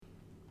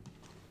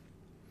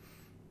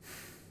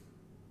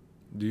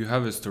Do you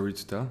have a story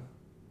to tell?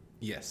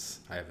 Yes,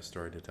 I have a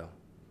story to tell.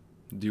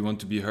 Do you want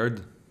to be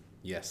heard?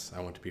 Yes,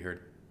 I want to be heard.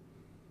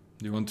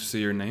 Do you want to say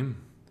your name?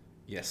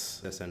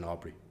 Yes, SN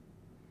Aubrey.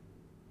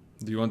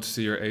 Do you want to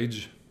say your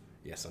age?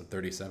 Yes, I'm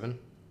 37. Do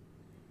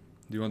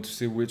you want to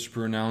say which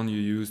pronoun you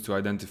use to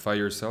identify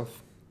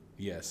yourself?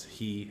 Yes,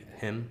 he,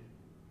 him.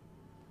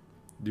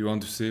 Do you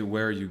want to say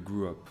where you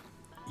grew up?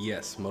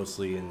 Yes,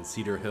 mostly in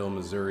Cedar Hill,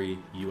 Missouri,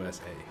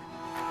 USA.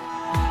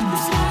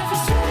 This life is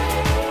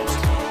strange,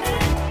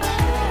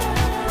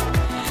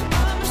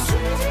 I'm a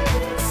stranger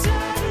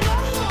inside my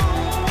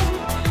home.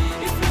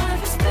 If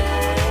life is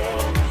pain,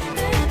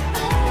 then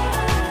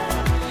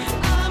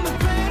I'm a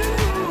creator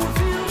who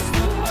feels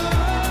the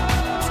hurt.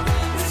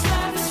 This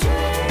life is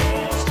strange,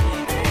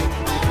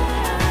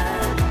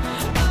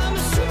 I'm a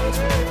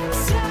stranger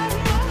inside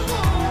my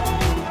home.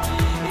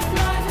 If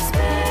life is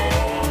pain,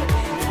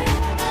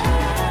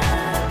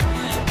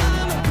 then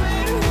I'm a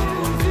creator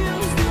who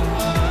feels the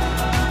hurt.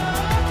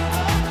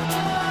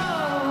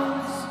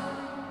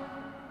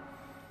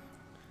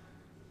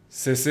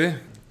 Cece,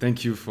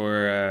 thank you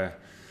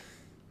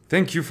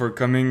for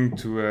coming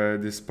to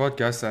this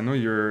podcast. I know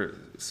you're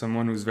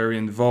someone who's very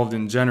involved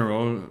in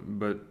general,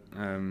 but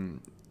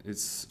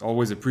it's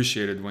always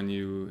appreciated when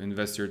you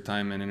invest your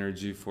time and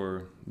energy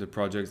for the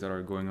projects that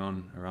are going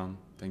on around.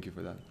 Thank you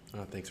for that.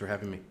 Thanks for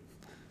having me.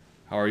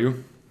 How are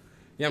you?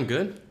 Yeah, I'm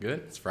good. Good.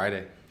 It's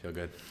Friday. Feel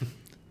good.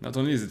 Not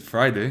only is it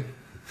Friday,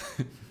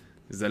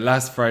 it's the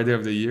last Friday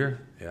of the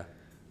year. Yeah.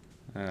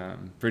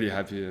 I'm pretty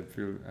happy.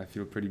 I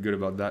feel pretty good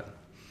about that.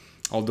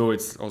 Although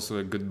it's also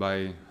a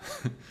goodbye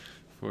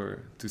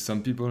to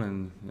some people,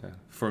 and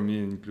for me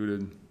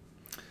included.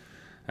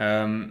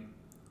 How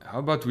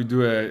about we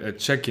do a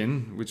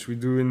check-in, which we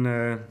do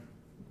in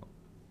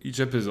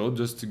each episode,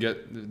 just to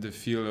get the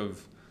feel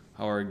of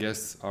how our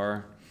guests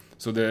are.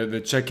 So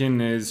the check-in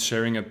is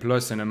sharing a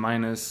plus and a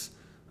minus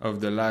of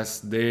the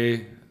last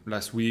day,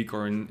 last week,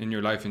 or in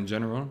your life in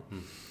general.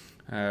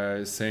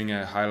 Saying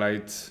a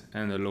highlight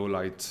and a low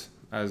light,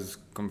 as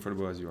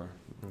comfortable as you are.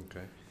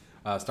 Okay.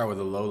 Start with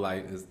the low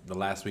light is the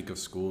last week of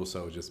school,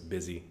 so just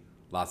busy.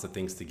 Lots of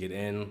things to get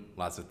in,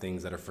 lots of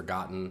things that are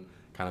forgotten,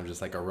 kind of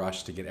just like a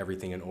rush to get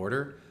everything in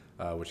order,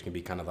 which can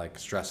be kind of like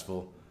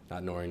stressful,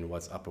 not knowing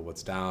what's up or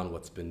what's down,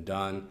 what's been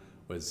done,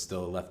 what's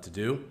still left to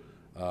do.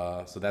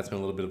 So that's been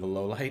a little bit of a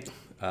low light.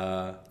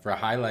 For a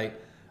highlight,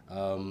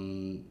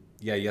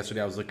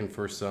 yesterday I was looking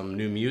for some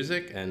new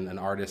music and an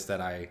artist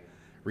that I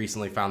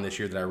recently found this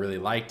year that I really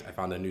liked. I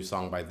found a new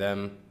song by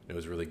them. It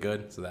was really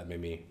good, so that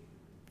made me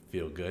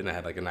feel good. And I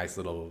had like a nice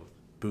little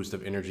boost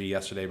of energy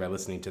yesterday by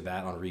listening to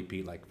that on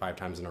repeat like 5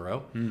 times in a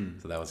row.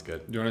 So that was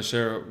good. Do you want to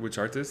share which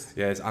artist?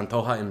 Yeah, it's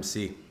Antoha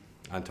MC.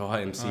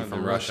 Antoha MC from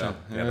the Russia.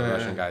 Russian. The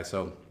Russian guy.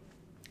 So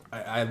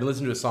I've been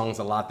listening to his songs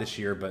a lot this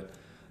year, but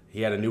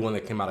he had a new one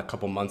that came out a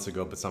couple months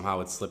ago, but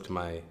somehow it slipped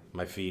my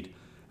feed.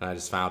 And I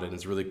just found it, and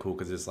it's really cool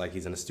because it's like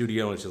he's in a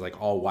studio and it's just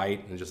like all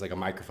white and just like a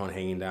microphone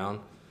hanging down.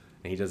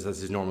 And he does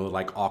his normal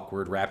like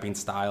awkward rapping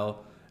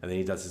style. And then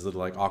he does his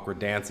little like awkward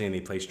dancing and he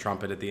plays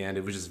trumpet at the end.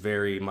 It was just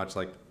very much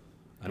like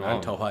an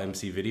Antoha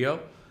MC video.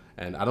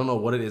 And I don't know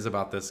what it is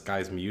about this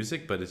guy's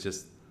music, but it's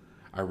just,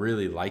 I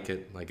really like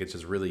it. Like it's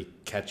just really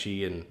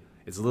catchy and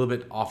it's a little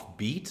bit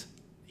offbeat.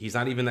 He's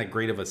not even that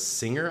great of a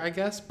singer, I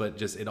guess, but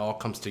just it all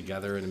comes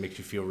together and it makes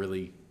you feel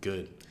really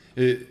good.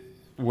 The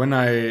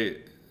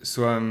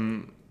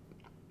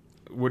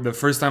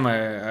first time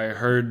I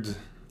heard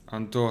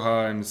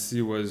Antoha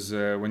MC was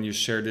when you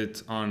shared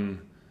it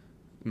on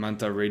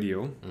Manta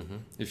Radio,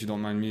 if you don't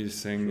mind me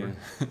saying.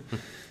 Sure.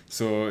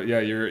 So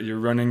yeah, you're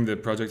running the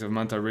project of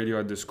Manta Radio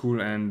at the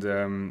school, and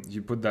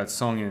you put that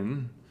song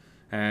in,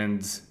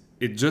 and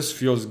it just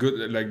feels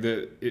good. Like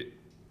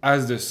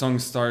as the song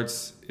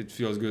starts, it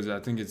feels good. I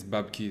think it's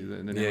Babki,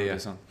 the name of the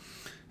song,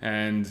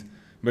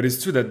 but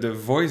it's true that the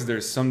voice,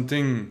 there's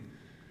something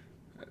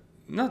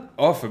not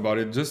off about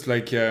it. Just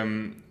like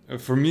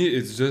for me,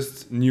 it's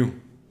just new.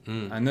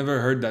 I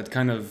never heard that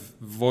kind of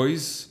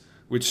voice,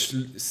 which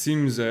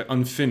seems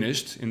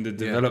unfinished in the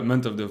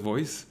development of the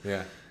voice.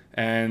 Yeah.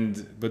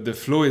 But the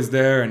flow is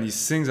there, and he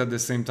sings at the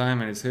same time,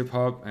 and it's hip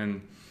hop,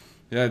 and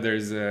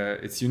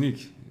it's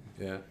unique.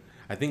 Yeah.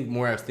 I think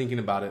more I was thinking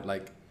about it,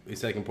 like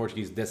it's like in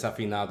Portuguese,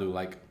 desafinado,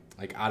 like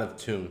out of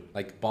tune,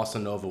 like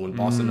Bossa Nova. When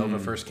Bossa Nova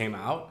first came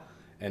out,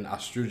 and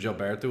Astrud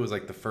Gilberto was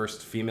like the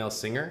first female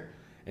singer,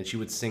 and she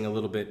would sing a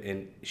little bit,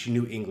 and she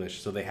knew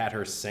English, so they had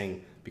her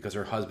sing because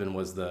her husband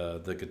was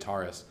the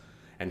guitarist.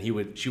 And she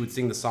would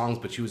sing the songs,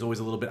 but she was always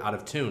a little bit out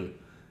of tune.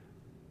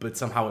 But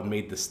somehow it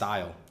made the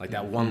style. Like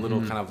that one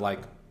little kind of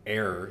like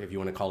error, if you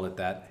want to call it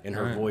that, in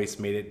her voice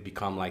made it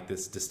become like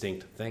this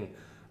distinct thing.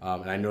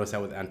 And I noticed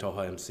that with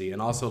Antoha MC.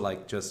 And also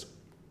like just,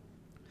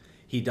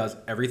 he does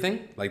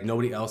everything. Like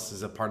nobody else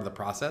is a part of the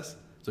process.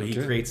 So he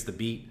creates the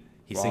beat,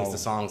 he sings the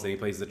songs, and he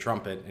plays the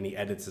trumpet, and he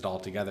edits it all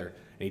together.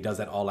 And he does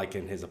that all like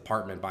in his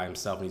apartment by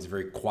himself. And he's a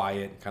very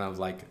quiet, kind of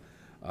like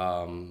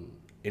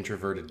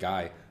introverted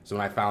guy. So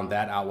when I found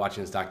that out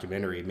watching this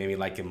documentary, it made me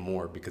like him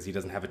more because he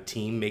doesn't have a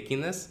team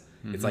making this.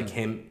 It's like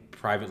him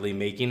privately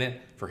making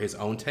it for his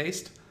own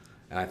taste.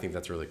 And I think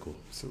that's really cool.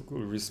 So cool.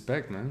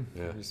 Respect, man.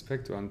 Yeah.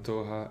 Respect to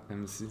Antoha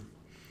MC.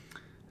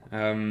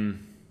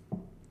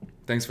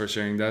 Thanks for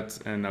sharing that,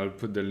 and I'll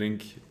put the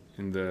link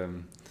in the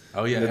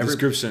Oh yeah, the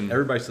description.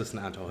 Everybody's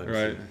listening to Antoha.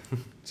 Right.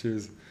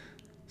 Cheers.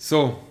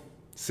 So,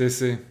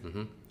 Cece,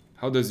 Mm-hmm.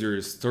 how does your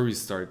story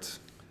start?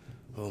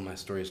 Oh, my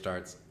story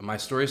starts. My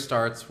story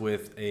starts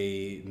with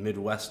a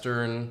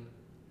Midwestern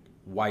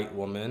white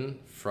woman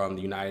from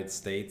the United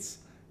States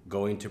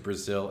going to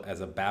Brazil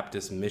as a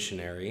Baptist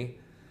missionary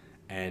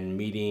and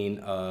meeting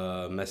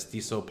a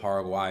mestizo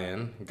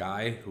Paraguayan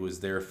guy who was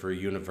there for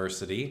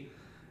university,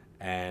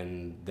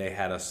 and they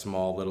had a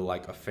small little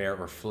like affair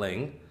or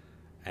fling,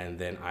 and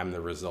then I'm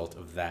the result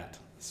of that.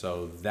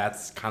 So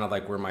that's kind of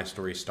like where my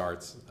story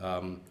starts.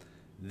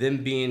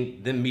 Them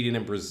meeting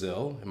in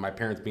Brazil, and my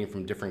parents being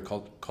from different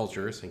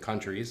cultures and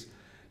countries,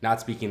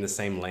 not speaking the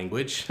same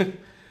language.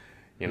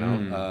 They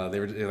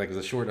were like, it was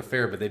a short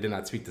affair, but they did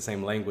not speak the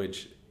same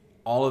language.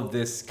 All of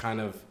this kind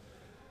of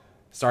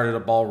started a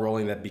ball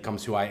rolling that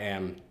becomes who I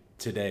am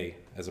today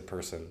as a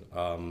person.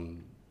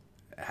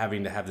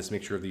 Having to have this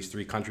mixture of these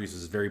three countries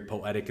is very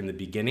poetic in the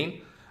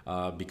beginning,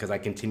 because I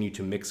continue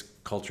to mix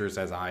cultures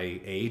as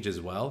I age as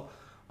well.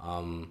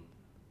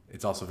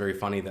 It's also very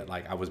funny that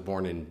like I was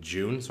born in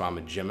June, so I'm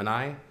a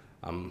Gemini.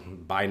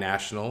 I'm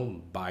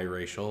binational,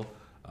 biracial.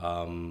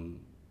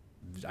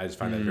 I just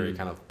find that very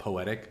kind of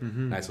poetic,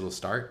 nice little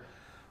start.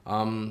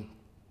 And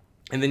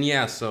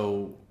then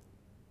so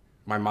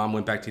my mom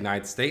went back to the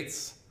United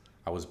States.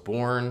 I was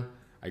born.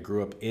 I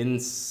grew up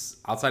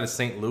outside of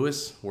St.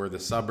 Louis, where the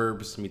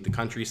suburbs meet the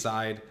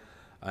countryside,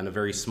 in a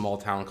very small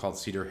town called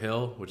Cedar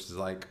Hill, which is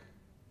like,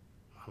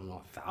 I don't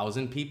know,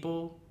 1,000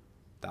 people,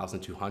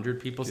 1,200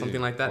 people,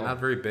 something like that. Wow. Not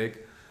very big.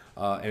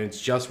 And it's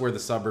just where the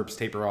suburbs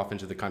taper off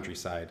into the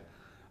countryside.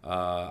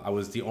 I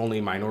was the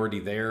only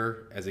minority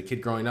there. As a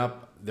kid growing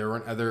up, there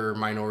weren't other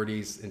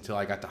minorities until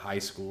I got to high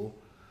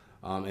school.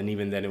 And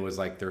even then it was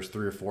like there's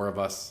 3 or 4 of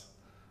us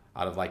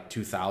out of like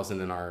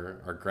 2,000 in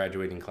our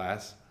graduating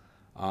class.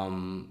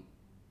 4.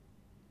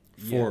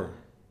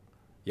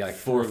 Yeah, like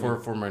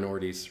four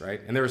minorities, right?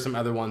 And there were some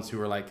other ones who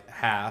were like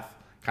half,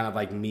 kind of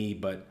like me,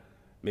 but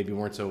maybe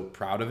weren't so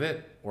proud of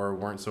it or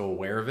weren't so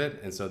aware of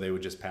it. And so they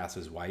would just pass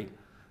as white.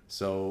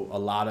 So a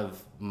lot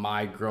of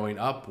my growing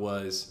up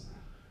was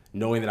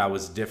knowing that I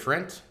was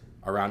different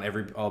around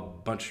a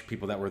bunch of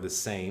people that were the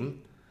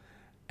same,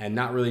 and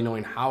not really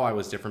knowing how I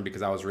was different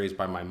because I was raised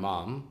by my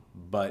mom.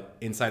 But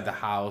inside the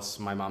house,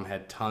 my mom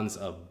had tons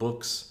of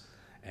books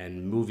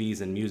and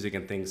movies and music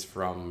and things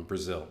from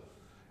Brazil.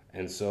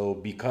 And so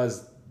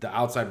because the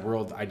outside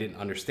world, I didn't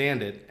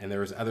understand it, and there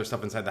was other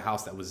stuff inside the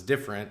house that was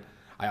different,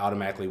 I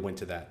automatically went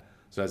to that.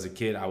 So as a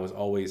kid, I was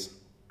always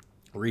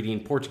reading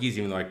Portuguese,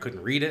 even though I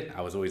couldn't read it.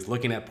 I was always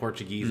looking at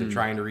Portuguese and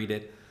trying to read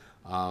it,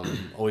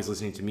 always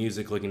listening to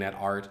music, looking at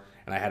art,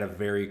 and I had a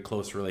very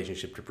close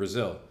relationship to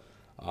Brazil.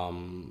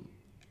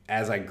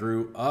 As I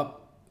grew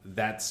up,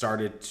 that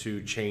started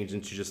to change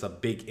into just a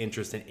big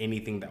interest in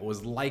anything that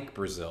was like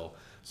Brazil,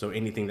 so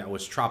anything that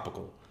was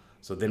tropical.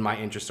 So then my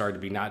interest started to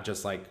be not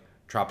just like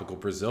tropical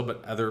Brazil,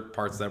 but other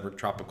parts that were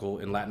tropical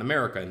in Latin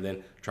America, and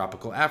then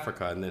tropical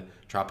Africa, and then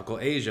tropical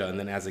Asia. And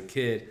then as a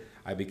kid,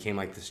 I became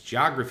like this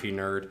geography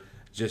nerd,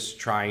 just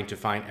trying to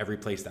find every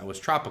place that was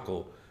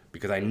tropical,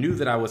 because I knew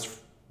that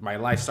my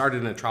life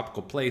started in a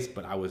tropical place,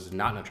 but I was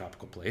not in a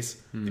tropical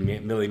place. The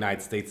middle of the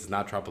United States is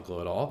not tropical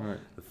at all. Right.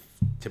 The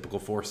typical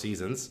 4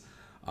 seasons.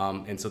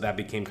 And so that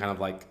became kind of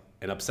like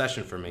an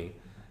obsession for me.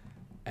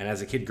 And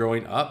as a kid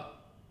growing up,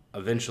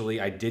 eventually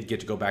I did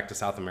get to go back to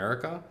South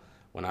America.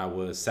 When I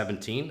was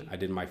 17, I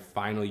did my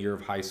final year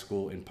of high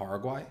school in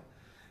Paraguay.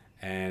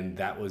 And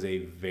that was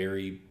a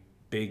very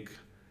big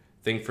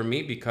thing for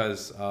me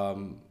because,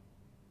 I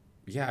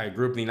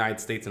grew up in the United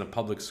States in a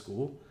public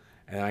school,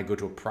 and I go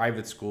to a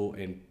private school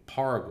in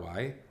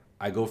Paraguay.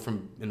 I go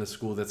from in a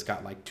school that's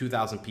got like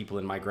 2,000 people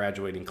in my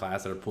graduating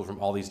class that are pulled from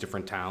all these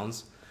different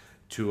towns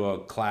to a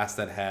class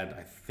that had,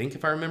 I think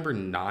if I remember,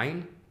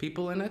 9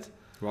 people in it.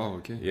 Wow,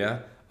 okay.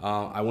 Yeah.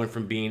 I went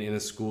from being in a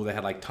school that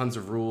had like tons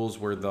of rules,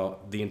 where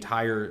the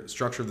entire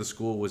structure of the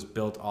school was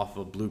built off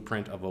a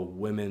blueprint of a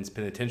women's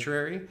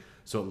penitentiary.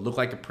 So it looked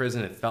like a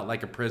prison. It felt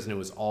like a prison. It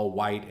was all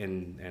white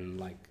and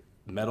like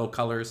metal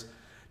colors.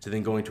 To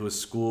then going to a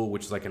school,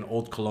 which is like an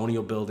old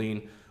colonial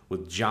building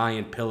with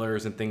giant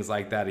pillars and things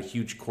like that, a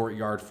huge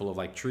courtyard full of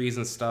like trees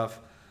and stuff.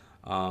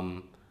 I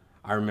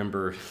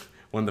remember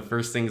one of the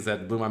first things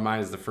that blew my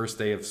mind is the first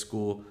day of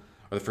school,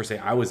 or the first day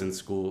I was in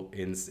school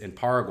in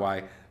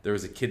Paraguay. There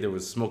was a kid that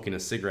was smoking a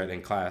cigarette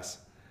in class,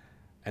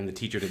 and the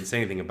teacher didn't say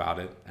anything about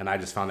it. And I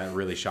just found that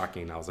really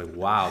shocking. I was like,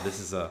 wow, this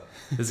is a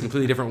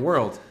completely different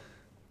world.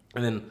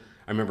 And then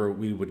I remember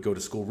we would go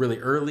to school really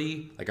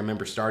early. Like I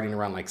remember starting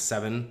around like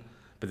 7,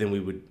 but then we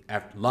would,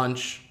 after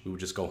lunch, we would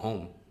just go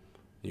home.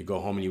 You go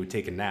home and you would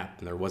take a nap,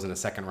 and there wasn't a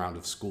second round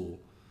of school.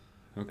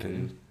 Okay.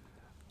 And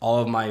all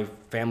of my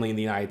family in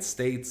the United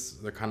States,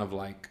 they're kind of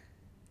like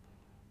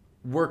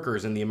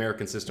workers in the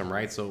American system,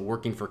 right? So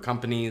working for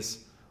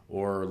companies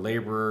or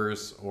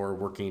laborers or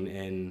working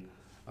in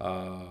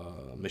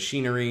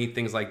machinery,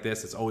 things like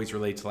this. It's always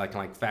related to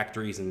like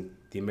factories and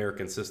the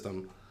American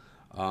system.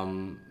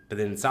 But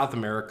then in South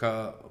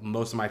America,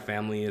 most of my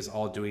family is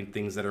all doing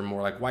things that are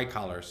more like white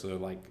collar. So they're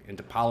like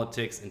into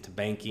politics, into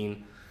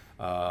banking,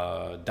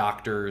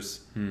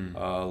 doctors,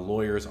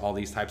 lawyers, all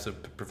these types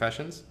of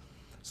professions.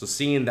 So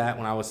seeing that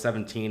when I was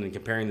 17 and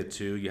comparing the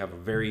two, you have a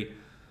very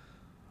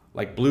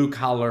like blue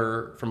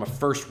collar from a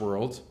first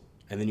world,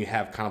 and then you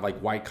have kind of like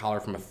white collar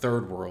from a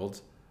third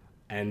world,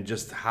 and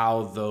just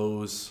how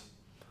those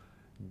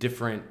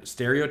different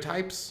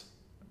stereotypes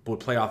would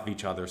play off of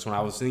each other. So when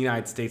I was in the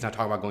United States and I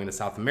talk about going to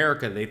South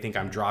America, they think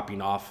I'm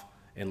dropping off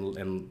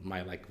in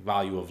my like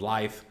value of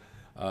life.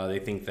 They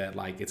think that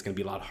like it's going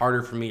to be a lot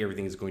harder for me.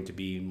 Everything is going to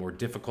be more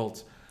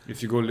difficult.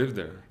 If you go live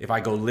there. If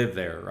I go live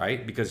there,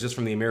 right? Because just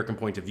from the American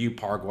point of view,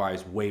 Paraguay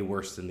is way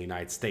worse than the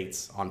United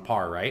States on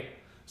par, right?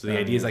 So the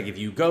idea is like if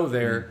you go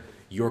there,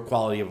 your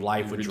quality of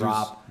life would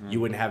drop.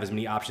 You wouldn't have as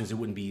many options. It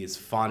wouldn't be as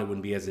fun. It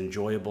wouldn't be as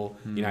enjoyable.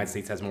 The United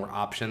States has more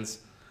options.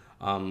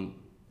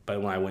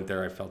 But when I went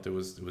there, I felt it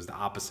was the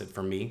opposite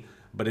for me.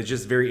 But it's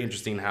just very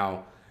interesting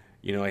how,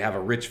 you know, I have a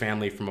rich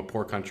family from a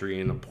poor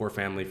country and a poor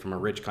family from a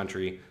rich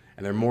country,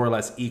 and they're more or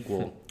less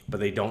equal, but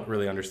they don't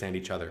really understand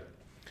each other.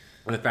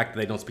 And the fact that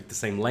they don't speak the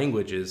same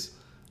languages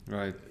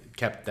Right.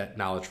 kept that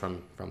knowledge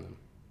from them.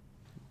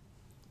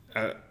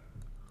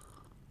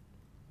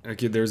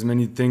 Okay, there's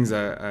many things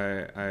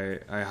I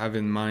have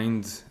in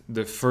mind.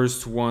 The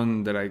first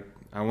one that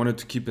I wanted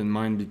to keep in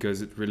mind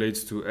because it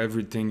relates to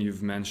everything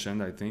you've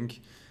mentioned, I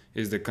think,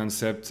 is the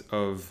concept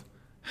of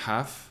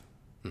half.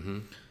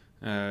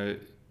 I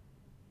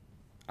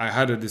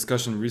had a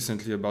discussion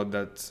recently about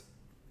that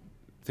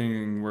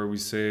thing where we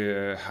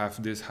say half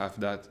this, half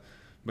that.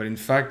 But in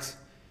fact,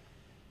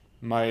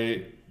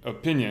 my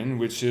opinion,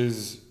 which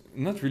is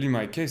not really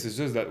my case, is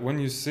just that when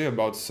you say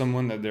about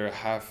someone that they're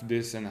half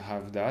this and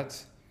half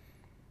that,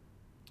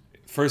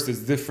 first, it's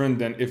different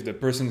than if the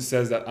person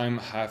says that I'm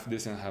half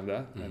this and half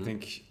that. I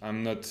think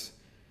I'm not,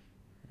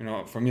 you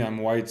know, for me, I'm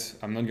white.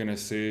 I'm not gonna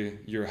say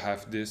you're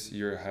half this,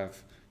 you're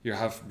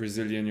half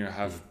Brazilian, you're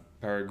half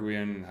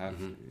Paraguayan, half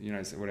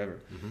United States, whatever.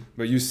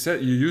 But you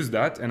use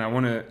that, and I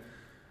wanna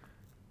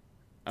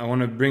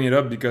bring it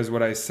up because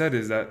what I said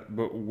is that,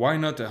 but why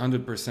not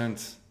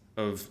 100%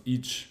 of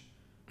each?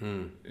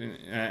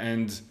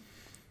 And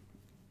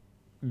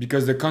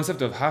because the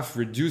concept of half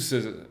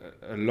reduces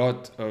a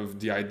lot of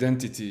the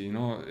identity, you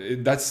know.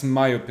 That's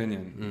my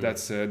opinion.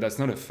 That's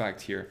not a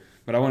fact here.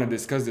 But I want to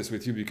discuss this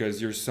with you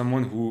because you're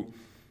someone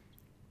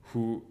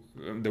who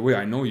the way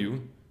I know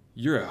you,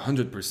 you're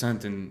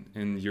 100%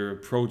 in your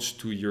approach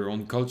to your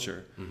own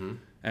culture,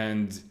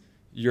 and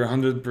you're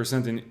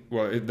 100% in.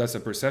 Well, that's a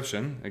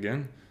perception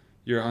again.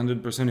 You're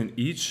 100% in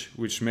each,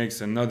 which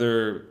makes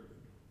another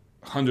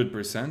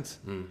 100%.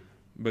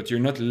 But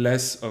you're not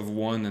less of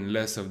one and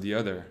less of the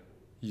other.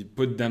 You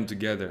put them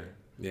together.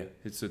 Yeah,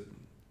 it's a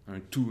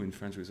two in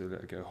French, we say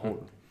like a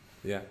whole.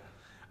 Yeah,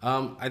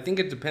 I think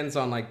it depends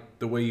on like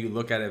the way you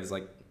look at it. It's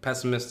like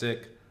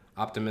pessimistic,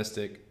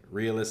 optimistic,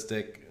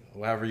 realistic,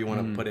 however you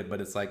want to put it.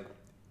 But it's like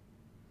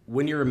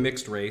when you're a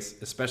mixed race,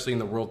 especially in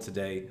the world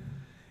today,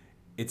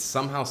 it's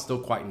somehow still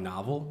quite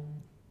novel,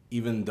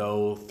 even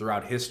though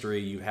throughout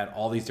history you had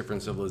all these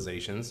different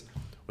civilizations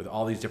with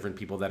all these different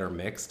people that are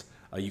mixed.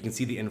 You can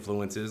see the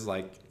influences,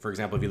 like, for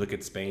example, if you look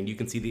at Spain, you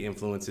can see the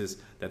influences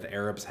that the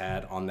Arabs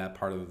had on that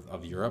part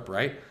of Europe,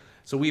 right?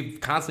 So we've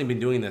constantly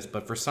been doing this,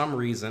 but for some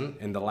reason,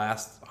 in the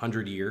last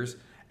 100 years,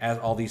 as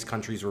all these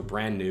countries were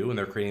brand new and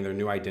they're creating their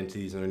new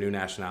identities and their new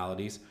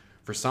nationalities,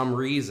 for some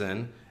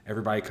reason,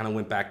 everybody kind of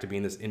went back to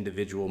being this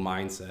individual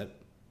mindset,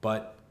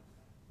 but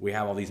we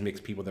have all these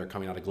mixed people that are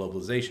coming out of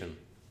globalization.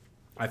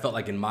 I felt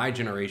like in my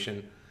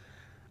generation,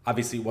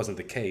 obviously it wasn't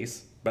the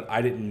case, but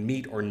I didn't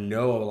meet or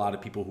know a lot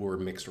of people who were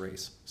mixed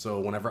race. So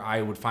whenever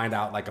I would find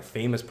out like a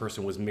famous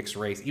person was mixed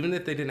race, even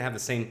if they didn't have the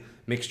same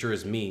mixture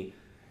as me,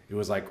 it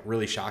was like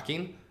really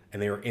shocking.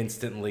 And they were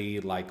instantly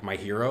like my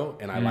hero,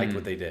 and I liked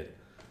what they did.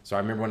 So I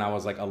remember when I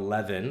was like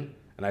 11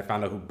 and I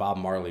found out who Bob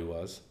Marley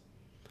was.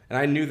 And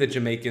I knew that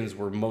Jamaicans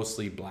were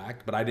mostly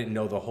black, but I didn't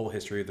know the whole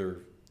history of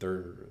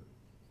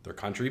their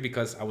country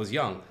because I was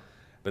young.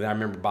 But then I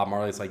remember Bob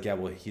Marley, it's like, yeah,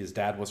 well, his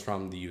dad was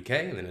from the UK,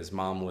 and then his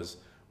mom was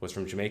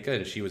from Jamaica,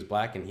 and she was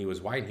black, and he was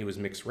white, and he was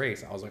mixed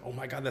race. I was like, oh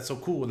my God, that's so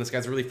cool, and this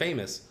guy's really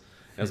famous.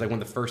 And it was like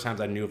one of the first times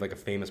I knew of like a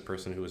famous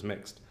person who was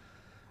mixed.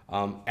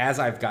 As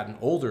I've gotten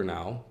older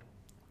now,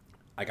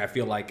 like I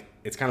feel like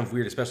it's kind of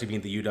weird, especially being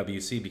at the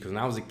UWC, because when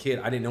I was a kid,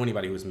 I didn't know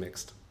anybody who was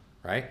mixed,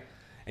 right?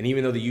 And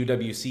even though the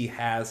UWC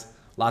has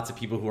lots of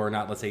people who are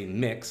not, let's say,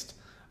 mixed,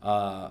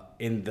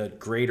 in the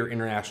greater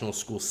international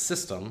school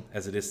system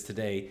as it is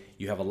today,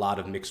 you have a lot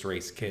of mixed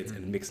race kids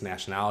and mixed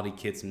nationality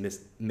kids,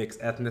 mixed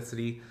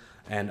ethnicity.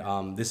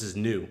 And this is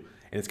new.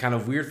 And it's kind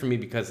of weird for me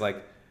because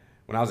like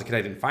when I was a kid,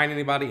 I didn't find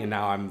anybody. And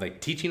now I'm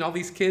like teaching all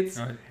these kids.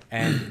 Right.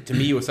 And to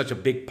me, it was such a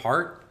big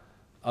part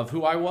of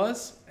who I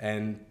was.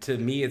 And to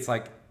me, it's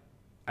like,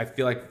 I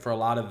feel like for a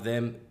lot of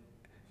them,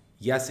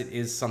 yes, it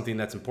is something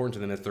that's important to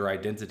them. It's their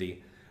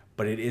identity.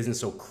 but it isn't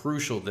so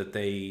crucial that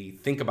they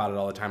think about it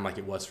all the time like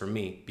it was for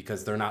me,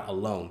 because they're not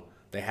alone.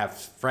 They have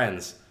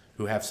friends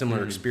who have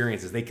similar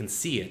experiences. They can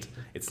see it.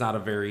 It's not a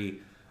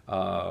very,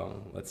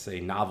 let's say,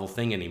 novel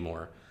thing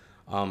anymore.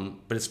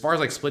 But as far as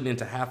like splitting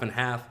into half and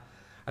half,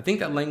 I think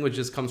that language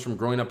just comes from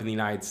growing up in the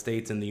United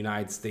States, and the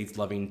United States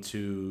loving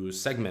to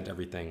segment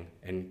everything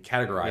and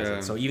categorize Yeah.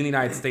 it. So even the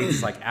United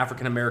States, like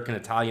African American,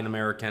 Italian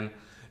American,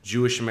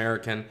 Jewish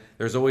American,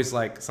 there's always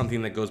like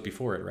something that goes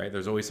before it, right?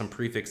 There's always some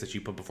prefix that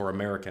you put before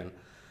American.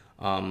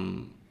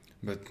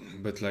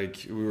 But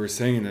like we were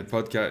saying in a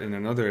podcast in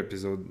another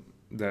episode,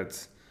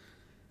 that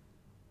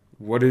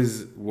what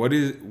is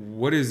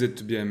it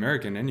to be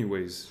American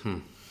anyways?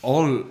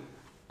 All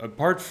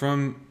apart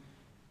from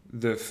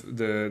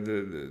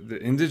the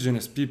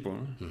indigenous people,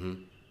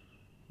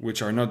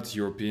 which are not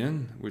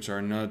European, which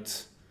are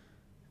not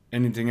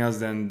anything else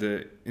than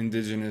the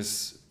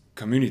indigenous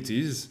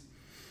communities.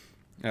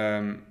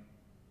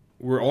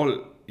 We're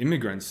all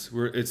immigrants.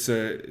 It's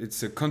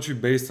a country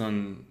based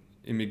on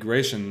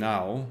immigration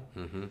now.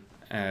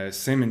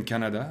 Same in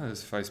Canada,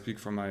 as if I speak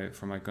for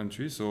my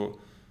country. So,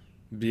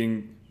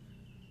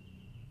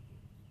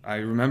 I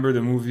remember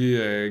the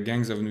movie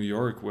Gangs of New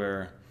York,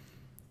 where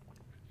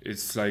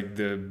it's like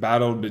the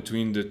battle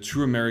between the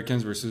true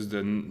Americans versus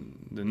the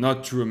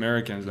not true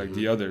Americans, like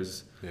the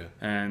others. Yeah.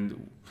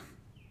 And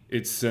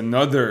it's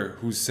another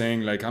who's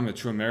saying like, I'm a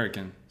true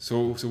American.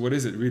 So what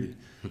is it really?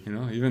 You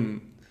know,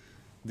 even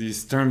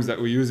these terms that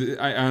we use,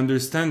 I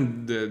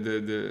understand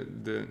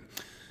the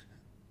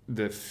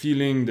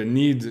feeling, the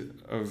need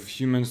of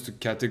humans to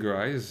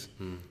categorize,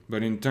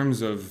 but in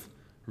terms of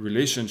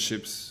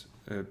relationships,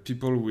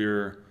 people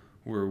we're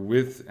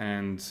with,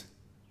 and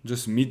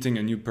just meeting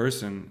a new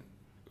person,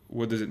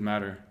 what does it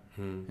matter?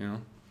 You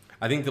know?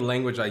 I think the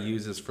language I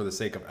use is for the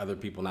sake of other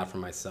people, not for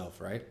myself,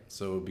 right?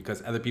 So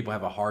because other people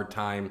have a hard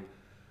time,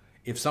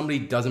 if somebody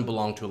doesn't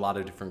belong to a lot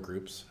of different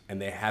groups and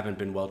they haven't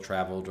been well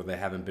traveled, or they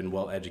haven't been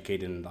well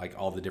educated in like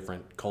all the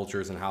different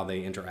cultures and how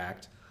they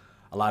interact,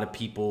 a lot of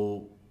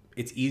people,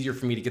 it's easier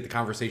for me to get the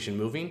conversation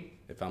moving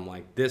if I'm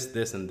like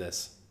this, and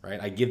this,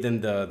 right? I give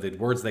them the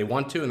words they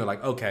want to, and they're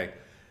like, okay.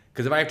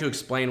 Because if I have to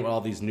explain what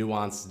all these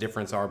nuanced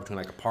differences are between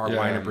like a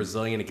Paraguayan and a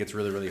Brazilian, it gets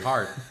really, really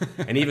hard.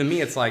 And even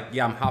me, it's like,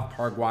 yeah, I'm half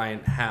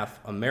Paraguayan, half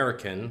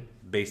American,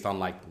 based on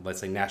like, let's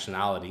say,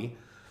 nationality.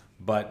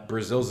 But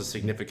Brazil's a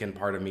significant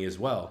part of me as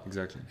well.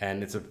 Exactly.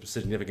 And it's a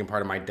significant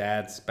part of my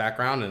dad's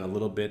background and a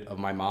little bit of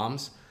my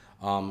mom's.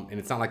 And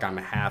it's not like I'm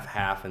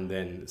half and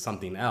then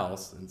something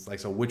else. It's like,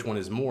 so which one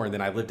is more? And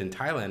then I lived in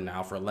Thailand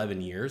now for 11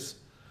 years.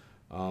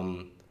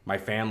 My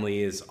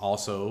family is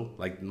also,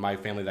 like my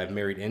family that I've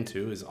married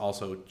into is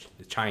also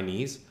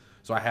Chinese.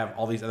 So I have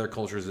all these other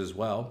cultures as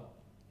well.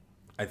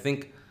 I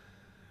think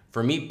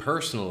for me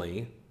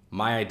personally,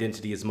 my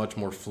identity is much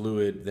more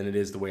fluid than it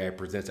is the way I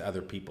present to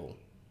other people.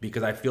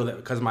 Because I feel that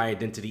because my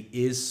identity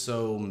is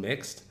so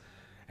mixed,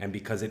 and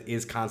because it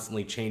is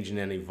constantly changing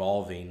and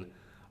evolving,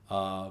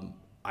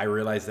 I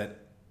realize that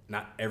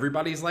not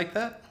everybody's like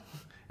that.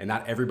 And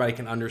not everybody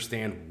can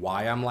understand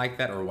why I'm like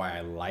that, or why I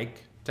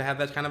like to have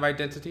that kind of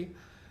identity.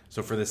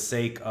 So for the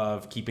sake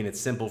of keeping it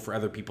simple for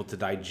other people to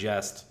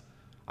digest,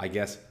 I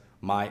guess,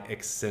 my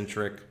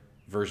eccentric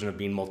version of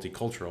being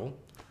multicultural,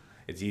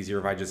 it's easier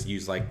if I just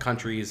use like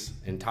countries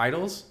and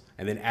titles,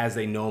 and then as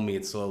they know me,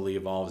 it slowly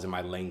evolves and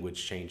my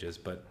language changes.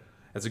 But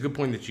that's a good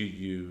point that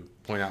you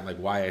point out, like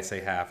why I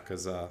say half,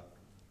 because I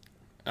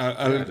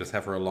just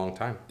have for a long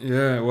time.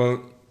 Yeah,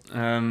 well,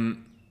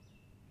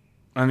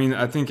 I mean,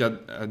 I think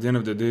at the end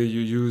of the day,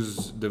 you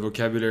use the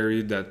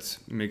vocabulary that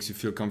makes you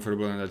feel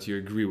comfortable and that you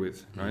agree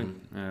with, right?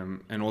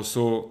 And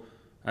also,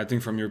 I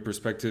think from your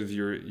perspective,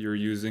 you're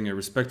using a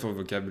respectful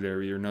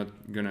vocabulary. You're not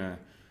gonna.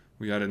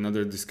 We had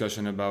another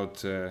discussion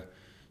about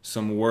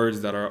some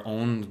words that are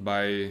owned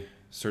by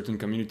certain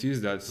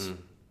communities.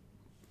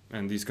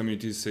 And these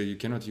communities say you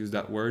cannot use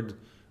that word.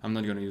 I'm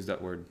not gonna use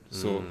that word.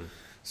 So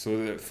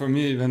for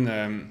me,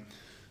 even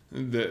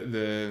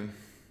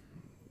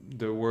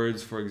the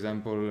words, for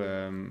example,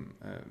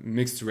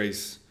 mixed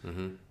race,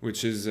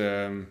 which is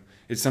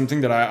it's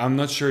something that I'm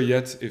not sure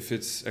yet if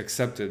it's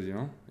accepted. You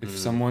know,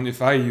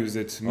 if I use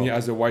it, me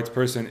as a white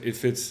person,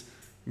 if it's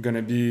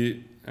gonna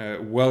be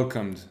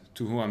welcomed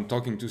to who I'm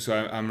talking to. So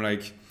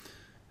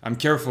I'm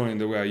careful in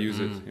the way I use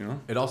it. You know,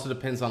 It also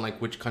depends on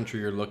like which country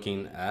you're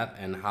looking at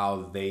and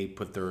how they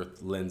put their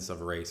lens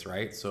of race,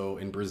 right? So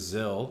in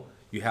Brazil,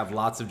 you have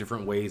lots of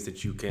different ways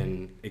that you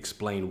can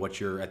explain what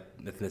your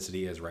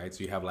ethnicity is, right?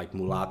 So you have like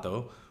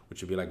mulatto,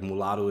 which would be like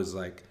mulatto is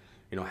like,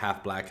 you know,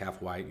 half black,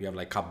 half white. You have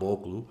like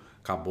caboclo.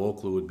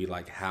 Caboclo would be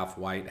like half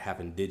white, half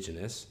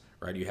indigenous,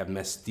 right? You have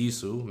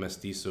mestizo.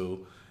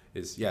 Mestizo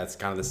is, yeah, it's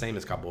kind of the same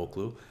as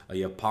caboclo.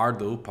 You have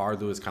pardo.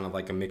 Pardo is kind of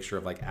like a mixture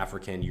of like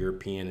African,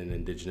 European, and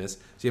indigenous.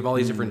 So you have all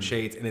these different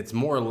shades, and it's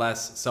more or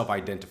less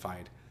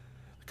self-identified.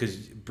 Because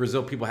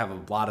Brazil people have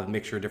a lot of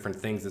mixture of different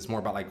things. It's more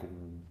about like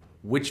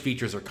which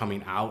features are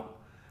coming out,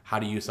 how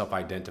do you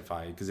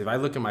self-identify? Because if I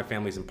look at my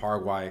families in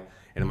Paraguay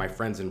and my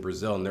friends in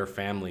Brazil and their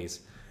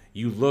families,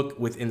 you look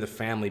within the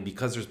family,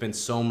 because there's been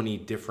so many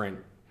different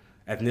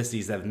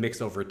ethnicities that have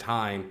mixed over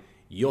time,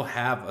 you'll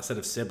have a set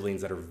of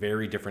siblings that are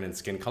very different in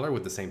skin color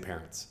with the same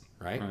parents,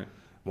 right? Right.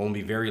 One will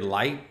be very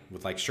light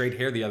with like straight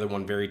hair, the other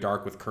one very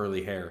dark with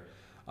curly hair.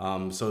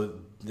 So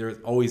they're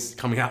always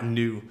coming out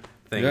new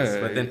things.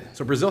 Yeah, but then,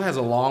 so Brazil has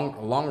a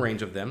long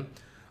range of them.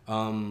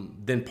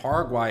 Then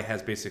Paraguay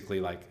has basically,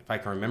 like, if I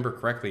can remember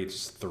correctly, it's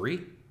just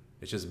three.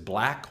 It's just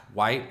black,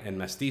 white, and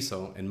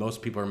mestizo, and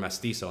most people are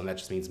mestizo, and that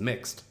just means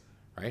mixed,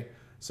 right?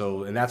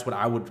 So, and that's what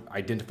I would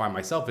identify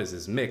myself as,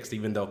 is mixed,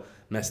 even though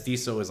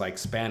mestizo is like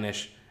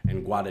Spanish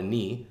and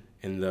Guarani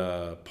in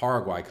the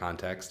Paraguay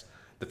context.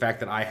 The fact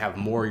that I have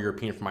more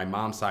European from my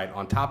mom's side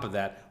on top of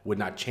that would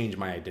not change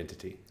my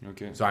identity.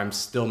 Okay. So I'm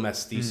still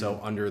mestizo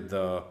under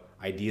the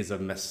ideas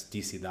of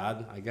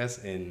mesticidad, I guess,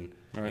 in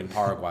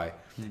Paraguay.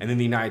 And then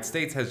the United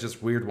States has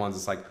just weird ones.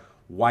 It's like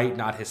white,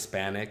 not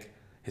Hispanic,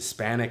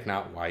 Hispanic,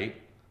 not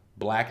white,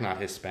 black, not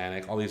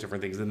Hispanic, all these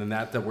different things. And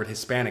then the word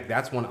Hispanic,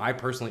 that's one I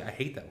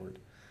hate that word.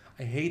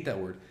 I hate that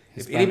word.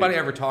 Hispanic. If anybody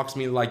ever talks to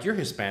me like, you're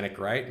Hispanic,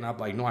 right? And I'm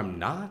like, no, I'm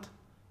not.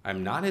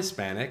 I'm not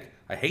Hispanic.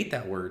 I hate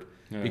that word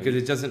because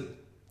it doesn't,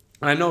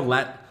 and I know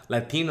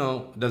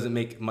Latino doesn't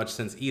make much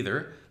sense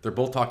either. They're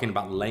both talking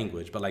about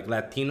language, but like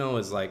Latino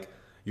is like,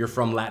 you're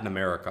from Latin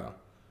America,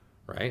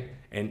 right?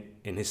 And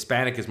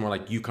Hispanic is more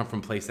like you come from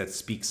a place that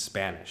speaks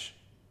Spanish.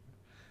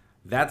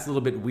 That's a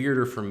little bit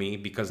weirder for me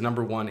because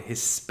number one,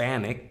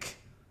 Hispanic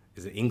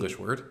is an English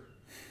word,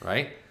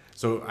 right?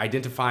 So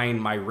identifying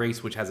my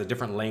race, which has a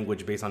different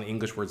language based on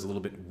English words, is a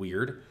little bit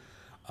weird.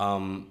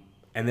 And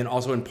then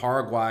also in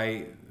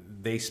Paraguay,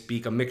 they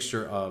speak a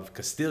mixture of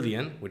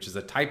Castilian, which is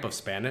a type of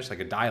Spanish,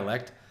 like a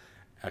dialect,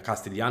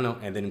 Castellano,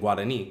 and then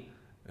Guarani.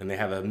 And they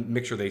have a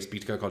mixture they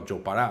speak together called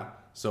Jopara.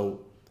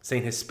 So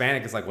saying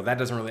Hispanic is like, well, that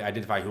doesn't really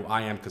identify who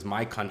I am because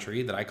my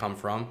country that I come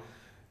from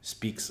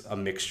speaks a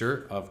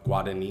mixture of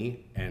Guarani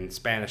and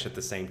Spanish at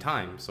the same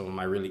time. So am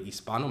I really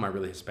Hispano? Am I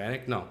really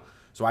Hispanic? No.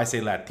 So I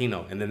say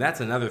Latino. And then that's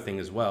another thing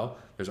as well.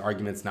 There's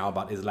arguments now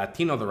about, is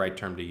Latino the right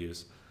term to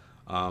use?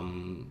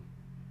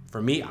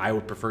 For me, I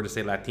would prefer to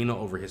say Latino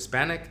over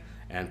Hispanic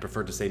and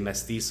prefer to say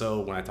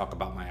mestizo when I talk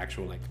about my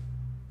actual like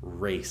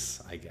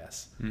race, I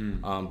guess.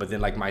 But then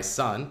like my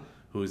son,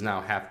 who's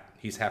now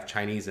he's half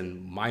Chinese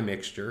in my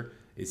mixture,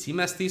 is he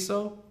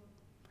mestizo?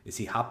 Is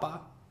he Hapa?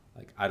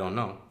 Like, I don't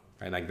know.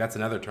 Right? Like that's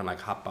another term, like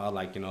Hapa,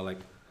 like, you know, like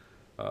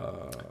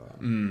or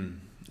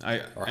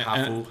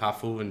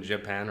Hafu in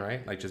Japan,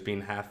 right? Like just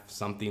being half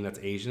something that's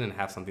Asian and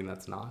half something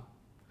that's not.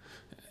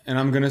 And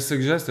I'm gonna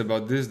suggest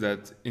about this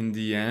that in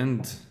the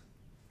end,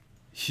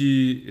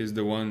 he is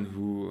the one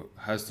who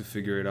has to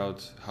figure it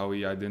out how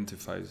he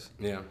identifies.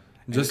 Yeah.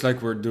 Just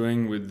like we're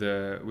doing with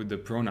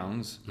the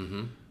pronouns,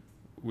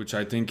 which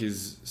I think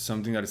is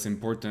something that is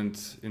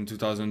important in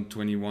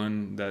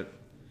 2021. That,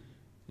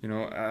 you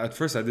know, at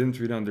first I didn't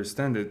really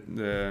understand it.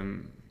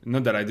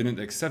 Not that I didn't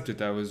accept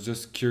it. I was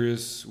just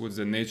curious what's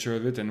the nature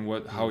of it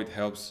and how it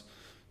helps.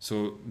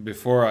 So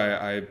before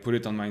I put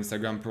it on my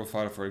Instagram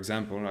profile, for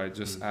example, I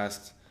just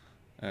asked,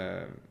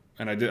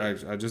 and I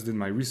just did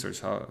my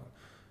research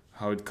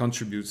how it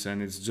contributes,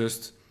 and it's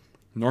just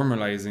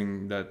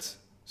normalizing that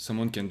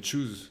someone can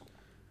choose,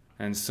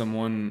 and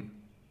someone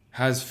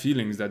has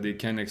feelings that they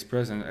can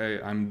express, and hey,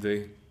 I'm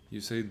they,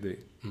 you say they,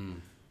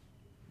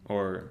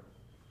 or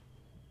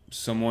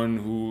someone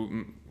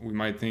who we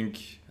might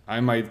think I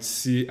might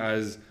see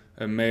as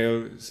a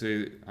male,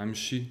 say I'm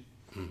she,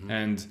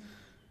 and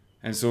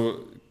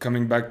so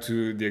coming back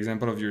to the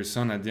example of your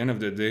son, at the end of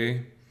the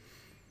day,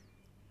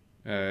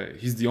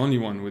 he's the only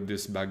one with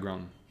this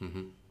background.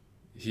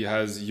 He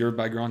has your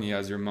background, he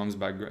has your mom's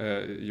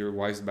background, your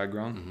wife's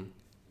background,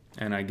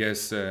 and I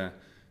guess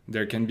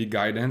there can be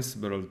guidance,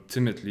 but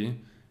ultimately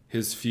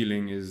his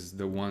feeling is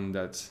the one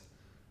that's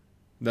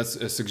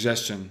a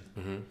suggestion.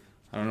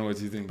 I don't know what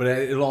you think, but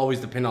it'll always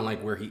depend on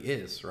like where he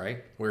is,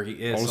 right? Where he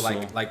is.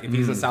 Also, so like if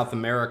he's in South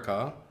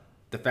America,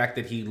 the fact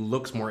that he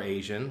looks more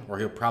Asian, or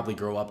he'll probably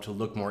grow up to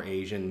look more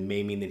Asian,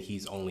 may mean that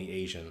he's only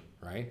Asian,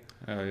 right?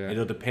 Yeah.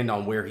 It'll depend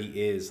on where he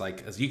is.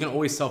 Like, as you can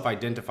always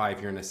self-identify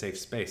if you're in a safe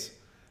space,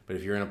 but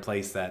if you're in a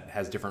place that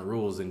has different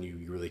rules, then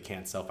you really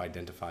can't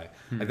self-identify.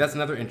 Like, that's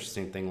another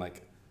interesting thing.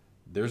 Like,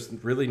 there's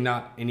really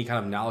not any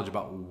kind of knowledge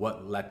about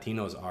what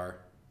Latinos are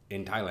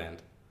in Thailand.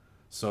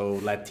 So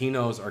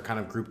Latinos are kind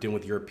of grouped in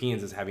with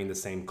Europeans as having the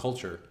same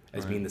culture,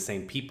 as being the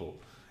same people.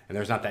 And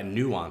there's not that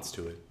nuance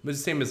to it. But it's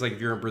the same as like if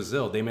you're in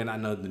Brazil, they may not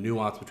know the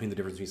nuance between the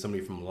difference between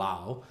somebody from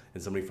Laos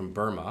and somebody from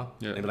Burma.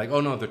 Yeah. They'd be like,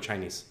 oh no, they're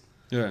Chinese.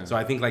 Yeah. So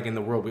I think like in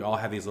the world, we all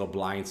have these little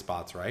blind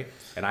spots, right?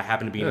 And I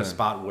happen to be in a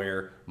spot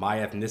where my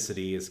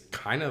ethnicity is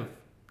kind of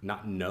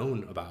not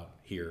known about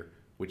here,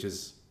 which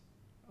is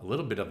a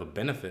little bit of a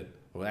benefit.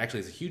 Well, actually,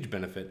 it's a huge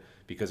benefit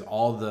because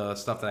all the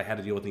stuff that I had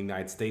to deal with in the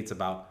United States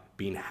about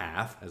being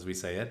half, as we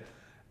say it,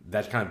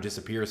 that kind of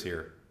disappears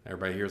here.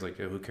 Everybody here is like,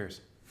 who cares?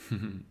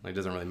 Like, it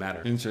doesn't really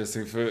matter.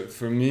 Interesting.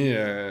 For me,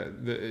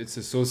 it's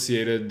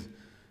associated.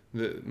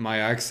 My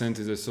accent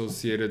is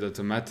associated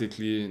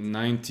automatically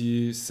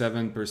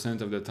 97%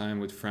 of the time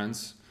with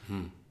France,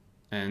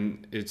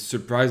 and it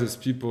surprises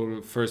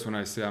people first when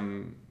I say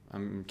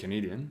I'm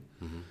Canadian,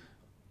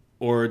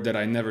 or that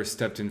I never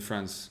stepped in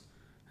France.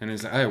 And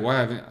it's like, hey,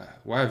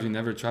 why have you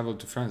never traveled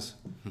to France?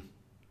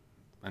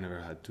 I never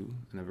had to.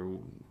 I never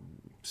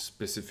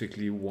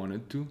specifically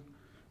wanted to,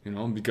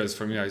 because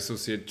for me, I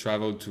associate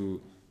travel to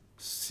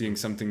seeing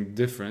something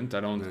different. I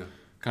don't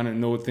kind of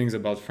know things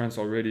about France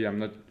already. I'm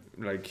not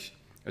like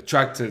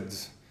attracted.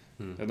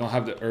 I don't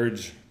have the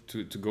urge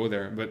to go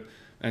there.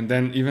 And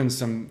then even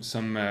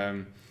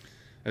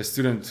a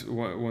student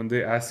one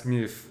day asked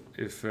me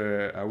if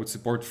I would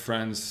support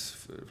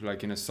France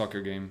like in a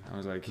soccer game. I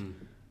was like,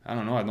 I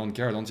don't know. I don't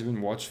care. I don't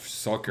even watch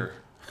soccer.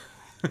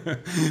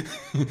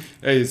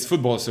 Hey, it's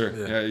football, sir.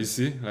 Yeah, you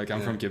see, like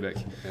I'm from Quebec.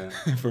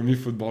 Yeah. For me,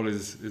 football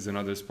is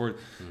another sport,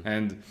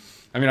 and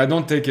I mean I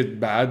don't take it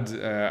bad.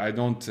 I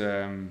don't.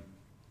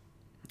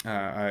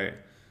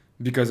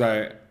 Because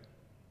I've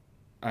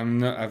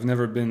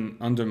never been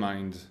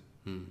undermined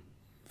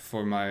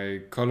for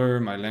my color,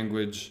 my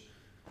language.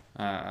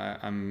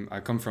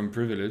 I come from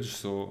privilege,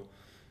 so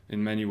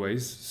in many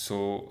ways.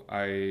 So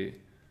I'm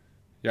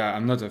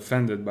not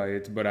offended by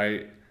it, but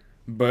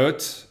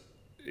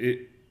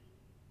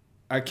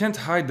I can't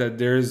hide that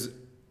there's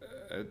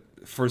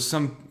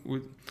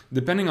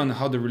depending on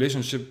how the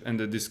relationship and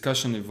the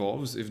discussion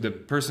evolves, if the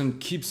person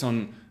keeps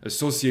on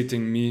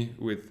associating me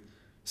with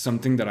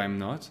something that I'm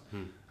not,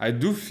 I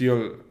do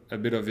feel a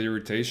bit of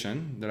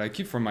irritation that I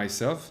keep for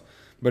myself,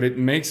 but it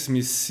makes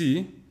me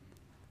see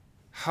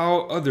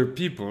how other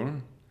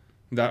people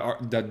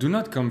that do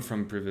not come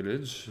from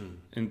privilege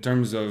in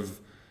terms of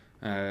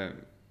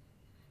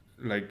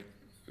like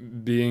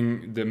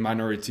being the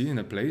minority in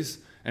a place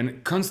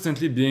and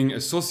constantly being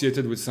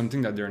associated with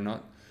something that they're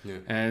not. Yeah.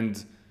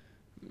 And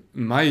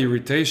my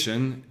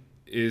irritation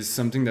is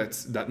something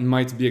that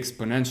might be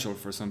exponential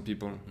for some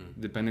people,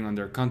 depending on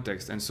their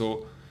context.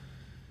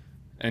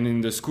 And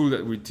in the school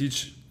that we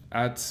teach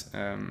at,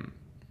 I'm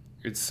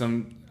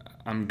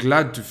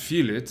glad to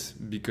feel it,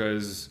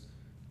 because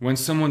when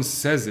someone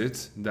says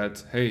it,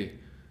 that, hey,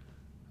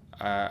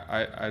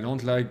 I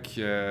don't like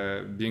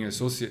being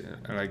associated,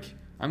 like,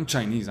 I'm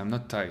Chinese, I'm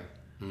not Thai.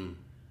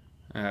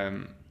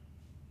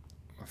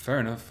 Fair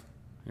enough,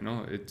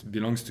 it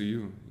belongs to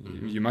you.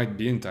 You might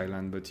be in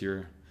Thailand, but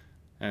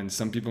and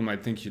some people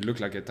might think you look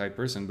like a Thai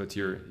person, but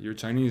you're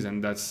Chinese,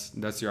 and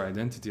that's your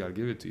identity. I'll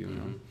give it to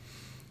you.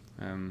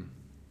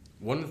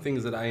 One of the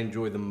things that I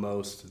enjoy the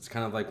most, it's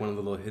kind of like one of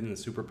the little hidden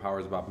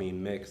superpowers about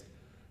being mixed.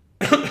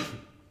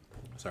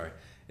 Sorry,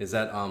 is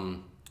that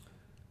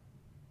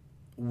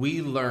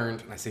we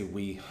learned, and I say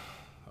we,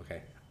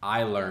 okay,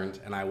 I learned,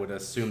 and I would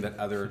assume that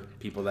other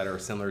people that are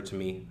similar to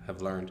me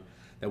have learned,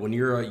 that when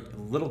you're a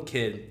little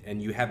kid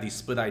and you have these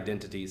split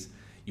identities,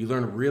 you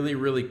learn really,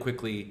 really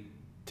quickly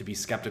to be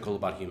skeptical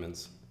about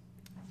humans,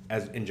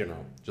 as in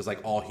general, just like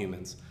all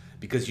humans.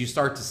 Because you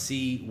start to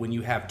see when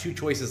you have two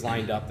choices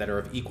lined up that are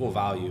of equal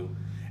value,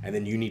 and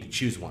then you need to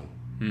choose one.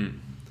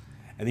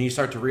 And then you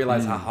start to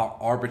realize how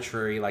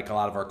arbitrary like a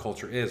lot of our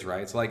culture is,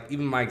 right? So like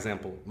even my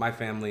example, my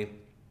family,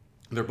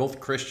 they're both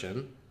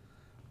Christian.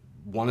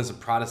 One is a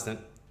Protestant,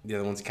 the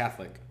other one's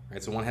Catholic,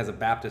 right? So one has a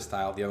Baptist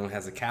style, the other one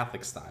has a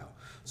Catholic style.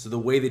 So the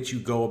way that you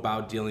go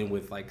about dealing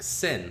with like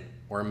sin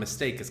or a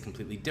mistake is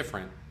completely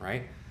different,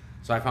 right?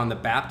 So I found the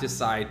Baptist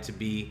side to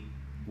be,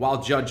 while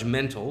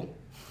judgmental,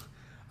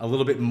 a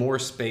little bit more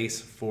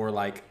space for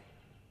like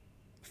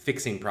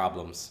fixing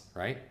problems,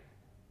 right?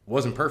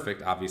 Wasn't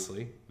perfect,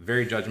 obviously.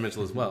 Very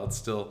judgmental as well. It's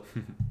still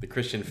the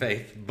Christian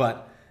faith.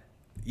 But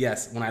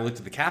yes, when I looked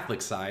at the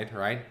Catholic side,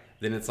 right,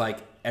 then it's like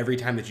every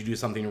time that you do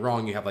something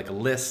wrong, you have like a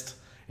list,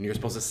 and you're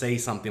supposed to say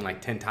something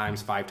like 10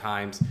 times, 5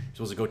 times. You're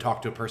supposed to go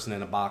talk to a person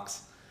in a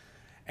box.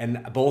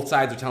 And both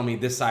sides are telling me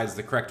this side is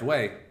the correct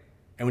way.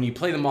 And when you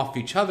play them off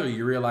each other,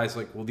 you realize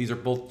like, well, these are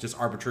both just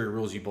arbitrary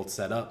rules you both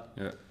set up.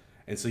 Yeah.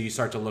 And so you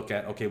start to look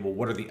at, okay, well,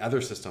 what are the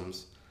other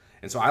systems?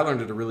 And so I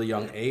learned at a really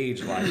young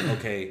age, like,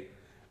 okay,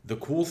 the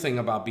cool thing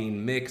about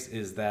being mixed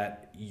is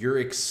that you're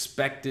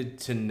expected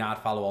to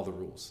not follow all the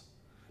rules,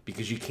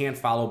 because you can't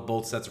follow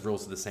both sets of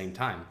rules at the same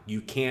time.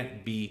 You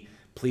can't be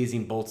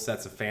pleasing both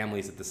sets of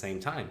families at the same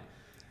time.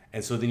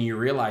 And so then you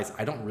realize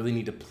I don't really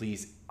need to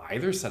please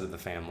either set of the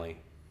family,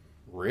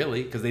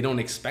 really, because they don't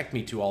expect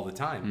me to all the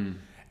time.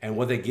 And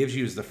what that gives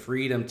you is the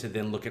freedom to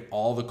then look at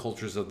all the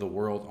cultures of the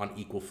world on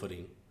equal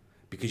footing,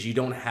 because you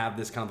don't have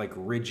this kind of like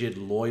rigid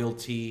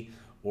loyalty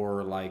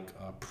or like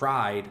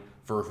pride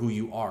for who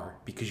you are,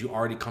 because you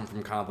already come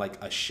from kind of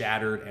like a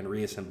shattered and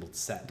reassembled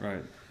set.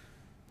 Right.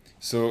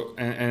 So,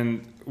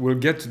 and we'll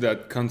get to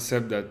that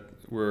concept that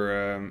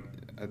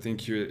I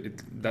think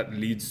that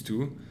leads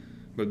to.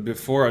 But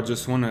before, I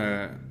just want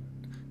to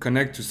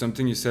connect to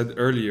something you said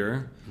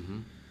earlier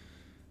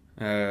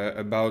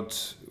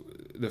about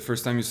the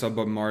first time you saw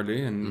Bob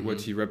Marley and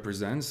what he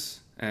represents.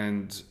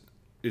 And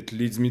it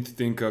leads me to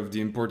think of the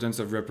importance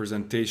of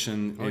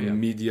representation in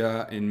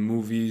media, in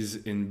movies,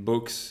 in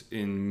books,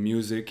 in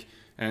music,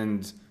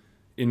 and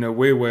in a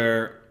way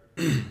where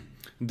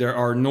there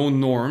are no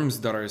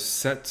norms that are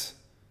set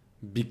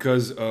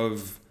because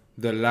of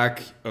the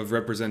lack of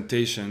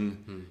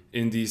representation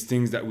in these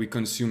things that we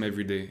consume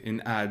every day,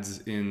 in ads,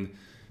 in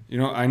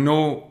I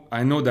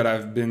know that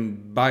I've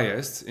been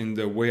biased in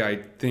the way I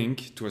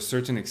think to a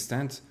certain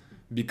extent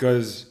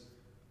because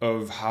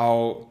of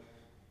how.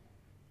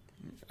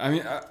 I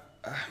mean,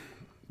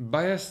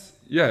 biased.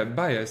 Yeah,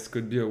 biased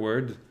could be a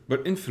word,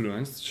 but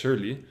influenced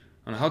surely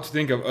on how to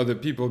think of other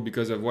people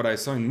because of what I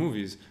saw in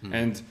movies,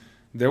 and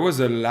there was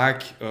a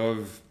lack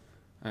of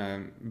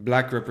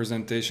black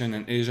representation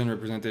and Asian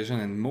representation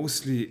and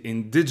mostly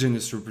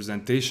indigenous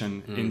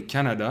representation in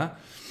Canada,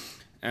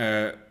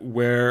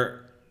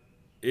 where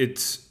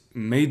it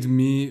made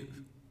me,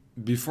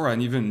 before I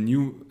even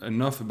knew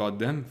enough about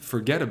them,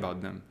 forget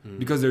about them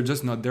because they're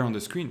just not there on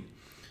the screen.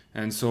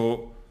 And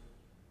so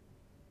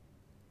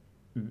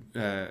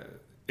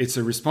it's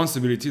a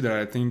responsibility that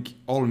I think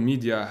all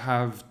media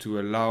have to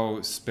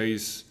allow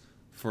space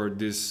for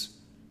this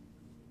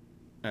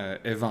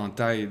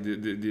éventail,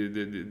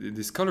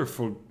 this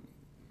colorful,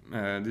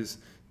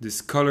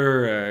 this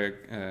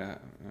color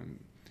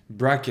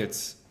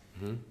brackets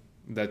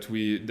that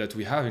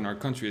we have in our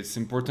country. It's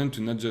important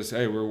to not just,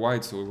 hey, we're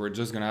white, so we're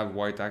just gonna have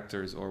white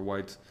actors or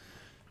white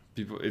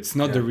people. It's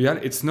not the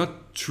reality. It's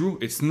not true.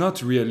 It's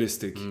not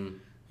realistic. You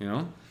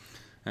know.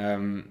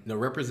 No,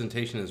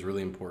 representation is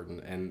really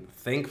important, and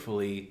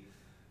thankfully,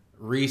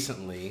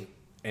 recently,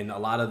 in a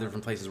lot of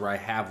different places where I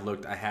have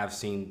looked, I have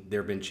seen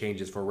there have been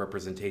changes for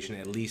representation,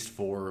 at least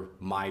for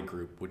my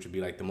group, which would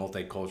be like the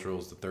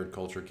multiculturals, the third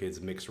culture kids,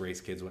 mixed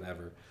race kids,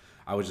 whatever.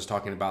 I was just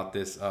talking about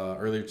this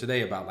earlier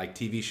today about like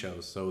TV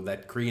shows. So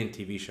that Korean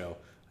TV show,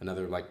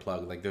 another like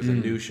plug, like there's a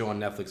new show on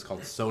Netflix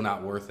called So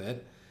Not Worth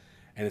It,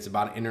 and it's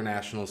about an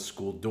international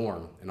school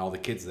dorm and all the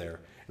kids there.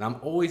 And I'm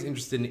always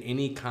interested in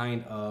any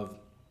kind of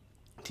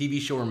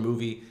TV show or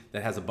movie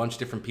that has a bunch of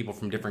different people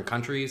from different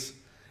countries,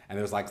 and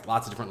there's like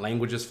lots of different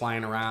languages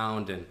flying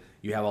around, and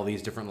you have all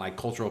these different like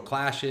cultural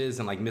clashes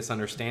and like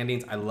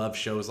misunderstandings. I love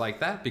shows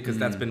like that because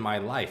that's been my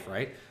life,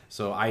 right?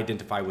 So I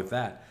identify with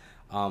that.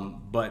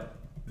 But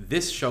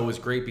this show is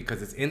great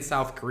because it's in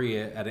South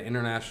Korea at an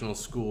international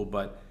school,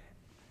 but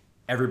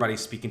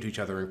everybody's speaking to each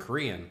other in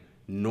Korean.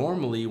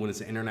 Normally, when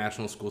it's an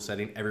international school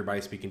setting,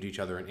 everybody's speaking to each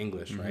other in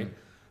English, right?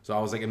 So I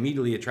was like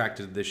immediately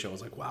attracted to this show. I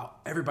was like, wow,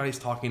 everybody's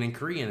talking in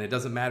Korean. It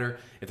doesn't matter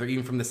if they're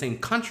even from the same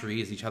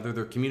country as each other,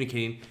 they're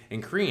communicating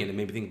in Korean. And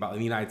maybe think about in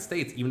the United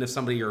States, even if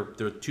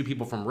there are two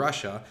people from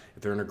Russia,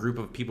 if they're in a group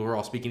of people who are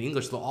all speaking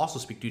English, they'll also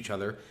speak to each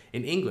other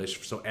in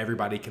English so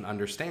everybody can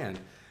understand.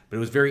 But it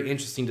was very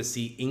interesting to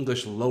see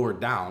English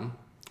lowered down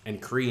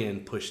and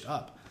Korean pushed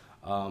up.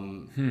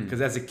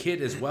 Because as a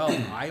kid as well,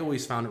 I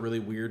always found it really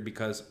weird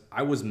because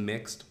I was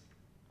mixed.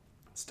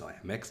 Still am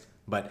mixed.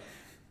 But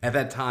at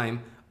that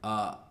time,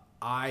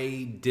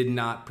 I did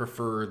not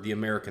prefer the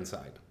American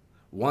side.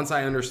 Once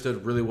I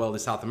understood really well the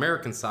South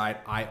American side,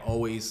 I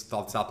always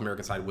thought the South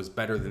American side was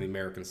better than the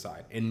American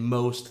side in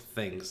most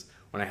things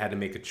when I had to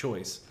make a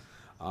choice.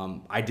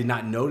 I did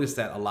not notice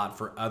that a lot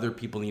for other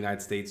people in the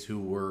United States who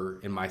were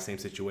in my same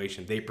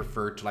situation. They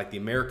preferred to like the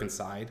American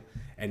side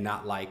and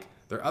not like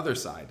their other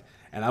side.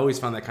 And I always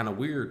found that kind of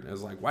weird. I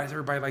was like, why does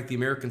everybody like the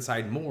American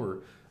side more?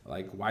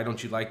 Like, why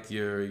don't you like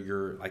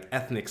your like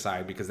ethnic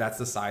side? Because that's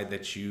the side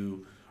that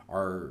you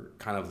are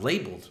kind of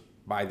labeled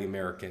by the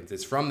Americans.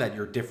 It's from that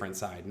your different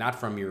side, not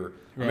from your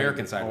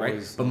American side,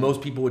 always, right? But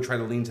most people would try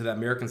to lean to that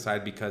American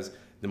side because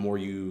the more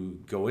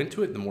you go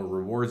into it, the more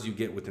rewards you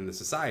get within the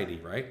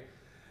society, right?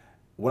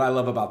 What I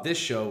love about this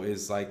show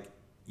is like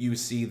you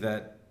see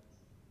that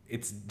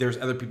there's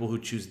other people who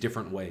choose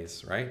different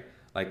ways, right?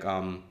 Like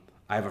I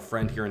have a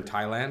friend here in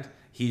Thailand.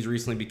 He's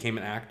recently became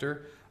an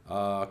actor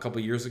a couple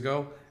of years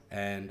ago,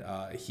 and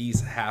he's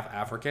half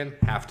African,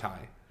 half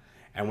Thai.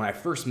 And when I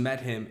first met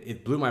him,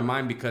 it blew my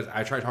mind because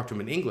I tried to talk to him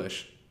in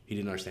English. He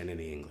didn't understand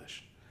any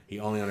English. He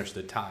only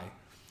understood Thai.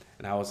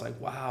 And I was like,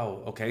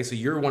 wow, okay, so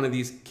you're one of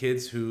these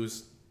kids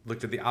who's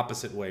looked at the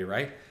opposite way,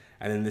 right?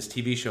 And in this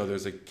TV show,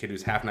 there's a kid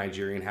who's half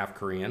Nigerian, half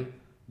Korean,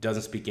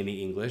 doesn't speak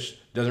any English,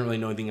 doesn't really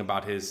know anything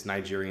about his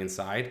Nigerian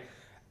side,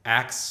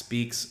 acts,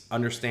 speaks,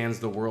 understands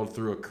the world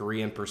through a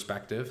Korean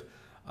perspective,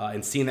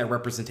 and seeing that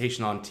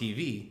representation on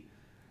TV,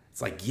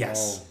 it's like,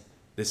 yes,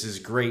 this is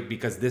great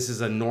because this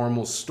is a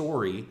normal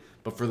story.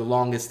 But for the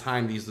longest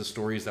time, these are the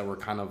stories that were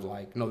kind of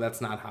like, no,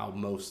 that's not how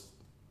most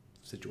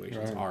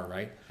situations are,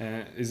 right?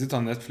 Is it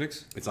on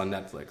Netflix? It's on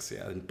Netflix,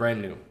 yeah, and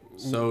brand new.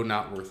 So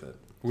Not Worth It.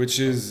 Which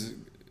is,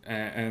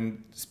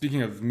 and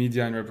speaking of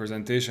media and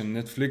representation,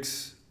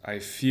 Netflix, I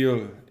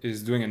feel,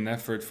 is doing an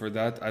effort for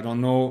that. I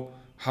don't know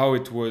how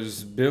it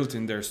was built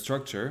in their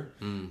structure,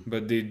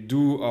 but they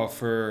do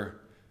offer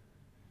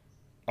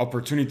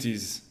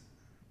opportunities,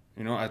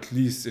 at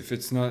least if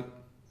it's not.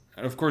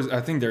 Of course,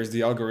 I think there's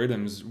the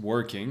algorithms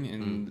working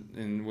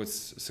in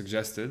what's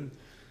suggested.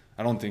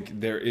 I don't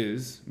think there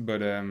is, but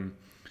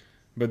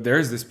there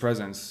is this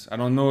presence. I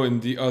don't know in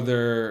the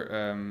other.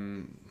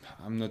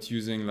 I'm not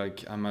using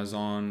like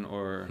Amazon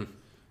or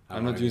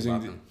I'm not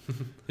using.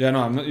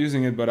 I'm not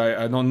using it, but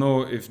I don't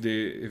know if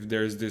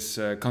there's this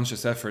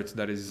conscious effort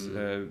that is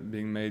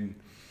being made.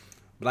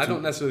 But I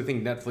don't necessarily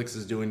think Netflix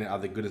is doing it out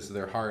of the goodness of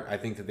their heart. I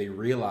think that they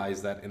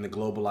realize that in the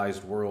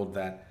globalized world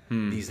that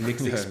these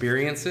mixed Yeah.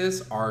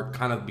 experiences are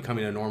kind of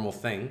becoming a normal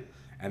thing,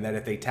 and that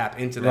if they tap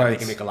into that, they Right.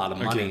 can make a lot of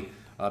Okay. money.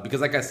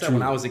 Because, like I said, True.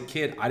 when I was a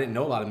kid, I didn't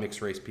know a lot of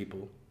mixed race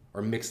people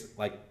or mixed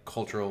like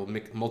cultural,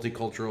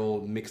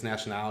 multicultural, mixed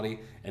nationality,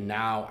 and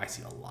now I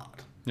see a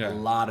lot, Yeah. a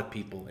lot of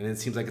people, and it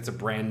seems like it's a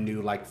brand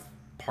new like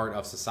part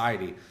of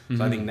society.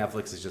 So I think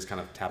Netflix is just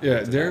kind of tapping. Yeah,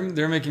 into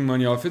they're making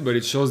money off it, but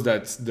it shows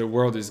that the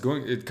world is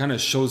going. It kind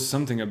of shows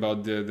something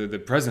about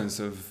the presence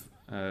of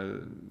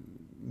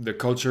the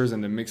cultures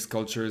and the mixed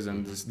cultures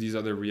and these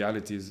other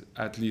realities,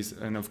 at least.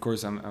 And of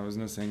course, I was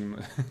not saying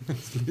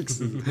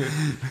Netflix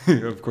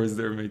is, of course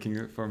they're making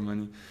it for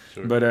money,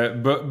 Sure. but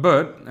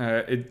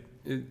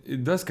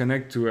it does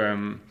connect to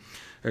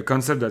a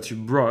concept that you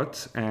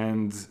brought,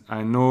 and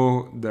I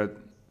know that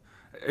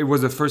it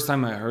was the first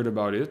time I heard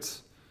about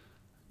it.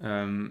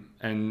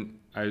 And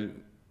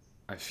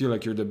I feel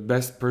like you're the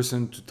best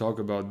person to talk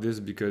about this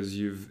because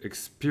you've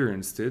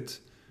experienced it.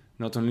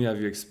 Not only have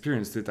you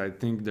experienced it, I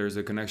think there's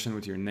a connection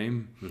with your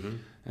name,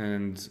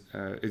 and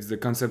it's the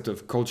concept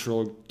of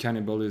cultural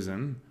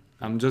cannibalism.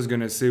 I'm just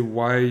gonna say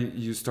why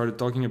you started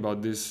talking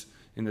about this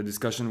in the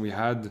discussion we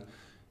had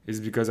is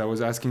because I was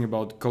asking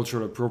about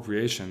cultural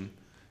appropriation,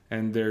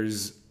 and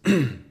there's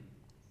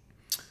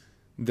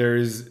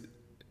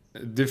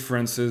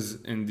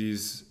differences in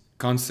these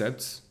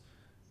concepts,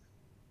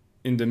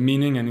 in the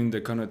meaning and in the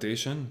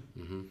connotation.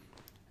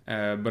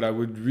 But I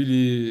would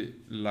really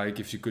like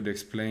if you could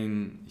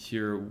explain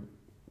here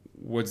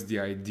what's the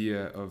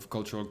idea of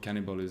cultural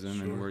cannibalism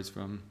Sure. and where it's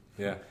from.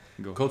 Yeah.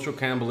 Go. Cultural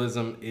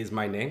cannibalism is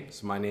my name.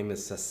 So my name is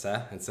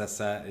Cessé, and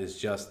Cessé is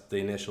just the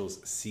initials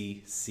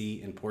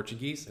CC in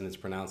Portuguese, and it's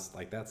pronounced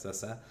like that,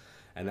 Cessé.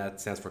 And that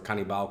stands for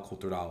Canibal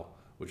Cultural,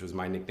 which was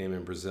my nickname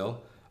in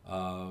Brazil,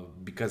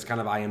 because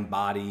kind of I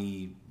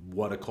embody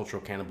what a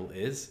cultural cannibal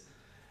is.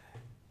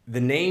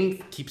 The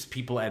name keeps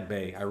people at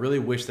bay. I really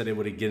wish that it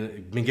would have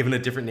been given a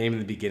different name in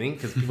the beginning,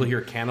 because people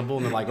hear cannibal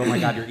and they're like, oh my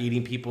God, you're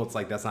eating people. It's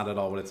like, that's not at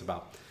all what it's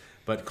about.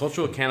 But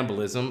cultural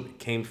cannibalism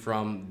came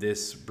from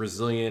this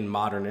Brazilian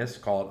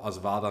modernist called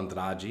Oswaldo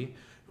Andrade,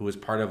 who was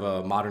part of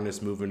a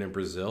modernist movement in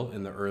Brazil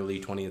in the early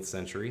 20th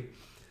century.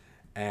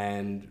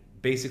 And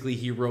basically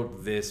he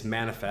wrote this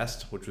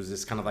manifest, which was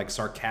this kind of like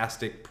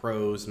sarcastic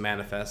prose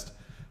manifest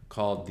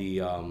called the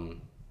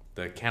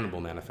Cannibal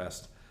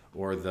Manifest,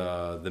 or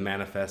the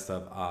manifest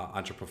of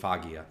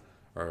anthropophagia,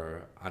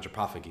 or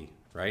anthropophagy,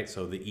 right?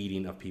 So the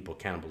eating of people,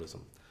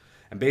 cannibalism.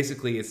 And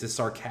basically it's this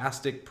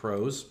sarcastic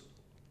prose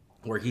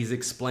where he's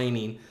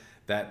explaining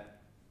that,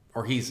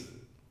 or he's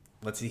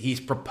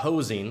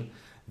proposing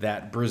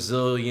that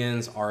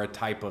Brazilians are a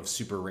type of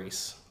super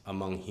race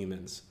among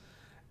humans.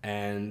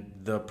 And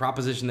the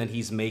proposition that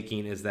he's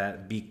making is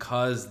that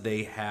because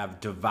they have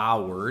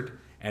devoured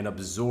and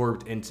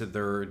absorbed into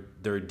their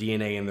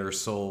DNA and their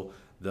soul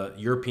the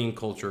European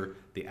culture,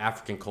 the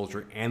African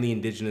culture, and the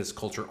indigenous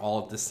culture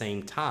all at the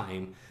same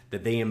time,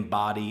 that they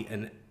embody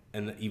an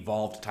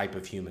evolved type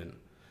of human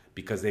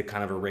because they've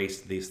kind of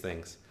erased these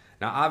things.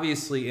 Now,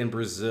 obviously, in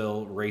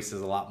Brazil, race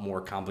is a lot more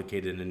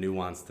complicated and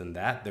nuanced than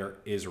that. There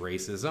is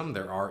racism.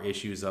 There are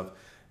issues of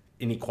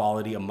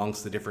inequality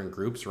amongst the different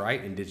groups,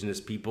 right?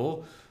 Indigenous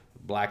people,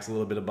 blacks a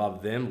little bit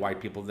above them,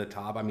 white people at the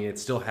top. I mean, it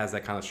still has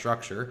that kind of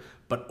structure.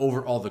 But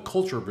overall, the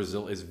culture of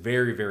Brazil is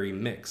very, very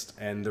mixed.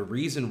 And the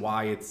reason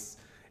why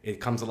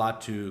it comes a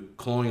lot to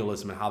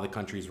colonialism and how the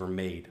countries were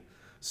made.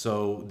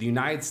 So the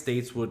United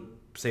States would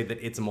say that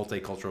it's a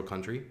multicultural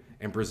country,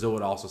 and Brazil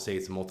would also say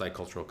it's a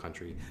multicultural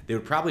country. They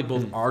would probably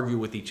both argue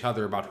with each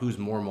other about who's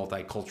more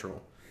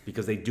multicultural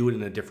because they do it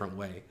in a different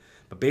way.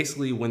 But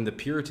basically, when the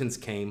Puritans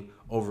came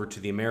over to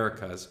the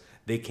Americas,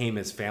 they came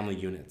as family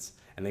units,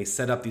 and they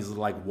set up these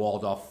little like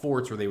walled off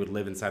forts where they would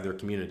live inside their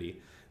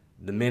community.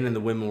 The men and the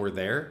women were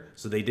there,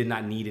 so they did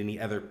not need any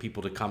other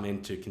people to come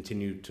in to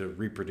continue to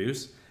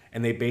reproduce.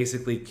 And they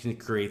basically can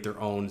create their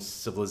own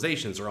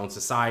civilizations, their own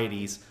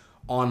societies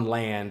on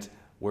land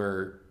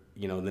where,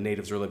 you know, the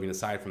natives are living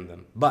aside from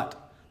them.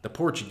 But the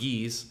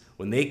Portuguese,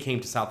 when they came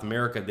to South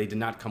America, they did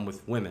not come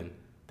with women.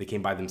 They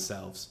came by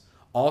themselves.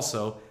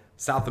 Also,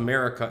 South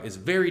America is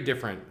very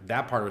different.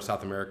 That part of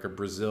South America,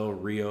 Brazil,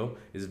 Rio,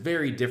 is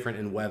very different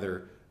in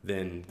weather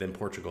than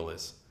Portugal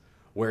is.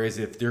 Whereas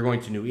if they're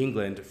going to New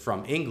England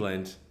from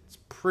England, it's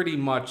pretty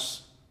much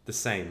the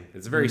same.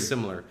 It's very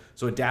similar.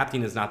 So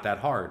adapting is not that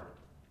hard.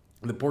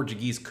 The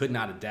Portuguese could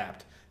not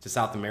adapt to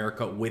South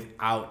America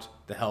without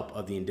the help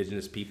of the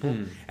indigenous people.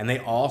 And they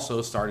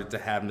also started to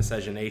have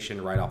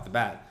miscegenation right off the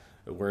bat,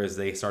 whereas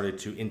they started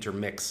to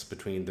intermix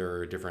between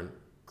their different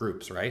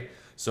groups, right?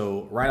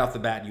 So right off the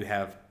bat, you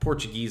have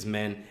Portuguese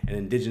men and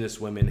indigenous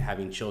women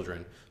having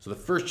children. So the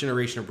first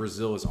generation of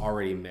Brazil is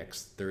already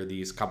mixed. There are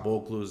these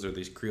caboclos, there are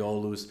these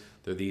criollos,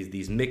 there are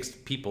these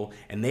mixed people,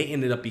 and they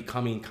ended up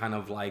becoming kind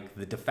of like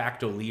the de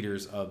facto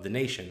leaders of the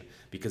nation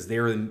because they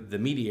were the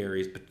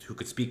mediaries who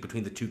could speak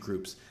between the two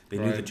groups. They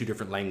knew the two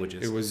different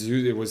languages. It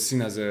was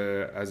seen as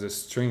a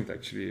strength,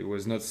 actually. It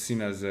was not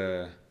seen as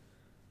a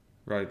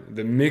Right.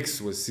 The mix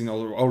was seen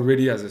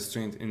already as a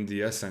strength in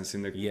the essence,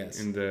 in the Yes.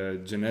 in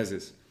the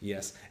genesis.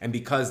 Yes, and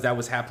because that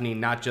was happening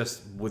not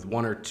just with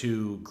one or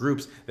two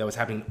groups, that was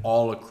happening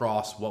all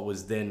across what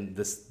was then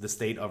the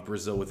state of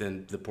Brazil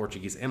within the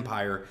Portuguese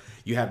Empire.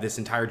 You have this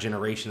entire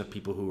generation of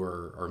people who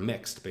are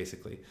mixed,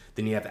 basically.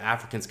 Then you have the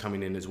Africans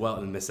coming in as well,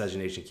 and the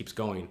miscegenation keeps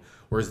going.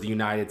 Whereas the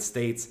United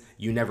States,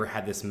 you never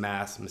had this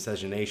mass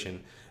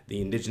miscegenation. The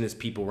indigenous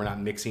people were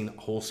not mixing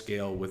whole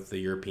scale with the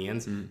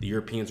Europeans. The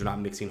Europeans were not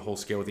mixing whole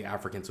scale with the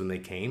Africans when they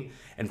came,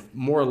 and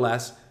more or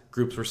less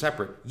groups were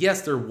separate.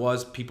 Yes, there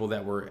was people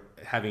that were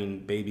having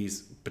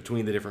babies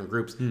between the different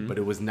groups, but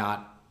it was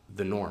not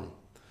the norm.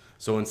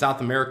 So in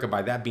South America,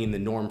 by that being the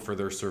norm for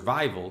their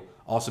survival,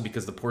 also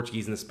because the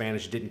Portuguese and the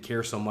Spanish didn't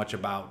care so much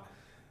about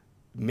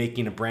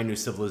making a brand new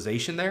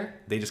civilization there,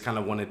 they just kind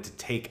of wanted to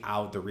take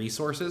out the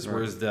resources,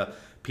 whereas the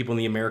people in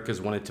the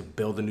Americas wanted to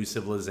build a new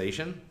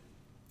civilization.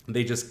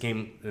 They just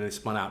came and they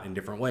spun out in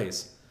different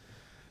ways.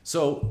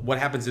 So what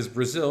happens is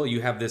Brazil,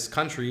 you have this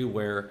country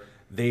where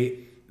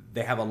they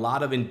have a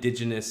lot of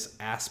indigenous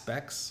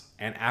aspects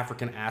and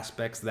African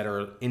aspects that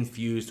are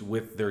infused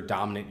with their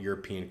dominant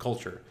European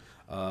culture.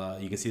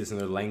 You can see this in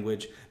their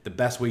language. The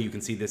best way you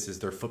can see this is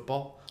their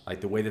football,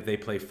 like the way that they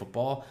play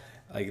football.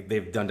 Like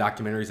they've done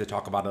documentaries that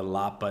talk about it a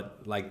lot,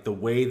 but like the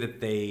way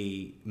that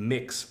they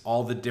mix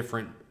all the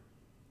different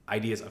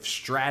ideas of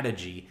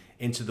strategy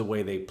into the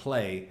way they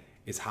play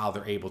is how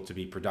they're able to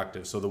be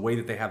productive. So the way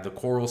that they have the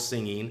choral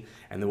singing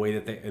and the way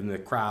that they in the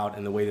crowd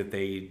and the way that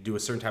they do a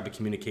certain type of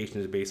communication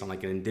is based on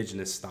like an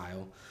indigenous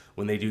style.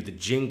 When they do the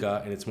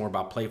Jenga and it's more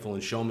about playful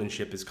and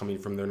showmanship is coming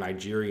from their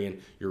Nigerian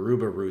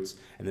Yoruba roots.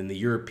 And then the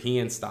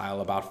European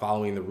style about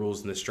following the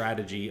rules and the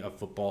strategy of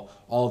football,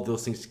 all of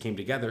those things came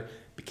together,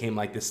 became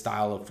like this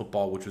style of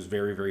football, which was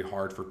very, very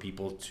hard for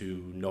people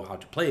to know how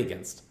to play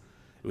against.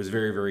 It was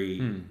very,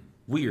 very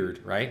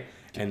weird, right?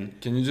 And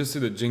Can you just say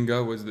the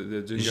Jenga? Was the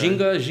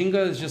Jenga?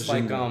 Jenga is just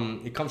like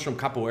Jenga. it comes from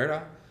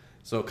capoeira.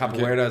 So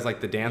capoeira is like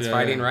the dance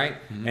fighting, right?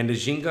 And the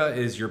Jenga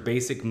is your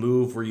basic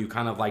move where you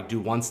kind of like do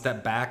one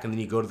step back and then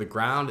you go to the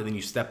ground and then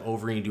you step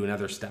over and you do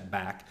another step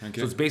back. Okay.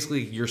 So it's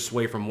basically your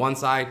sway from one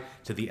side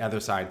to the other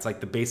side. It's like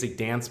the basic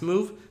dance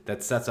move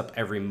that sets up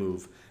every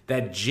move.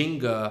 That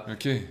Jenga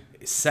Okay.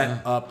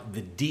 set up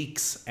the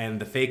deeks and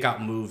the fake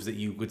out moves that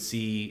you would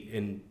see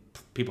in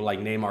people like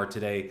Neymar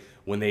today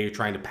when they're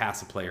trying to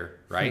pass a player,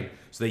 right?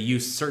 So they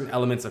use certain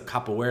elements of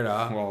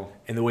capoeira Wow.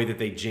 in the way that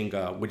they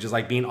Jenga, which is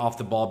like being off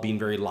the ball, being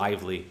very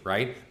lively,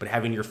 right? But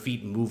having your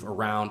feet move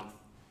around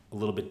a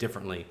little bit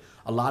differently.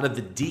 A lot of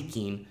the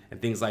deking and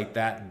things like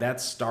that,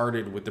 that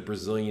started with the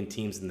Brazilian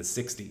teams in the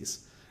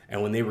 60s.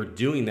 And when they were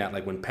doing that,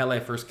 like when Pele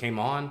first came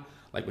on,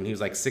 like when he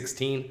was like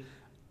 16,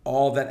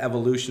 all that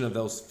evolution of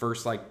those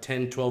first like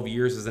 10, 12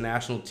 years as a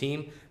national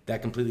team,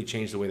 that completely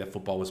changed the way that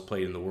football was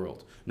played in the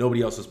world.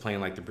 Nobody else was playing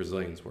like the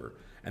Brazilians were.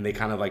 And they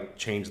kind of like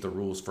changed the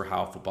rules for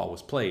how football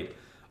was played.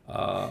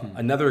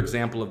 Another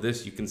example of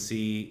this you can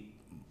see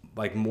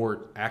like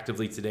more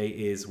actively today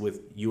is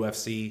with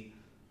UFC,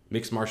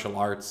 mixed martial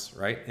arts,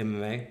 right?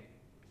 MMA.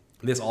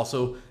 This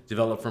also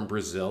developed from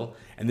Brazil.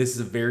 And this is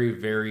a very,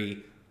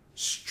 very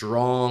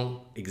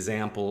strong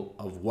example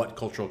of what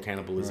cultural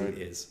cannibalism Right.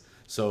 is.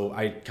 So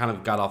I kind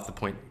of got off the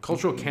point.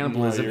 Cultural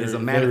cannibalism you're is a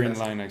very in manifest.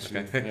 line, actually.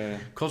 Okay. Yeah.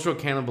 Cultural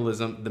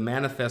cannibalism, the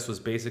manifest was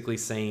basically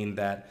saying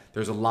that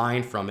there's a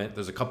line from it.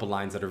 There's a couple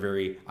lines that are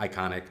very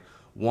iconic.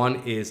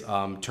 One is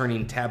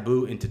turning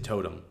taboo into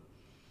totem.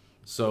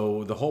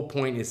 So the whole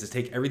point is to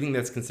take everything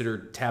that's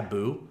considered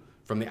taboo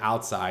from the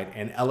outside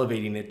and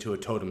elevating it to a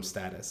totem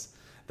status.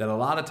 That a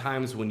lot of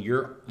times when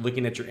you're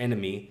looking at your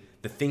enemy,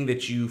 the thing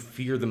that you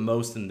fear the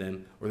most in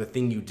them or the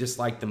thing you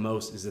dislike the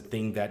most is the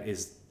thing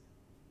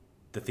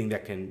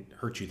that can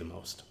hurt you the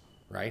most,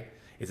 right?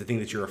 It's the thing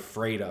that you're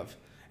afraid of.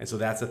 And so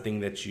that's the thing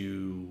that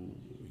you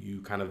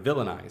kind of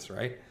villainize,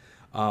 right?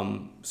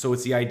 So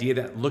it's the idea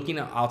that looking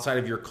outside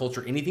of your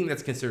culture, anything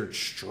that's considered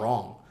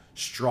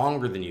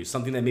stronger than you,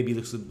 something that maybe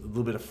looks a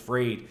little bit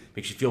afraid,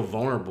 makes you feel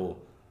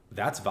vulnerable,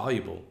 that's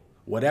valuable.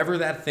 Whatever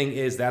that thing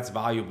is, that's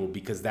valuable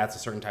because that's a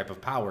certain type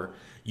of power.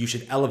 You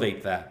should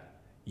elevate that.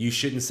 You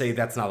shouldn't say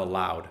that's not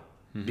allowed.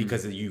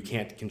 Because you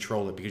can't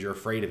control it because you're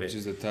afraid of it. Which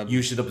is a taboo.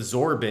 You should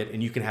absorb it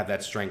and you can have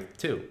that strength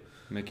too.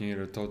 Making it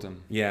a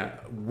totem. Yeah,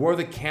 where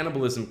the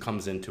cannibalism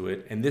comes into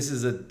it, and this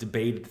is a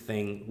debated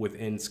thing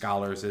within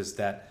scholars, is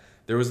that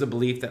there was the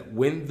belief that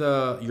when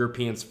the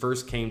Europeans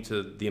first came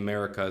to the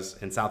Americas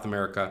and South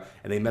America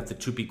and they met the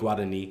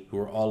Tupi-Guarani, who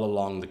were all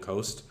along the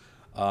coast,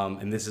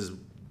 and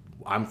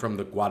I'm from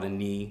the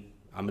Guarani,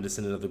 I'm a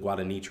descendant of the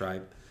Guarani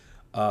tribe.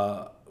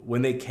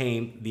 When they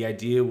came, the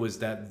idea was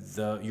that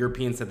the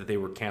Europeans said that they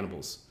were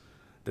cannibals,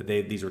 that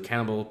these were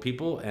cannibal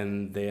people,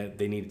 and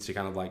they needed to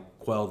kind of like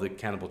quell the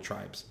cannibal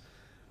tribes.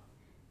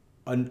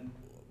 A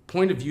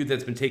point of view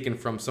that's been taken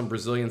from some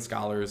Brazilian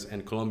scholars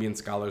and Colombian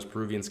scholars,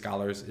 Peruvian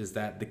scholars, is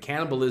that the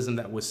cannibalism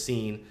that was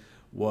seen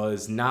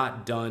was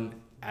not done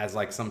as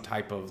like some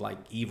type of like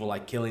evil,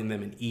 like killing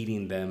them and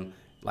eating them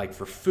like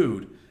for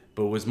food,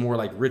 but was more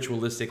like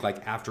ritualistic,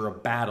 like after a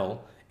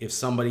battle, if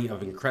somebody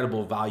of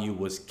incredible value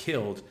was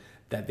killed,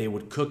 that they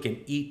would cook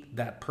and eat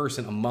that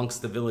person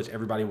amongst the village.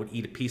 Everybody would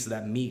eat a piece of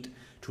that meat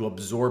to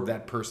absorb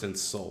that person's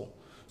soul.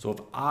 So if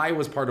I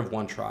was part of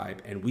one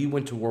tribe and we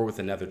went to war with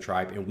another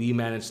tribe and we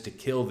managed to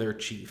kill their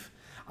chief,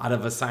 out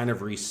of a sign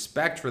of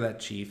respect for that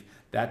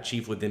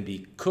chief would then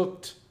be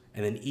cooked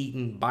and then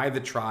eaten by the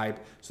tribe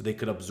so they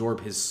could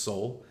absorb his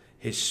soul,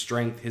 his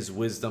strength, his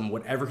wisdom,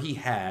 whatever he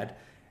had,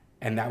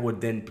 and that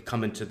would then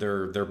come into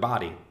their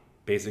body.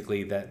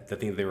 Basically, that the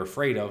thing that they were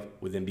afraid of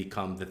would then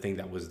become the thing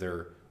that was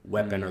their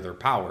weapon or their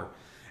power.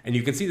 And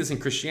you can see this in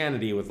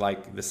Christianity with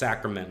like the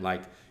sacrament,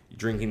 like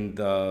drinking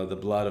the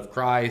blood of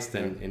Christ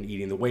and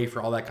eating the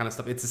wafer, all that kind of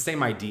stuff. It's the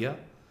same idea.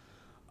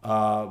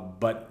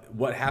 But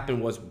what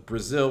happened was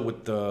Brazil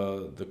with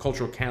the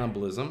cultural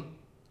cannibalism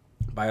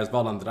by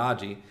Osvaldo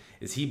Andrade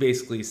is he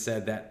basically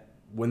said that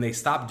when they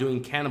stopped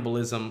doing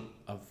cannibalism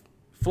of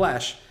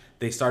flesh,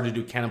 they started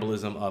to do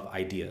cannibalism of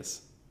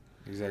ideas.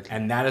 Exactly.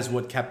 And that is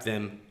what kept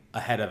them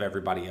ahead of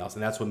everybody else.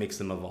 And that's what makes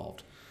them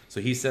evolved. So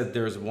he said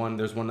there's one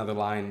other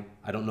line.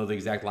 I don't know the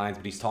exact lines,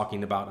 but he's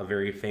talking about a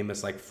very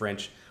famous like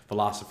French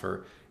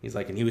philosopher. He's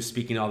like, and he was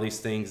speaking all these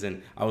things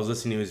and I was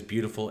listening, it was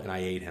beautiful and I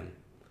ate him.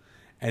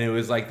 And it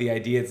was like the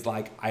idea, it's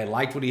like, I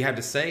liked what he had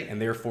to say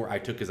and therefore I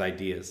took his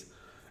ideas.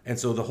 And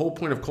so the whole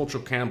point of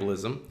cultural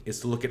cannibalism is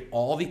to look at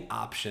all the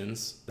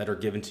options that are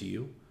given to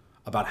you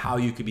about how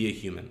you could be a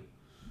human.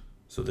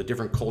 So the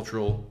different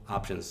cultural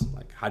options,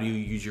 like how do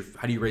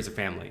you raise a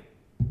family?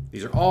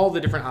 These are all the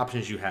different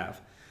options you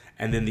have.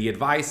 And then the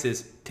advice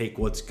is take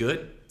what's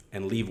good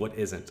and leave what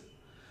isn't.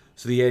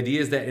 So the idea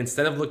is that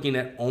instead of looking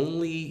at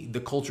only the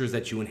cultures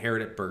that you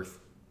inherit at birth,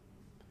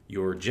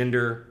 your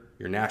gender,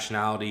 your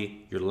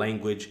nationality, your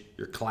language,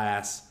 your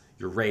class,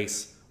 your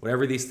race,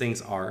 whatever these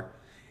things are,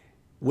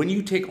 when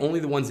you take only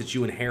the ones that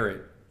you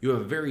inherit, you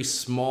have a very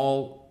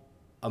small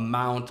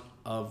amount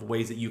of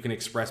ways that you can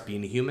express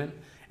being a human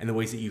and the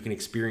ways that you can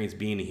experience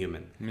being a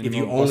human. If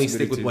you only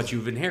stick with what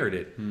you've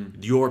inherited,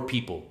 your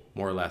people,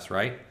 more or less,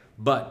 right?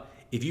 But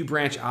if you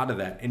branch out of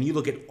that and you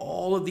look at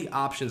all of the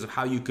options of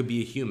how you could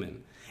be a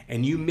human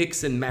and you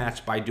mix and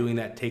match by doing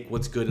that, take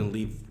what's good and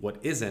leave what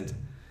isn't,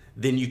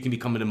 then you can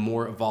become a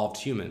more evolved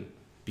human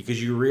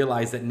because you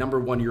realize that number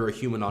one, you're a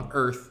human on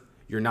earth.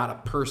 You're not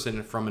a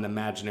person from an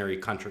imaginary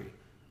country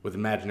with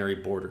imaginary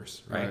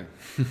borders, right?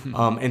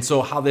 And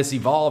so how this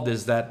evolved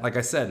is that, like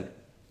I said,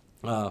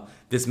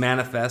 this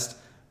manifest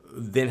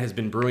then has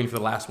been brewing for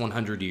the last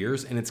 100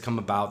 years and it's come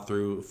about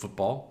through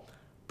football,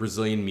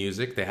 Brazilian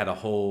music. They had a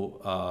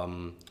whole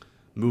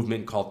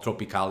movement called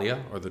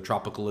Tropicalia or the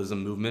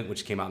Tropicalism movement,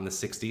 which came out in the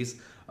 60s,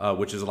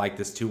 which is like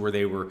this too, where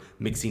they were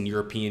mixing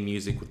European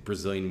music with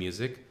Brazilian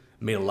music.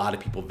 Made a lot of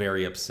people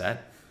very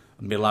upset.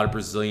 Made a lot of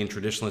Brazilian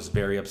traditionalists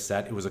very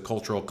upset. It was a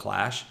cultural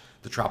clash.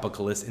 The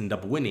Tropicalists ended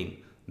up winning.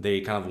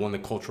 They kind of won the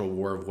cultural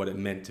war of what it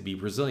meant to be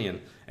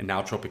Brazilian. And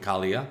now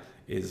Tropicalia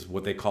is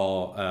what they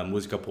call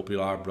Música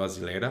Popular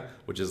Brasileira,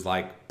 which is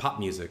like pop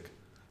music.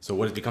 So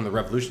what has become the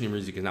revolutionary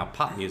music is now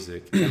pop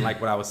music. And like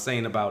what I was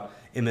saying about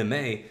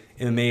MMA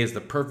is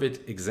the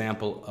perfect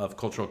example of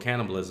cultural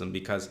cannibalism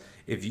because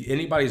if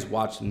anybody's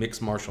watched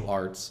mixed martial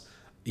arts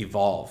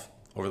evolve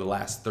over the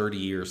last 30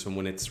 years from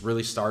when it's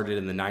really started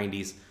in the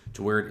 90s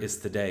to where it is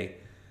today,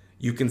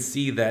 you can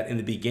see that in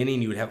the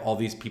beginning you would have all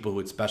these people who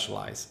would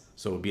specialize.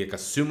 So it would be like a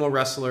sumo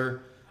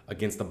wrestler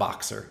against a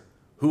boxer.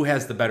 Who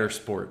has the better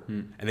sport?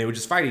 And they would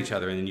just fight each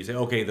other. And then you say,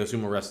 okay, the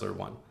sumo wrestler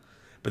won.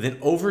 But then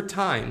over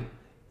time,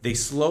 they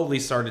slowly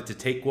started to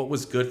take what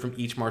was good from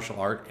each martial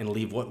art and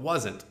leave what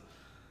wasn't.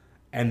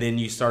 And then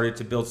you started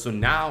to build. So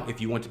now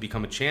if you want to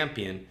become a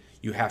champion,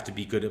 you have to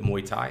be good at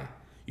Muay Thai.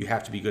 You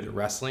have to be good at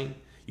wrestling.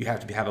 You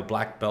have to have a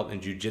black belt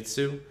in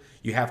jiu-jitsu.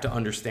 You have to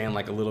understand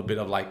like a little bit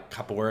of like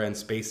capoeira and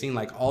spacing.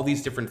 Like all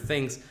these different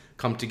things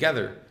come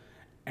together.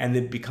 And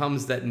it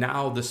becomes that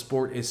now the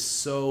sport is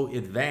so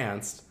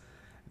advanced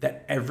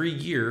that every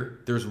year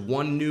there's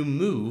one new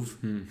move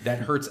that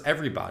hurts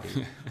everybody.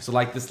 So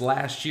like this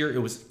last year, it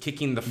was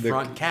kicking the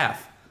front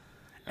calf.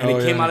 And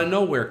it came out of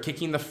nowhere,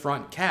 kicking the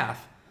front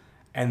calf.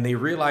 And they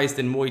realized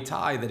in Muay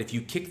Thai that if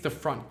you kick the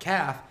front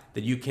calf,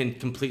 that you can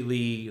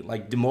completely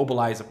like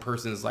demobilize a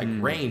person's like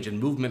range and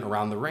movement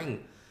around the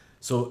ring.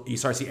 So you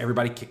start to see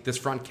everybody kick this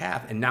front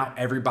calf. And now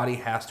everybody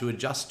has to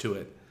adjust to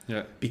it.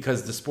 Yeah.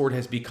 Because the sport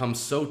has become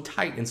so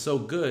tight and so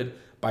good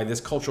by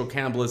this cultural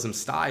cannibalism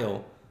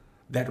style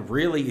that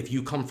really, if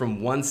you come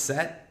from one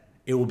set,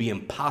 it will be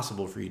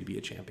impossible for you to be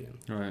a champion.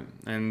 Right.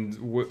 And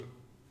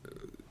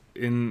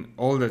in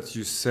all that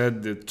you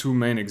said, the two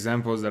main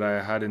examples that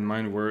I had in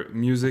mind were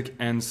music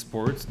and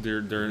sports.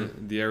 They're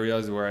the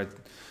areas where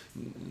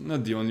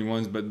not the only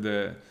ones, but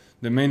the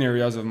main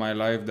areas of my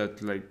life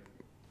that like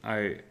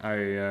I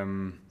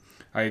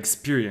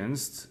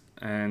experienced.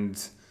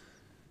 And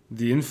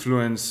the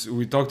influence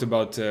we talked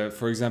about,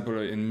 for example,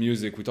 in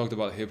music, we talked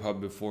about hip hop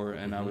before,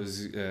 and I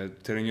was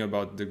telling you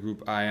about the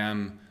group I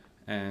Am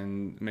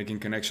and making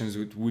connections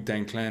with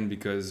Wu-Tang Clan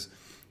because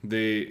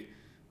they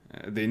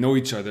know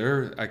each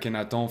other.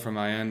 Akhenaton from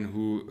IAN,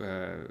 who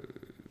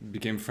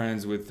became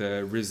friends with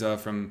RZA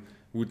from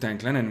Wu-Tang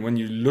Clan, and when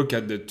you look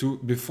at the two,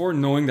 before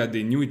knowing that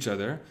they knew each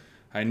other,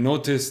 I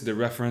noticed the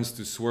reference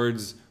to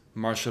swords,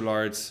 martial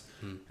arts,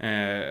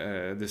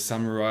 the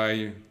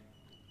samurai,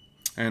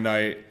 and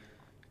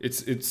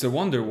it's a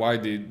wonder why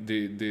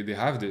they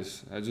have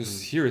this. I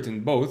just hear it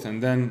in both,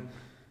 and then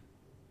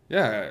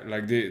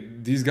like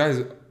these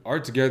guys are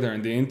together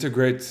and they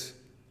integrate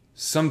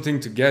something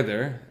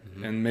together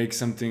and make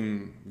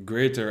something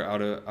greater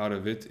out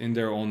of it in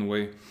their own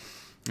way.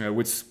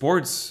 With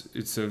sports,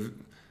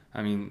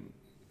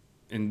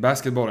 in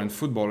basketball and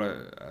football,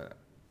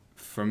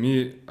 for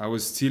me, I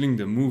was stealing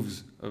the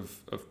moves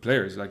of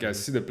players. Like I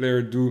see the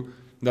player do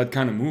that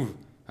kind of move,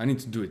 I need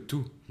to do it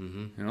too.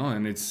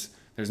 And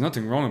there's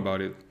nothing wrong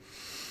about it.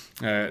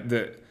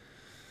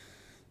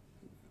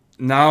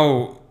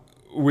 Now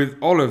with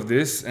all of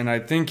this, and I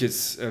think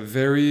it's a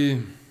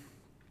very,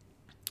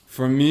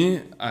 for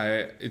me,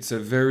 it's a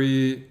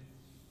very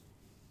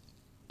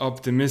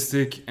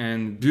optimistic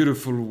and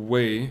beautiful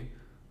way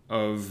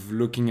of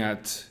looking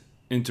at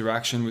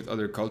interaction with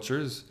other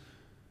cultures.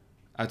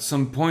 At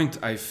some point,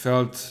 I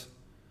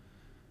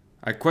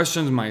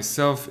questioned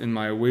myself in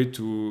my way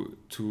to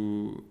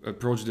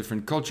approach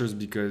different cultures,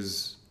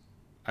 because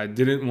I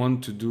didn't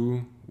want to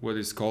do what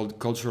is called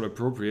cultural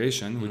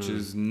appropriation, which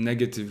is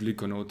negatively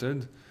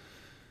connoted.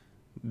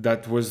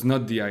 That was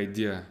not the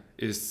idea.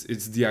 It's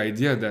the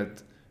idea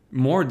that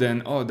more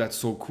than, oh, that's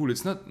so cool.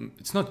 It's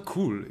not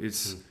cool.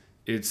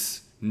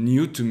 It's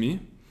new to me.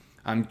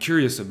 I'm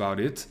curious about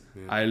it.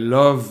 Yeah. I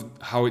love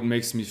how it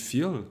makes me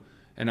feel,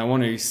 and I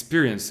want to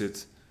experience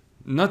it.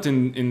 Not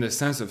in the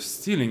sense of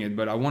stealing it,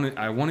 but I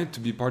want it to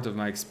be part of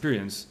my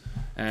experience,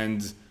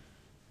 and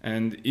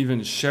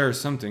even share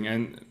something.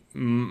 And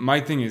my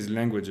thing is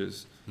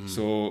languages.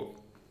 So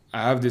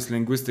I have this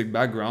linguistic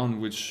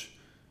background, which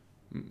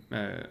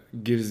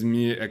gives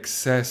me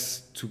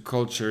access to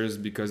cultures,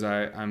 because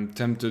I'm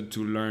tempted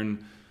to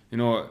learn.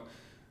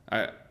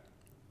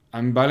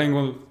 I'm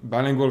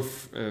bilingual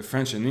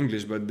French and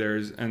English, but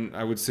and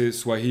I would say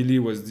Swahili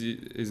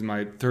is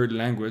my third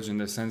language, in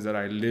the sense that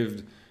I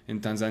lived in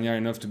Tanzania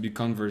enough to be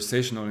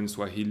conversational in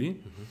Swahili.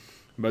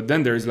 But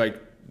then there's like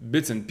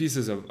bits and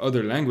pieces of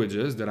other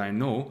languages that I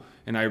know,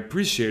 and I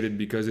appreciate it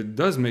because it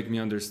does make me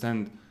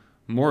understand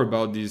more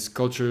about these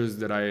cultures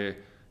that I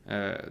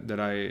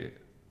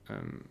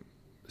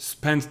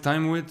spent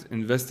time with,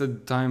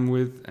 invested time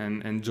with,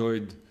 and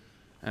enjoyed.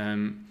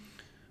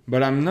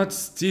 But I'm not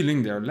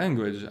stealing their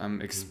language.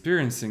 I'm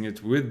experiencing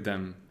it with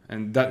them,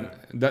 and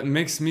that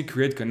makes me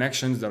create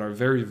connections that are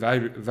very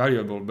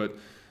valuable. But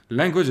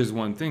language is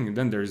one thing.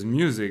 Then there's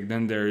music.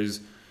 Then there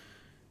is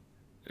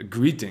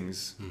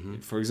greetings.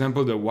 For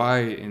example, the Y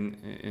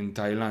in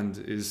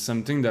Thailand is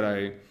something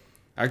that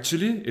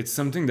it's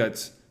something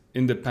that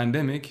in the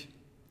pandemic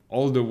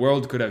all the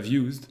world could have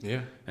used.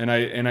 Yeah. And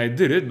I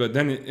did it, but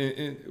then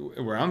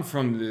where I'm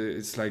from,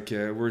 it's like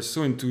we're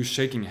so into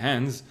shaking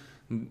hands,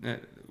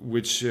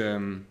 which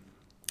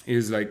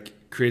is like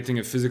creating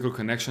a physical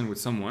connection with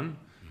someone.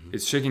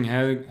 It's shaking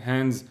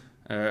hands,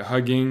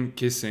 hugging,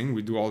 kissing.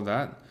 We do all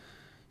that.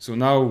 So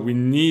now we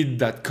need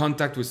that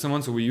contact with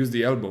someone, so we use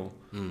the elbow.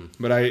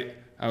 But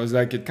I was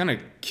like, it kind of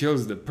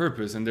kills the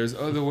purpose. And there's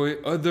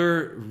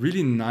other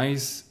really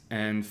nice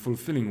and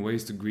fulfilling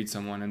ways to greet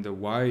someone. And the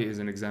Y is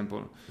an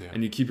example. Yeah.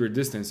 And you keep your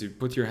distance. You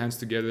put your hands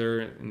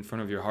together in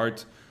front of your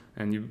heart,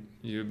 and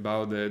you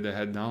bow the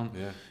head down.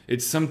 Yeah.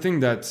 It's something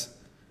that,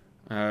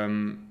 I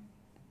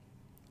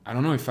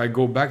don't know, if I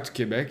go back to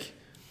Quebec,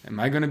 am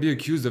I going to be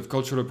accused of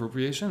cultural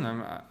appropriation?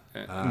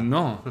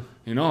 No,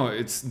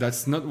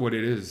 that's not what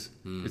it is.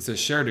 It's a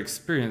shared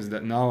experience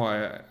that now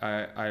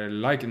I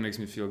like. It makes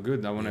me feel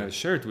good. I want to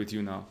share it with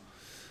you now.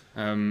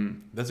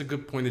 That's a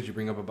good point that you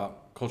bring up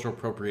about cultural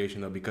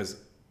appropriation, though, because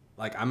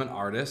like I'm an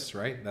artist,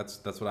 right? That's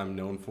what I'm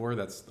known for.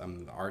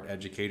 I'm the art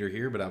educator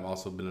here, but I've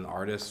also been an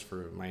artist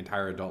for my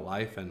entire adult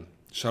life. And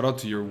shout out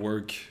to your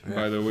work,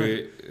 by the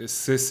way.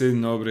 Cece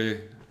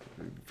Nobre,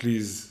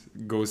 please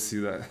go see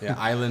that. Yeah,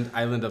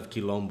 Island of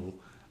Quilombo.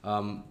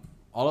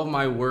 All of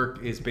my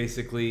work is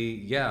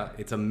basically,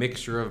 it's a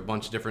mixture of a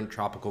bunch of different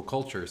tropical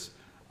cultures.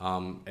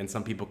 And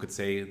some people could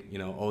say,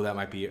 that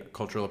might be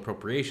cultural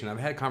appropriation. I've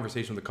had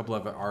conversations with a couple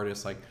of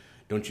artists, like,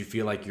 don't you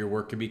feel like your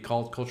work could be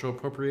called cultural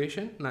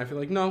appropriation? And I feel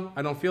like, no,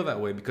 I don't feel that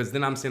way, because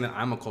then I'm saying that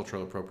I'm a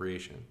cultural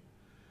appropriation.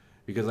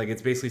 Because like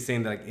it's basically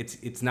saying that like,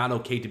 it's not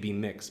okay to be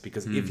mixed,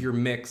 because if you're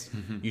mixed,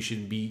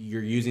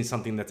 you're using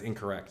something that's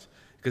incorrect.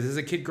 Because as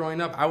a kid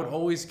growing up, I would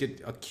always get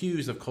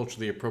accused of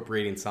culturally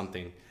appropriating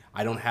something.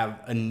 I don't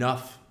have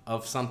enough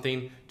of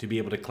something to be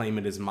able to claim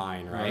it as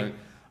mine, right?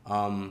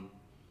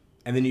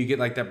 And then you get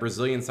like that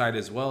Brazilian side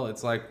as well.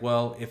 It's like,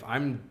 well, if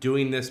I'm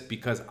doing this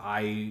because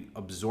I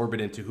absorb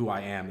it into who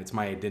I am, it's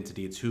my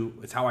identity,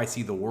 it's how I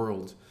see the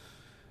world.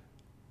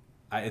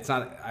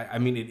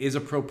 It is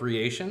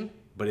appropriation,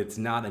 but it's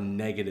not a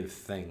negative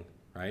thing,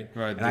 right?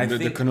 Right. And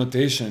the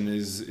connotation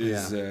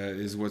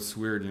is what's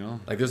weird,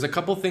 Like there's a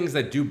couple things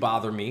that do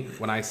bother me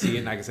when I see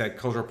it, and like I said,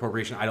 cultural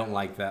appropriation, I don't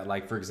like that.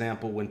 Like for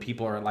example, when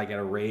people are like at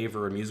a rave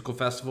or a musical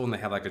festival and they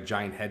have like a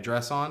giant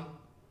headdress on,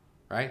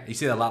 right? You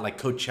see that a lot,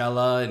 like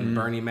Coachella and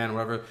Burning Man or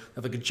whatever. They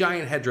have like a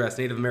giant headdress,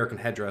 Native American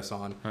headdress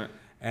on. Right.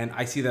 and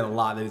I see that a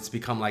lot. That it's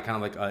become like kind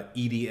of like a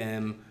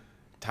EDM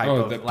type Oh,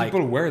 of that like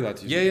people wear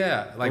that.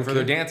 yeah, like for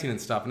their Okay. dancing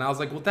and stuff. And I was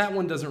like, well, that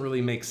one doesn't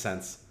really make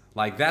sense.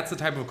 Like that's the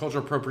type of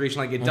cultural appropriation.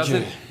 Like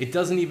Okay. it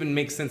doesn't even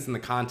make sense in the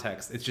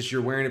context. It's just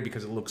you're wearing it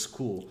because it looks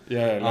cool.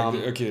 Yeah, like Um,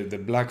 the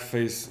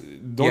blackface.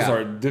 Those yeah.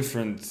 are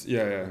different.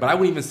 Yeah, yeah. But I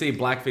wouldn't even say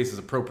blackface is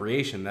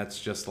appropriation. That's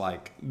just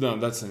like no,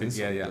 that's an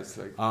insult. yeah. That's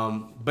like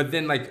But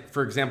then, like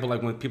for example,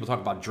 like when people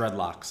talk about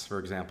dreadlocks, for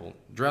example,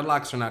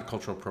 dreadlocks are not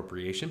cultural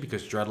appropriation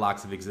because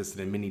dreadlocks have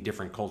existed in many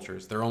different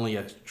cultures. They're only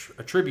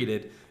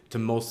attributed to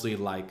mostly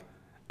like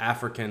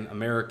African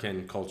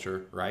American culture,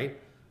 right?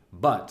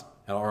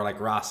 Or like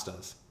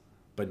Rastas.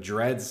 But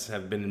dreads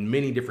have been in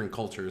many different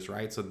cultures,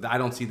 right? So I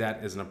don't see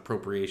that as an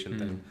appropriation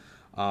thing.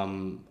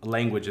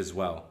 Language as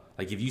well.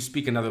 Like if you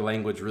speak another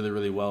language really,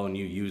 really well and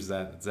you use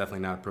that, it's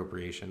definitely not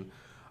appropriation.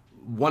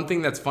 One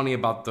thing that's funny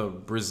about the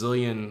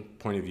Brazilian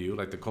point of view,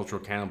 like the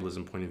cultural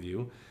cannibalism point of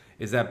view,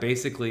 is that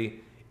basically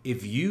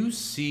if you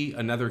see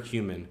another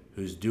human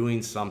who's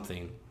doing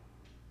something,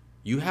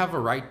 you have a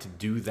right to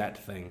do that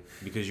thing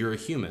because you're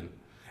a human.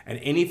 And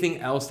anything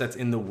else that's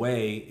in the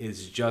way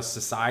is just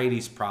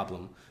society's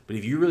problem. But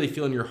if you really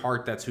feel in your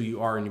heart that's who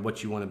you are and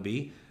what you want to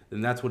be,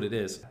 then that's what it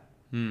is.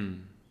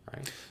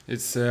 Right?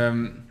 it's.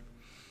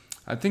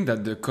 I think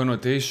that the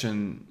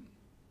connotation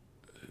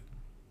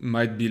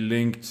might be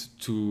linked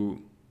to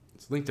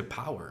It's linked to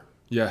power.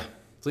 yeah.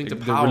 It's linked to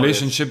the power.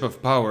 relationship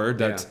of power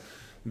that Yeah.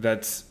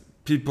 that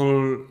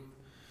people,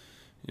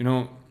 you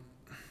know,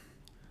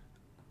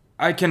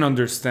 I can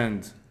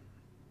understand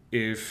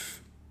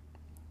if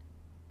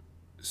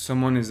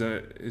someone is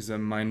a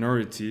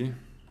minority.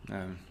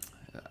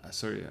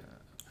 Sorry,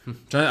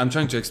 I'm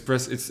trying to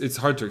express. It's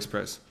hard to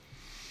express.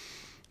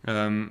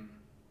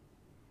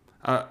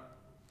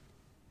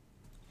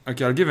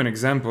 Okay, I'll give an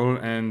example.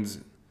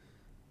 And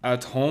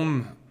at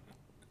home,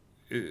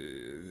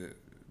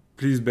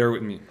 please bear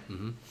with me.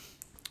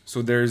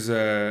 So there's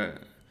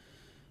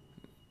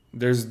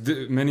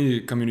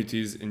many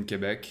communities in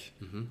Quebec.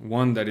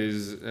 One that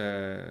is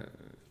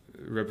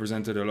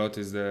represented a lot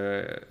is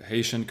the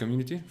Haitian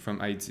community from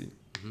Haiti.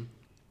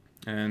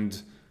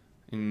 And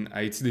in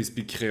Haiti they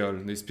speak Creole.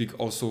 They speak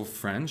also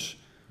French,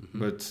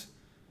 but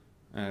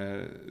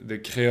the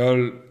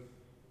Creole,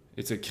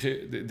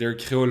 they're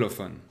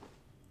Creolophone.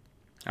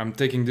 I'm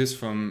taking this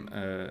from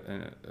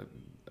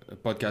a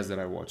podcast that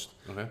I watched.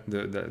 Okay.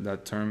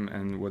 That term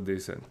and what they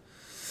said.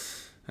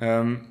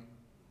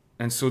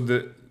 And so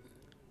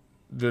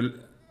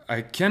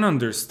I can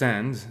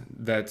understand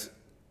that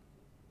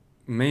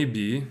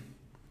maybe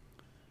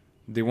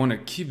they want to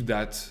keep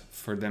that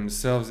for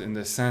themselves in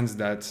the sense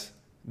that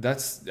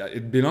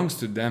it belongs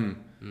to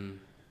them.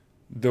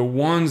 The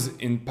ones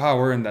in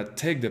power and that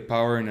take the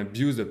power and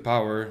abuse the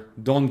power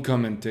don't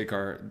come and take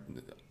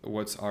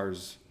what's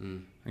ours.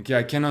 Okay,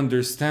 I can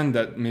understand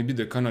that maybe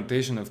the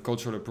connotation of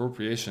cultural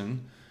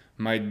appropriation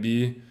might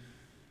be,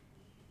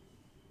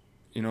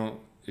 you know,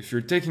 if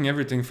you're taking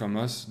everything from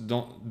us,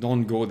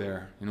 don't go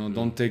there. You know,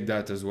 don't take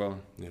that as well.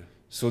 Yeah.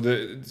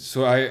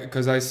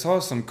 Because I saw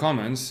some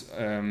comments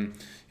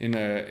in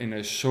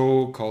a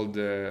show called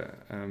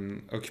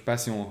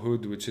Occupation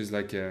Hood, which is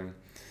like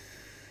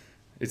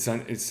it's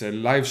a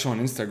live show on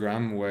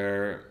Instagram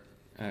where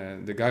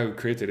the guy who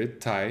created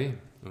it,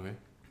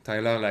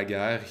 Tyler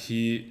Laguerre,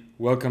 he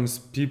welcomes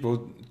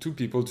two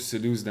people to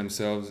seduce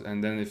themselves,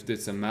 and then if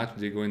it's a match,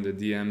 they go in the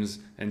DMs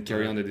and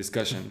carry on the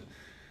discussion.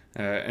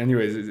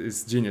 Anyways,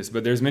 it's genius.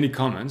 But there's many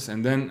comments,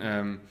 and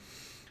then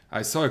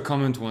I saw a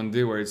comment one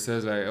day where it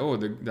says like, "Oh,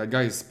 that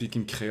guy is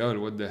speaking Creole.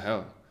 What the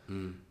hell?"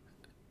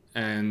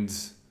 And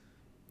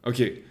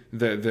okay,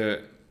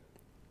 the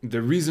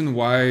reason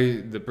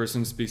why the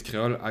person speaks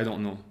Creole, I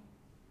don't know.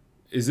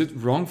 Is it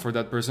wrong for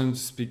that person to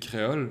speak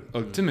Creole?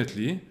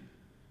 Ultimately,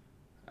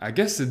 I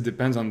guess it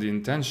depends on the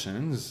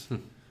intentions.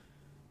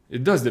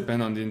 It does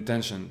depend on the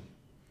intention.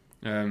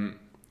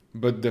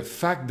 But the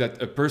fact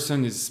that a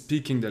person is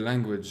speaking the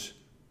language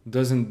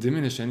doesn't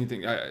diminish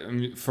anything. I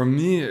mean, for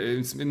me,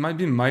 it might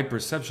be my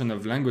perception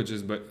of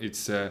languages, but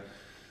it's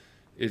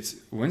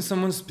when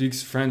someone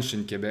speaks French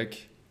in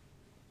Quebec,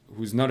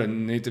 who's not a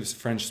native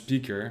French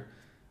speaker,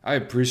 I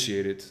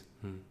appreciate it,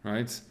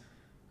 right?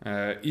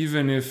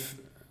 Even if,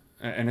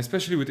 and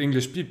especially with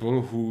English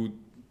people who,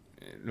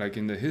 like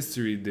in the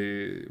history,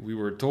 we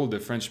were told the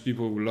French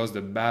people who lost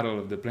the battle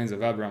of the Plains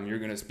of Abraham, you're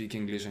going to speak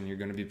English and you're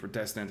going to be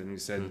Protestant. And we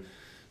said,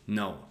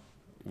 no,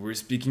 we're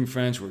speaking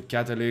French, we're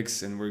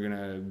Catholics, and we're going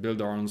to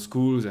build our own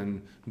schools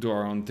and do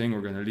our own thing.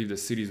 We're going to leave the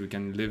cities. We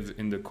can live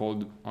in the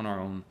cold on our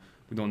own.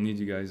 We don't need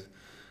you guys.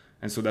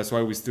 And so that's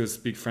why we still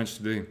speak French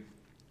today.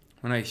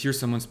 When I hear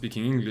someone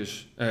speaking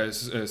English,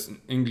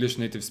 English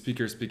native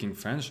speaker speaking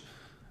French,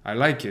 I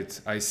like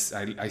it. I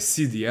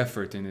see the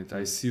effort in it.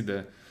 I see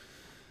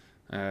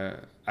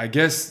I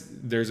guess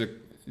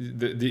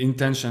the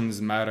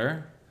intentions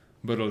matter,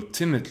 but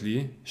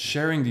ultimately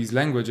sharing these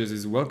languages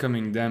is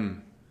welcoming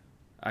them.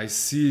 I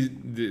see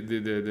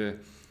the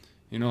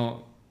you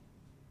know,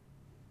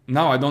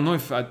 now I don't know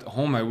if at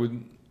home I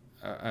would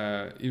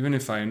even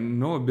if I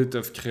know a bit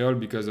of Creole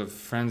because of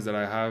friends that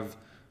I have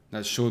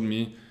that showed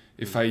me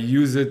if I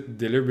use it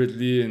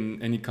deliberately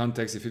in any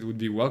context, if it would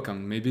be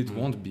welcome, maybe it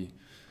won't be.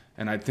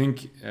 And I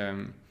think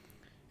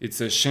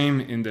it's a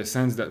shame in the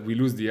sense that we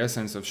lose the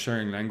essence of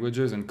sharing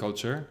languages and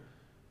culture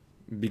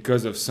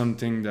because of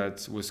something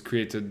that was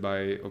created by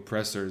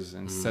oppressors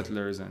and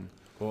settlers. And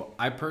Well,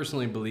 I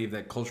personally believe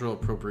that cultural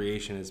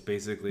appropriation is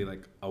basically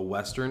like a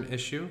Western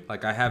issue.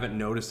 Like I haven't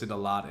noticed it a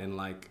lot in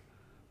like,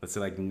 let's say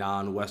like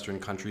non-Western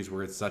countries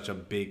where it's such a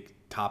big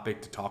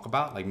topic to talk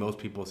about. Like most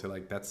people say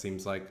like, that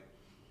seems like,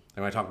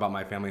 and when I talk about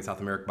my family in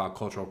South America about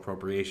cultural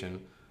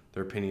appropriation,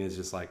 their opinion is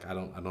just like, I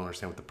don't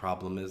understand what the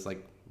problem is.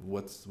 Like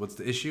what's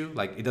the issue?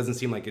 Like it doesn't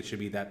seem like it should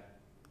be that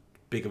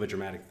big of a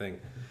dramatic thing.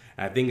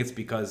 And I think it's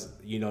because,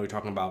 you know, you're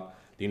talking about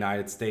the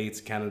United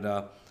States,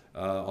 Canada,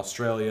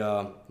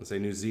 Australia, let's say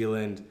New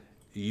Zealand,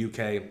 the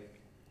UK,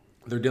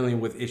 they're dealing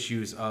with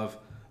issues of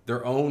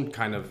their own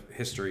kind of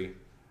history.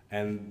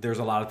 And there's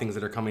a lot of things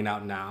that are coming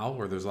out now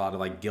where there's a lot of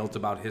like guilt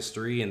about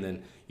history, and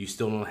then you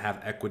still don't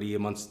have equity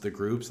amongst the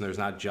groups, and there's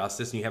not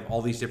justice. And you have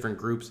all these different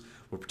groups,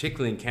 well,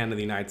 particularly in Canada,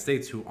 the United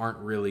States, who aren't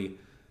really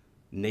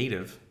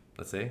native,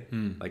 let's say.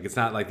 Like it's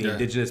not like the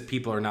indigenous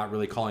people are not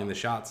really calling the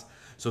shots.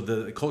 So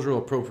the cultural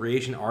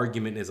appropriation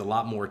argument is a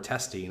lot more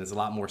testy and is a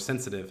lot more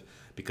sensitive,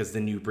 because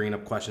then you bring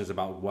up questions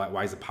about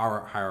why is the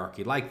power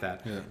hierarchy like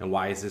that? And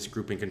why is this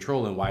group in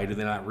control? And why do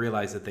they not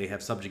realize that they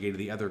have subjugated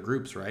the other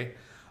groups, right?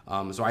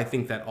 So I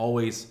think that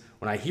always,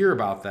 when I hear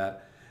about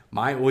that,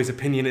 my always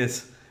opinion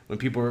is when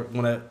people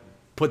want to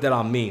put that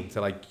on me, so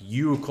like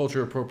you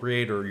culture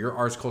appropriate or your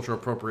art's culture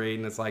appropriate,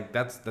 and it's like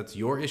that's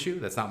your issue.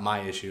 That's not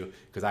my issue,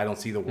 because I don't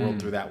see the world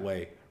through that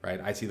way,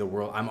 right? I see the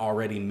world. I'm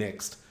already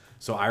mixed.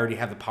 So I already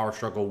have the power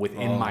struggle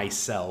within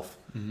myself.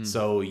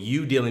 So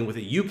you dealing with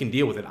it, you can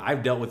deal with it.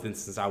 I've dealt with it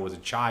since I was a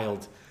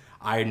child.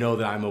 I know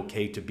that I'm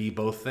okay to be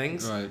both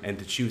things and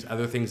to choose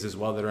other things as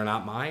well that are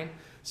not mine.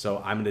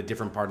 So I'm in a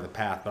different part of the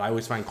path. But I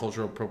always find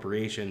cultural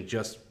appropriation,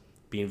 just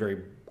being very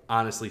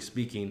honestly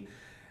speaking,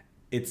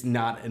 it's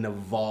not an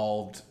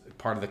evolved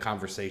part of the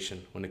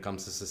conversation when it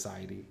comes to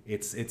society.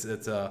 It's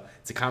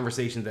a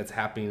conversation that's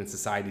happening in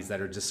societies that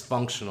are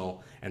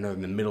dysfunctional and are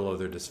in the middle of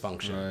their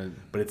dysfunction.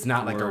 But it's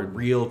not like a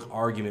real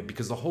argument,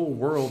 because the whole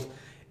world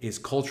is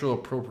cultural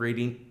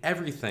appropriating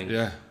everything.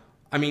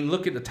 I mean,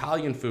 look at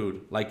Italian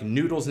food, like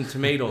noodles and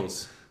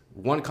tomatoes.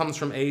 One comes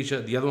from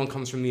Asia, the other one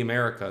comes from the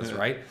Americas,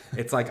 right?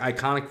 It's like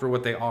iconic for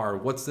what they are.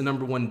 What's the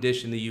number one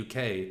dish in the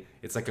UK?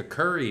 It's like a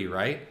curry,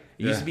 right?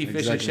 It used to be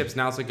fish and chips,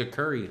 now it's like a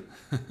curry.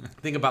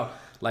 Think about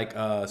like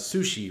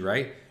sushi,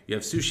 right? You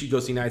have sushi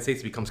goes to the United States,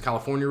 it becomes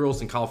California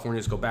rolls, and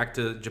Californians go back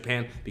to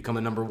Japan, become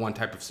a number one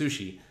type of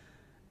sushi.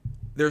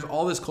 There's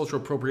all this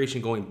cultural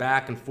appropriation going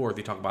back and forth.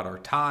 You talk about our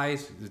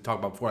ties. You talk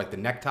about before, like the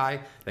necktie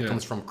that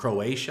comes from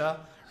Croatia,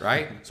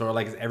 right? So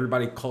like, is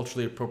everybody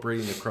culturally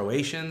appropriating the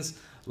Croatians?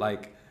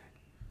 Like,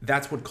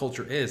 that's what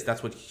culture is.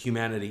 That's what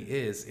humanity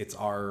is. It's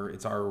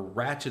our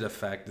ratchet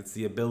effect. It's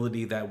the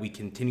ability that we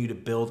continue to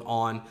build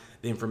on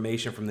the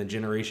information from the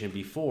generation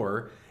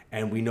before,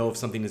 and we know if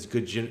something is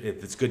good,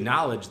 if it's good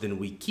knowledge, then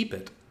we keep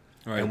it,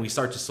 and we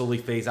start to slowly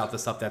phase out the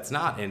stuff that's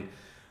not. And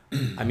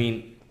I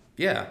mean,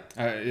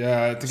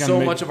 I think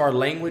so much of our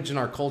language and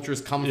our cultures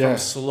come from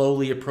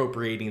slowly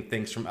appropriating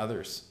things from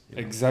others.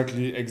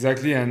 Exactly.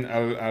 And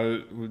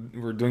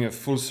we're doing a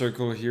full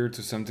circle here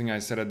to something I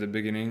said at the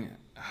beginning.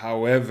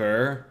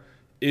 However,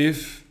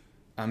 if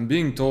I'm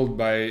being told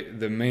by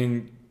the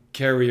main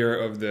carrier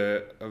of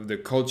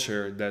the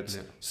culture that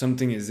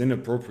something is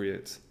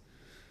inappropriate,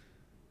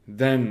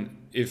 then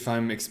if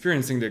I'm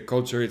experiencing the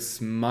culture,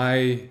 it's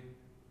my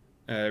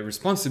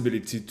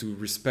responsibility to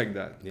respect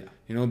that.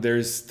 You know,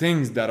 there's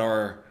things that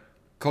are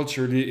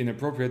culturally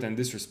inappropriate and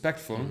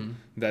disrespectful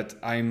that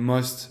I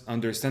must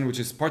understand, which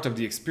is part of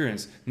the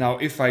experience. Now,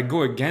 if I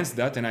go against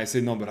that and I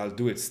say, no, but I'll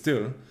do it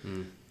still,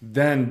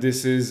 then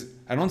this is,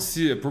 I don't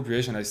see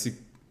appropriation, I see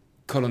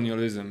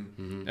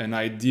colonialism, an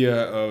idea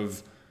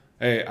of,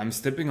 hey, I'm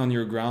stepping on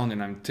your ground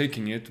and I'm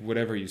taking it,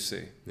 whatever you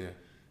say.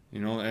 You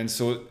know, and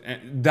so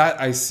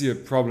that I see a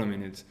problem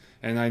in it.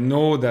 And I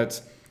know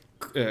that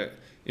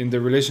in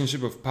the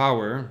relationship of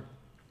power,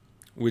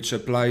 which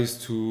applies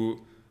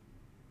to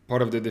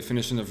part of the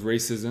definition of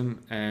racism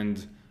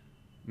and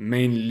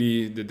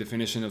mainly the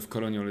definition of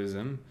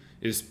colonialism,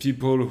 is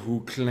people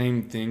who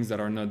claim things that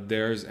are not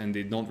theirs and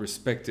they don't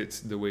respect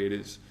it the way it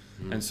is.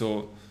 And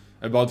so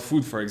about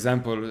food, for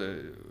example,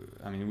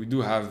 I mean, we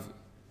do have,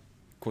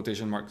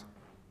 quotation marks,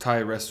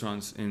 Thai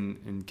restaurants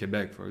in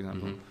Quebec, for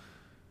example.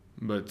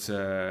 But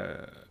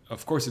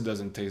of course it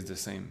doesn't taste the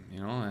same,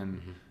 you know,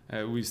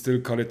 and we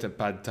still call it a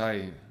pad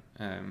Thai,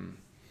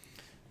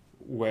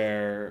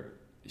 where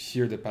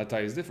here the pad Thai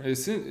is different.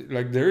 It's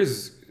like there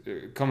is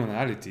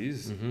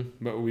commonalities,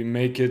 but we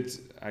make it,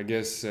 I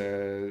guess,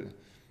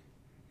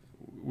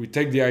 we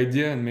take the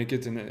idea and make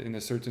it in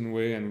a certain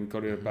way, and we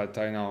call it a pad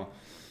Thai now.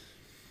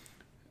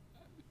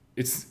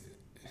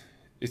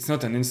 It's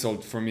not an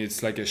insult for me.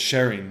 It's like a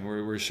sharing.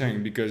 We're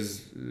sharing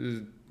because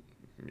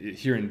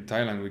here in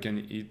Thailand we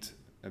can eat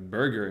a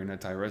burger in a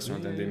Thai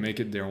restaurant and they make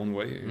it their own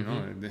way, you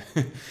know,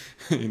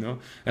 you know.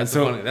 And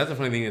That's a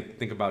funny thing to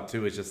think about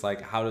too. Is just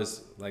like how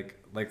does like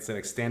say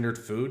like standard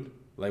food,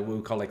 like what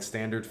we call like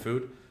standard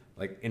food,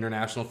 like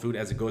international food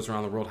as it goes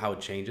around the world, how it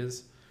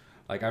changes.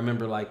 Like I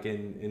remember like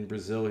in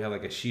Brazil we had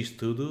like a x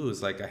tudo. It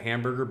was like a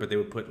hamburger, but they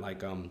would put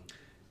like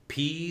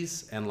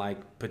peas and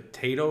like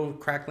potato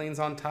cracklings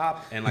on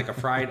top and like a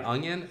fried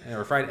onion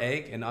or fried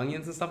egg and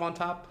onions and stuff on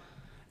top.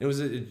 It was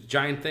a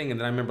giant thing. And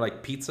then I remember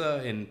like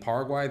pizza in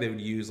Paraguay, they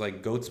would use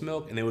like goat's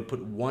milk and they would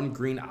put one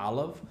green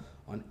olive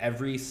on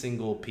every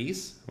single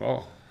piece.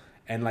 wow.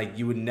 And like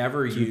you would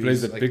never To use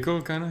replace the like,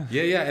 pickle, kind of.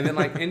 yeah, and then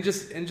like and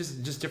just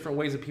different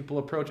ways that people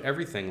approach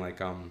everything.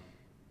 Like I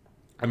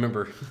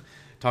remember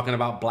talking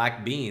about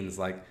black beans.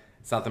 Like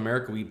South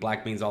America, we eat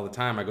black beans all the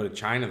time. I go to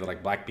China, they're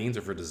like black beans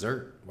are for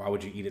dessert. Why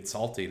would you eat it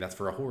salty? That's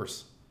for a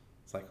horse.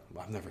 It's like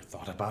well, I've never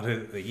thought about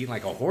it. They eat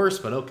like a horse,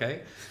 but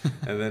okay.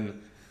 And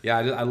then yeah,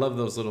 I love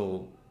those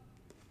little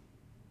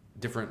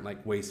different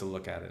like ways to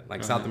look at it.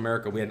 Like South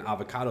America, we had an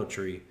avocado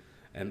tree.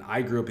 And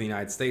I grew up in the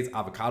United States.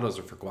 Avocados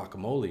are for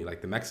guacamole, like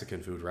the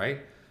Mexican food,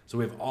 right? So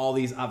we have all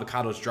these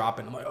avocados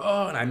dropping. I'm like,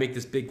 oh, and I make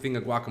this big thing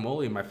of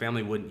guacamole, and my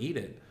family wouldn't eat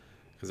it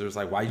because it was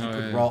like, why did you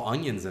put raw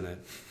onions in it?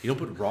 You don't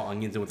put raw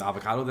onions in with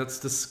avocado. That's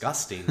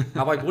disgusting.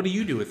 I'm like, what do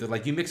you do with it?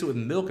 Like, you mix it with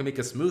milk and make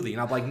a smoothie. And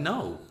I'm like,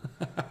 no,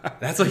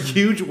 that's a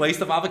huge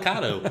waste of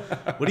avocado.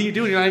 What are you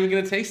doing? You're not even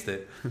gonna taste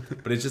it.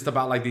 But it's just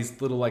about like these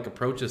little like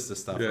approaches to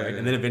stuff, right? Yeah.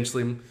 And then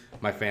eventually,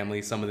 my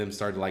family, some of them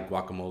started to like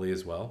guacamole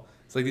as well.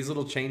 It's like these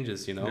little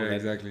changes, you know, Yeah, that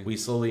exactly. we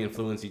slowly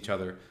influence each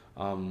other.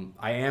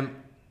 I am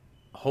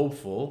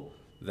hopeful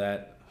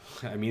that,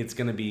 I mean, it's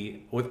going to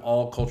be, with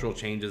all cultural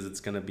changes, it's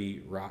going to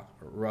be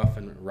rough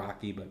and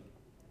rocky, but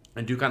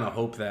I do kind of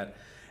hope that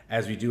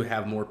as we do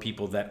have more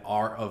people that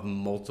are of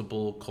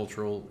multiple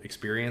cultural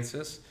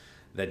experiences,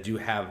 that do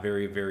have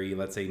very, very,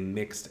 let's say,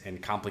 mixed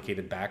and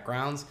complicated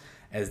backgrounds,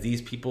 as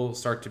these people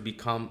start to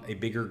become a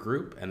bigger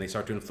group and they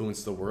start to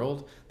influence the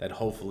world, that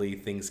hopefully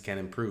things can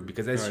improve.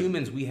 Because as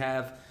humans, we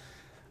have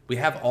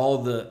all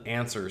the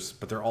answers,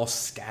 but they're all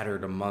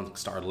scattered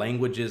amongst our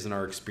languages and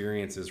our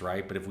experiences,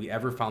 right? But if we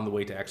ever found the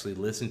way to actually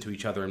listen to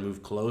each other and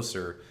move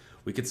closer,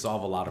 we could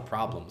solve a lot of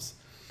problems.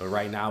 But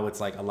right now,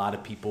 it's like a lot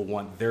of people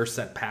want their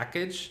set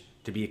package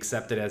to be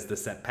accepted as the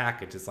set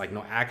package. It's like,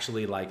 no,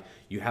 actually, like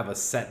you have a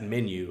set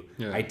menu.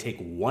 Yeah. I take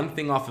one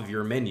thing off of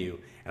your menu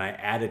and I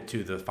add it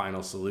to the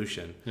final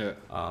solution. Yeah.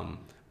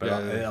 But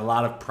a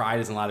lot of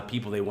pride is in a lot of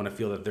people. They want to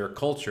feel that their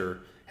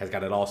culture has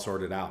got it all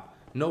sorted out.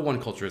 No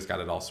one culture has got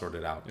it all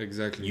sorted out.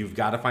 Exactly. You've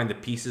got to find the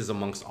pieces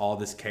amongst all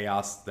this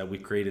chaos that we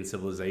create in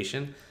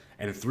civilization,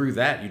 and through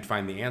that, you'd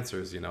find the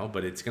answers. You know,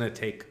 but it's gonna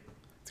take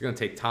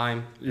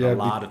time. And a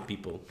lot of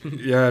people.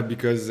 Yeah,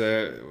 because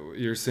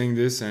you're saying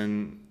this,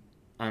 and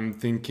I'm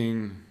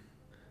thinking,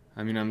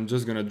 I mean, I'm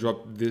just gonna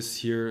drop this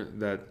here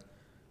that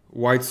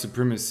white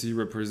supremacy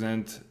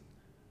represent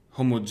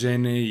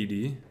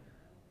homogeneity,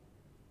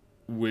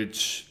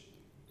 which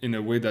in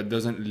a way that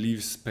doesn't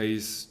leave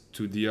space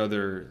to the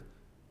other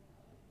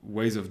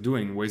ways of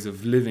doing, ways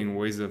of living,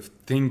 ways of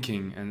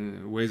thinking,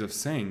 and ways of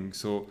saying.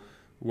 So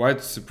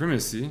white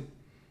supremacy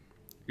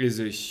is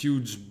a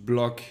huge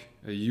block,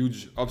 a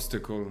huge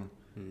obstacle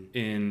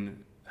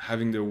in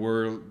having the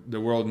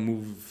world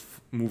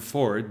move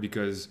forward,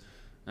 because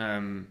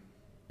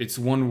it's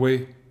one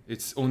way,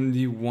 it's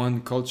only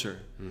one culture.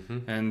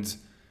 And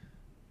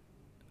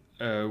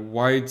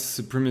white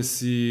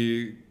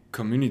supremacy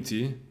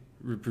community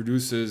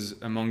reproduces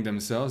among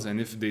themselves,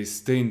 and if they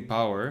stay in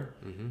power,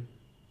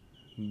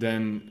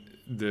 then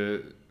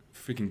the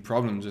freaking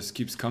problem just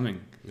keeps coming.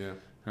 Yeah.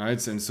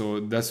 Right? And so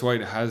that's why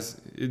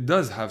it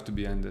does have to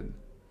be ended.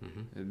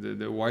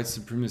 The white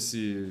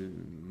supremacy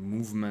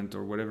movement,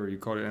 or whatever you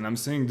call it. And I'm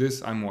saying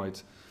this, I'm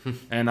white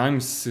and I'm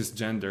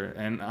cisgender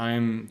and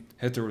I'm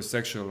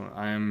heterosexual.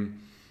 I'm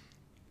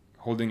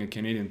holding a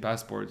Canadian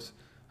passport.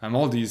 I'm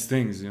all these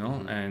things, you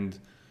know,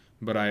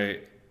 but I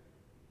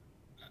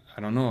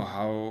don't know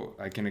how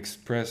I can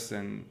express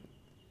and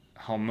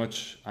how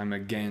much I'm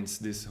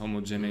against this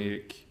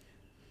homogenic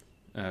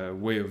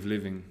way of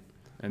living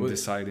and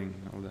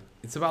deciding all that.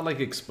 It's about like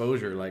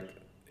exposure. Like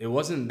it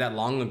wasn't that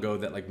long ago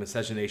that like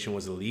miscegenation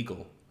was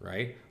illegal,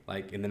 right?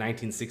 Like in the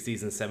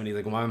 1960s and 70s,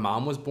 like when my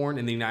mom was born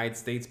in the United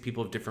States,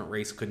 people of different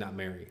race could not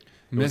marry.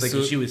 It was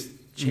like she was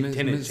changed.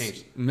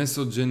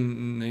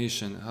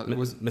 Miscegenation.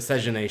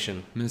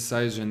 Miscegenation.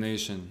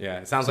 Miscegenation. Yeah,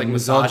 it sounds So like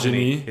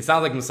misogyny. misogyny. It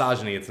sounds like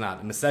misogyny. It's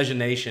not.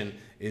 Miscegenation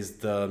is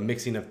the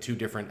mixing of two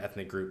different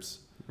ethnic groups.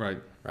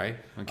 Right. Right.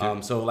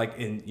 Okay. So like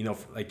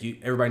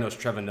everybody knows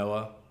Trevor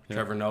Noah. Yeah.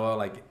 Trevor Noah,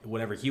 like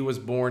whenever he was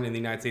born in the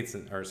United States,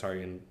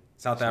 in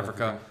South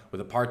Africa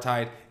with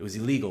apartheid, it was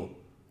illegal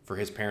for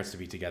his parents to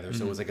be together.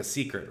 So it was like a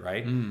secret,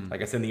 right?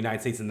 Like I said, in the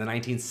United States in the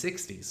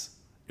 1960s,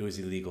 it was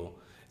illegal.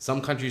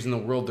 Some countries in the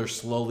world, they're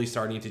slowly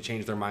starting to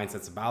change their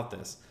mindsets about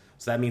this.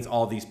 So that means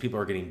all these people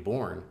are getting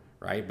born,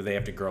 right? But they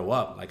have to grow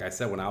up. Like I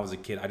said, when I was a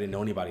kid, I didn't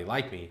know anybody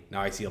like me.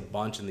 Now I see a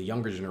bunch in the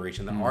younger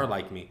generation that are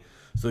like me.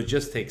 So it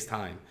just takes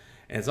time.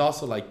 And it's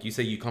also like you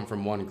say you come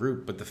from one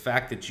group, but the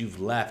fact that you've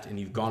left and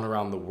you've gone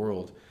around the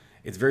world,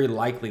 it's very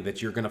likely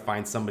that you're going to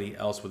find somebody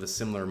else with a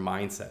similar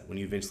mindset when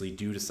you eventually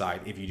do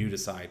decide, if you do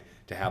decide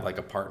to have like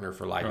a partner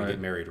for life and Right.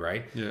 get married,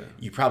 right? Yeah.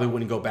 You probably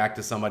wouldn't go back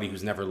to somebody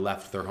who's never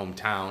left their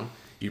hometown.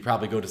 You'd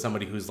probably go to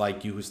somebody who's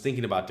like you, who's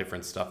thinking about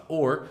different stuff,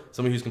 or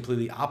somebody who's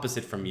completely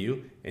opposite from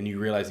you, and you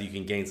realize that you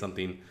can gain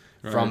something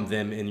from Right.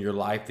 them in your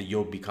life, that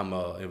you'll become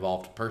an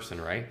evolved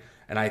person, right?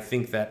 And I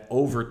think that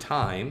over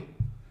time,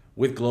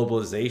 with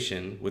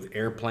globalization, with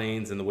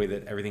airplanes and the way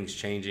that everything's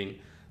changing,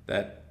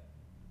 that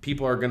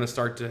people are going to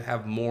start to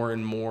have more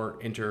and more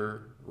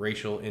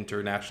interracial,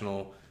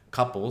 international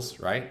couples,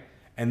 right?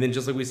 And then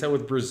just like we said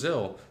with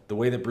Brazil, the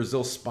way that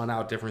Brazil spun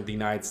out different than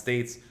the United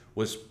States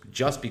was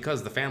just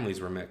because the families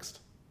were mixed,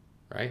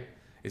 right?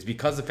 It's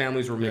because the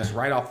families were mixed Yeah.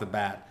 right off the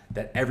bat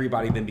that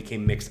everybody then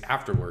became mixed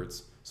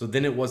afterwards. So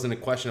then it wasn't a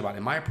question about,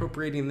 am I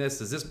appropriating this?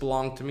 Does this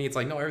belong to me? It's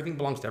like, no, everything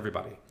belongs to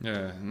everybody.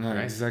 Yeah, no,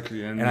 Right.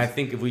 exactly. And I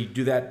think if we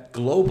do that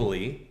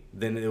globally,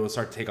 then it will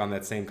start to take on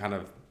that same kind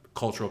of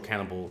cultural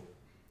cannibal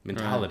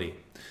mentality.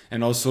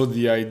 And also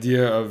the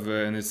idea of,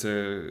 and it's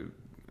a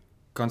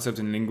concept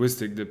in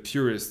linguistics, the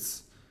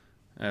purists,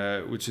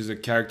 which is a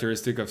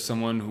characteristic of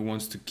someone who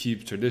wants to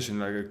keep tradition,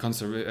 like a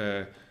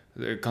conservator.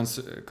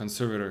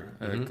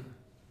 Mhm.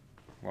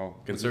 Wow.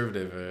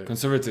 Conservative.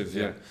 Conservative,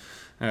 yeah.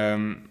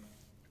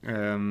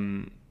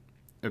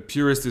 A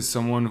purist is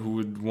someone who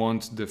would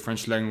want the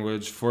French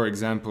language, for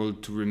example,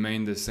 to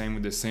remain the same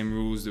with the same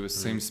rules, the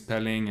same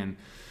spelling,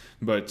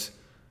 but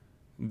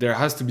there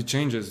has to be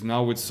changes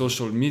now with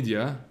social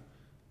media.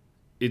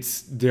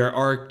 There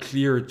are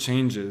clear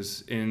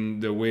changes in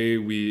the way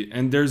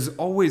and there's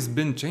always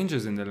been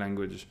changes in the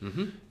language.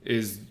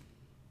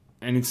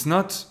 And it's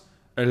not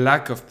a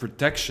lack of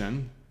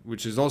protection,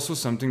 which is also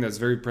something that's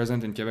very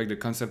present in Quebec, the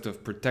concept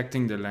of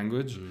protecting the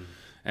language.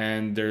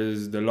 And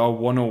there's the law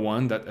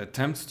 101 that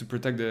attempts to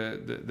protect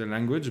the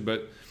language,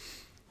 but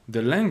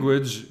the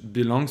language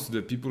belongs to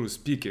the people who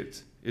speak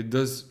it. It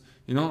does,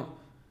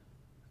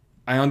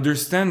 I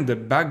understand the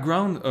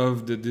background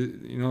of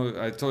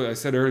I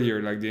said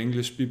earlier, like the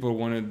English people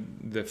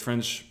wanted the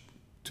French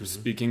to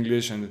speak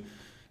English, and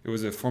it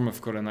was a form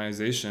of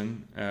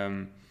colonization.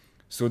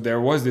 So there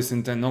was this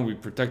intent, no, we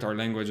protect our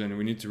language and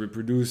we need to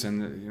reproduce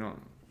and,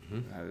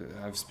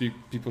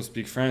 people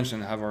speak French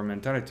and have our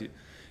mentality.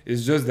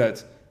 It's just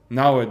that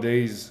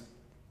nowadays,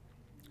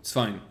 it's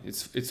fine.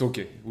 It's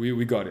okay.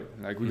 We got it.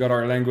 Like, we got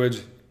our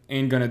language,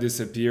 ain't gonna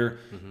disappear.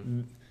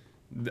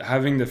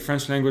 Having the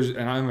French language,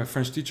 and I'm a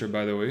French teacher,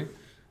 by the way.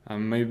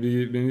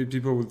 Maybe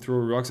people will throw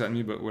rocks at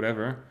me, but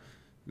whatever.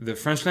 The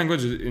French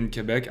language in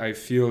Quebec, I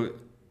feel,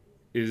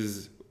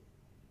 is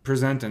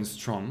present and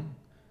strong.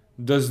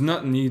 Does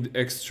not need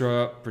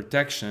extra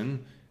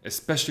protection,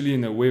 especially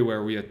in a way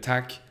where we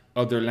attack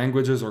other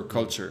languages or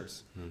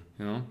cultures.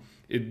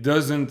 It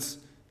doesn't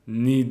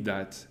need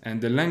that,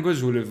 and the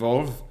language will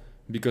evolve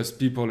because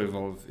people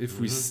evolve. If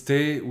we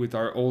stay with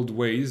our old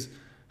ways,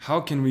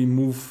 how can we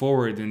move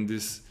forward in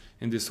this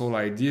whole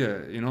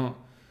idea?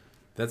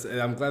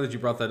 I'm glad that you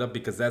brought that up,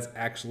 because that's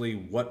actually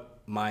what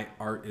my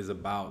art is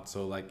about.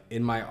 So like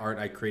in my art,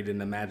 I created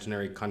an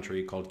imaginary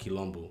country called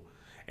Quilombo,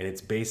 and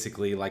it's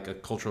basically like a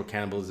cultural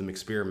cannibalism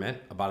experiment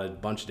about a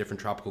bunch of different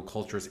tropical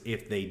cultures.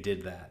 If they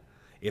did that,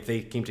 if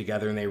they came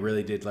together and they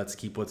really did, let's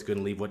keep what's good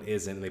and leave what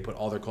isn't, and they put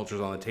all their cultures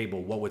on the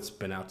table, what would it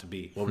spin out to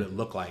be? What would it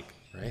look like,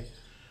 right?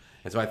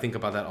 And so I think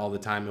about that all the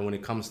time. And when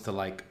it comes to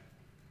like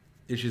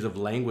issues of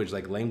language,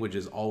 like language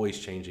is always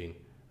changing,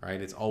 right?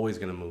 It's always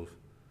going to move.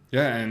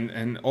 Yeah,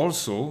 and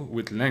also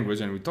with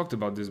language, and we talked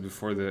about this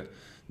before,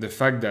 the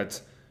fact that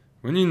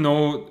when you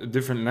know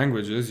different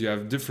languages, you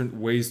have different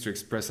ways to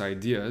express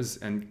ideas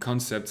and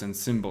concepts and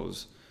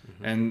symbols.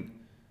 And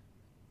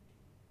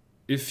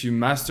if you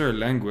master a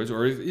language,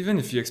 or even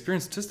if you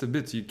experience just a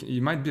bit,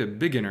 you might be a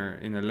beginner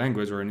in a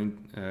language or an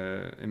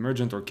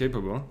emergent or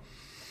capable.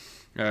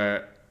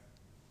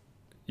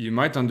 You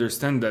might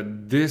understand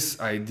that this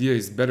idea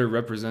is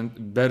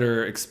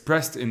better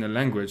expressed in a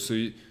language.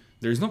 So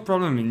there's no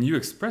problem in you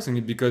expressing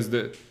it, because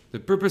the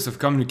purpose of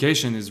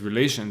communication is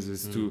relations,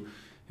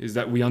 is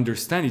that we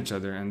understand each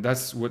other, and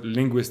that's what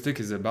linguistic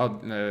is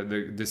about.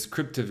 The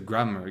descriptive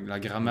grammar, la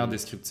grammaire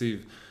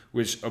descriptive,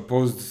 which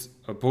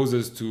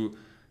opposes to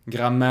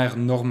grammaire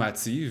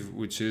normative,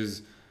 which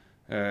is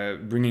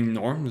bringing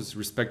norms,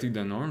 respecting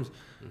the norms.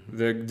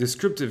 The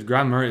descriptive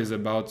grammar is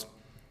about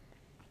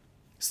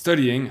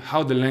studying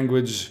how the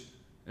language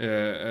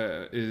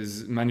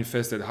is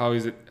manifested,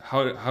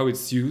 how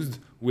it's used,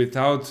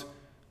 without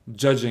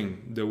judging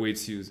the way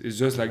it's used. It's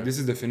just like, this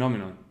is the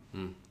phenomenon.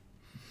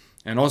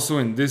 And also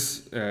in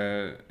this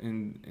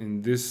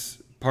in this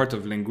part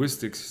of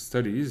linguistics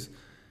studies,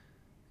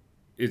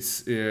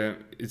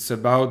 it's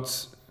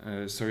about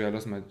sorry, I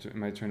lost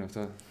my train of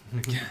thought.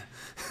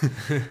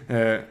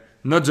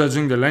 Not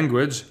judging the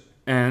language,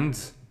 and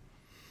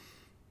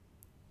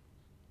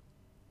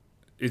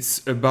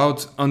it's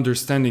about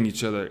understanding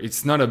each other.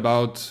 It's not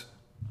about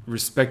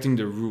respecting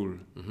the rule.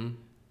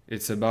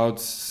 It's about,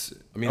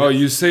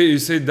 you say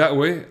it that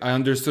way, I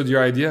understood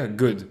your idea,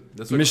 good.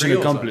 That's what mission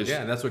Creoles accomplished. Are.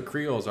 Yeah, that's what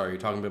Creoles are. You're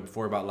talking about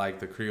before about like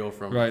the Creole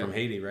from Right.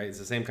 Haiti, right? It's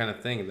the same kind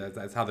of thing.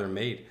 That's how they're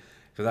made.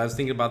 Because I was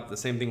thinking about the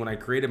same thing when I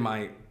created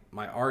my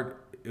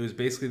art. It was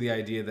basically the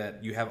idea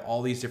that you have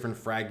all these different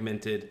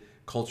fragmented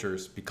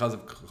cultures because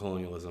of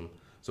colonialism.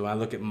 So when I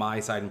look at my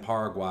side in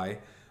Paraguay,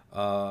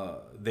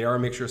 they are a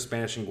mixture of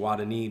Spanish and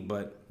Guarani,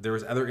 but there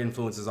was other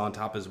influences on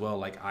top as well,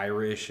 like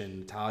Irish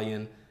and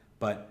Italian.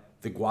 But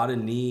the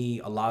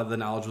Guarani, a lot of the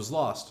knowledge was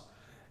lost.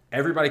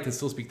 Everybody can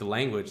still speak the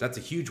language. That's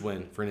a huge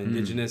win for an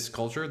indigenous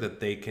culture, that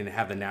they can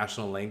have the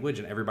national language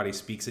and everybody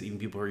speaks it, even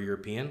people who are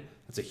European.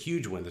 That's a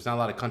huge win. There's not a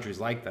lot of countries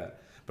like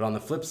that. But on the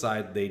flip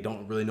side, they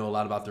don't really know a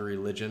lot about their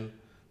religion.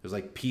 There's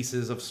like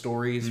pieces of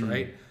stories,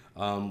 right?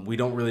 We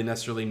don't really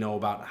necessarily know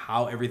about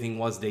how everything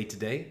was day to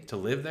day to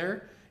live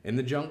there in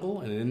the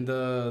jungle and in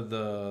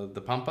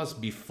the pampas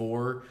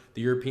before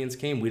the Europeans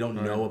came. We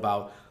don't know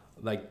about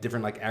like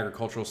different like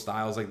agricultural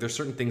styles. Like there's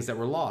certain things that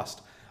were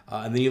lost.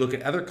 And then you look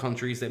at other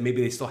countries that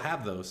maybe they still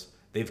have those.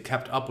 They've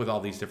kept up with all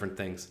these different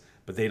things,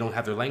 but they don't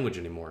have their language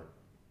anymore.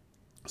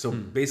 So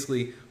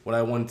basically what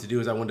I wanted to do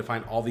is I wanted to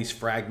find all these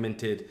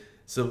fragmented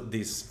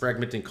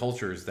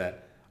cultures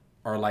that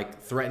are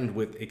like threatened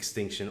with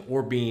extinction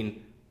or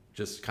being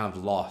just kind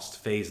of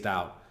lost, phased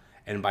out.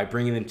 And by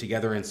bringing them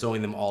together and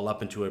sewing them all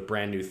up into a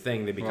brand new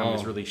thing, they become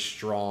this really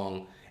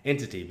strong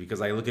entity.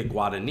 Because I look at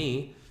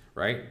Guarani,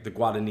 right? The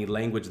Guarani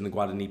language and the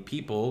Guarani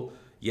people,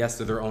 yes,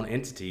 they're their own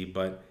entity,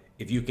 but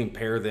if you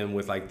compare them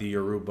with like the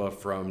Yoruba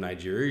from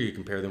Nigeria, you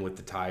compare them with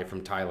the Thai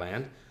from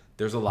Thailand,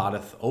 there's a lot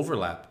of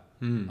overlap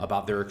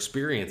about their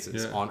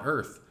experiences on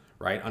Earth,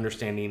 right?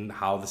 Understanding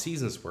how the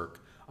seasons work,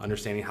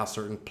 understanding how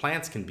certain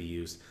plants can be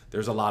used.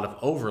 There's a lot of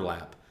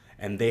overlap.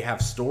 And they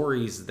have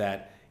stories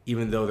that,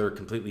 even though they're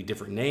completely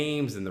different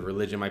names and the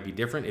religion might be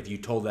different, if you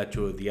told that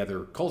to the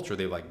other culture,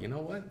 they're like, you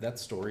know what? That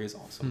story is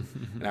awesome.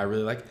 And I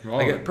really like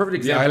a perfect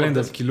example. The island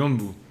of of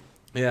Quilombo.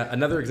 Yeah,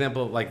 another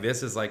example like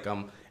this is like,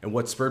 and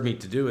what spurred me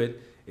to do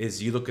it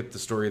is you look at the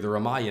story of the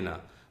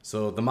Ramayana.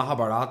 So the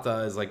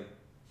Mahabharata is like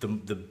the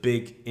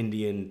big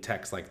Indian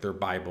text, like their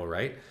Bible,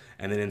 right?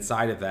 And then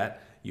inside of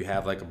that, you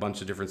have like a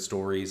bunch of different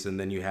stories, and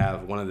then you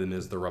have one of them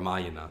is the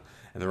Ramayana.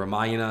 And the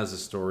Ramayana is a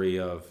story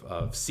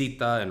of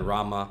Sita and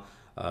Rama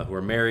who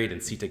are married,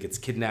 and Sita gets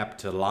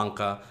kidnapped to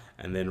Lanka,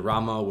 and then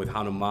Rama with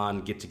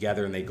Hanuman get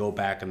together and they go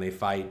back and they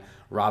fight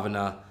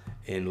Ravana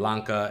in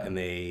Lanka, and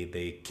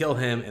they kill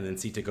him, and then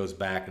Sita goes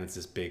back, and it's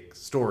this big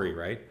story,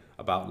 right?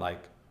 About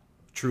like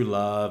true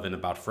love and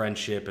about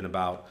friendship and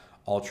about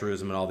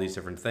altruism and all these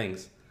different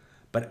things.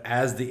 But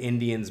as the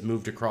Indians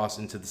moved across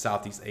into the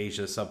Southeast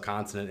Asia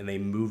subcontinent and they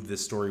moved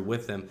this story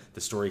with them,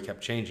 the story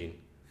kept changing.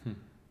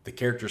 The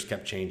characters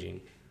kept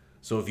changing.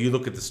 So if you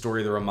look at the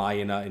story of the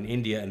Ramayana in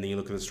India and then you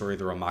look at the story of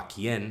the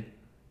Ramakien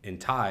in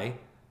Thai,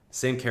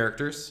 same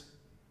characters,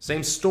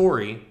 same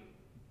story,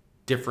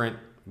 different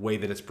way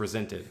that it's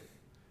presented,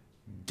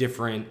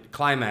 different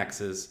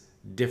climaxes,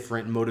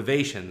 different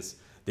motivations.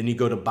 Then you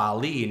go to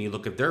Bali and you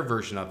look at their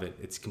version of it.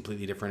 It's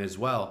completely different as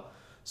well.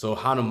 So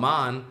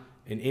Hanuman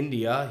in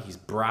India, he's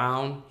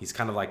brown. He's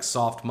kind of like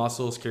soft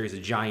muscles, carries a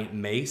giant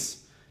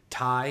mace.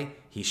 Thai,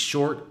 he's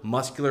short,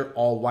 muscular,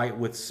 all white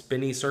with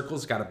spinny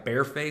circles, got a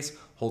bear face,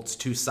 holds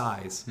two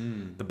sais.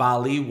 The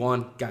Bali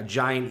one got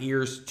giant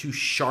ears, two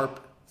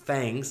sharp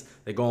fangs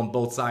that go on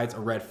both sides, a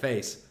red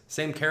face.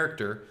 Same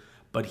character,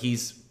 but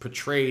he's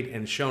portrayed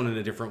and shown in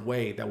a different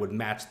way that would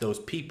match those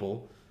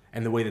people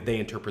and the way that they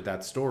interpret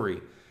that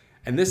story.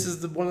 And this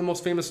is one of the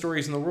most famous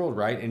stories in the world,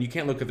 right? And you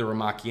can't look at the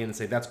Ramakien and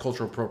say, that's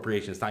cultural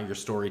appropriation. It's not your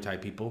story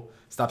type, people.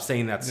 Stop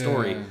saying that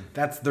story. Yeah.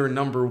 That's their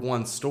number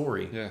one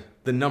story. Yeah.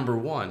 The number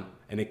one.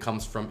 And it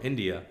comes from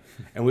India.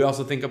 And we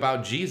also think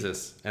about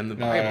Jesus and the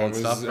Bible and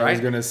stuff, right? I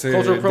was going to say,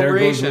 cultural there goes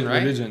appropriation, with right?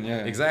 religion,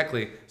 yeah.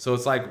 Exactly. So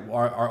it's like,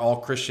 are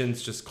all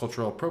Christians just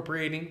cultural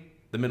appropriating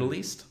the Middle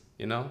East,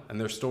 you know, and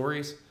their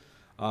stories?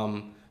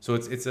 So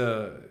it's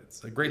a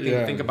great thing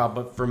to think about.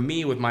 But for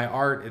me, with my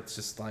art, it's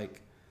just like,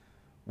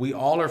 we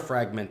all are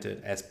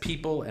fragmented as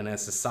people and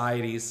as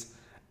societies,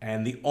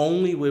 and the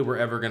only way we're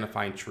ever going to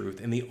find truth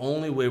and the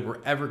only way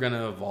we're ever going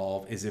to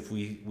evolve is if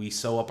we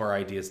sew up our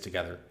ideas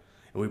together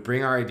and we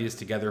bring our ideas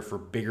together for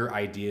bigger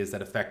ideas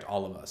that affect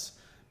all of us.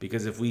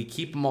 Because if we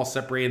keep them all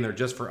separated and they're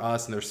just for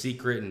us and they're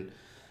secret and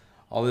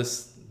all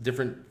this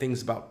different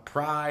things about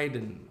pride,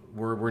 and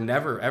we're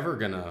never ever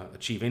going to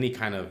achieve any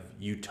kind of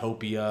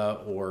utopia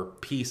or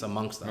peace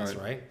amongst us,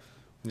 right?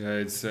 Yeah,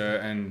 it's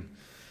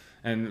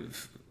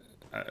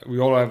we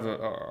all have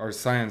our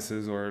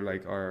sciences or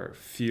like our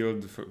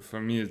field.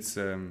 For me, it's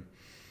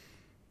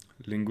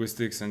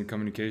linguistics and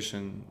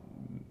communication.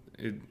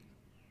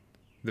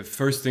 The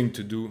first thing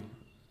to do,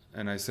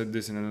 and I said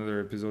this in another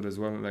episode as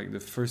well, like the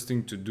first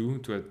thing to do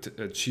to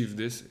achieve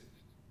this,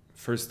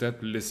 first step,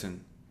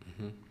 listen.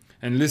 Mm-hmm.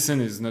 And listen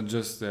is not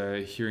just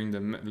hearing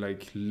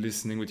like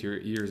listening with your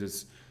ears.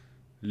 It's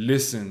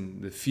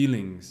listen, the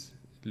feelings,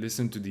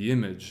 listen to the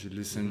image,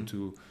 listen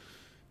to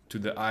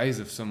the eyes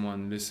of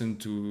someone, listen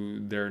to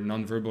their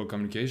nonverbal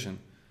communication.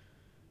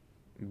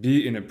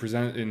 Be in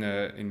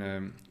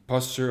a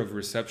posture of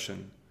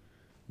reception,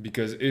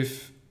 because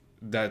if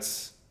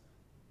that's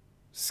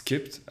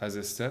skipped as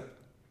a step,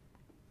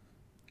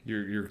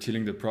 you're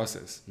killing the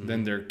process. Mhm.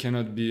 Then there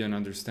cannot be an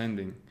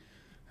understanding.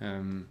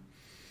 And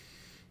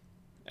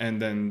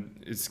then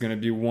it's gonna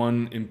be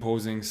one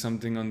imposing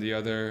something on the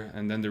other,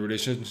 and then the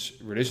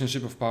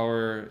relationship of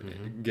power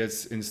Mhm.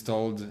 gets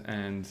installed,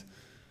 and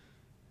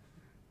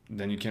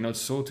then you cannot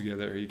sew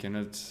together. You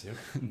cannot Yep.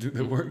 do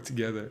the work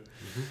together.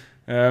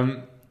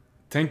 Mhm.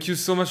 Thank you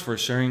so much for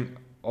sharing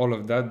all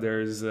of that.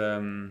 There's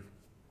the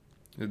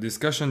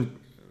discussion.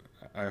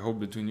 I hope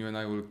between you and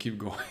I will keep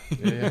going,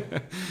 Yeah, yeah.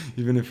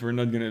 even if we're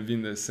not gonna be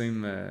in the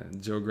same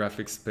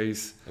geographic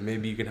space. And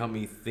maybe you can help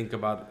me think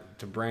about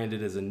to brand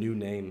it as a new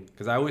name,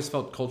 because I always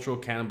felt cultural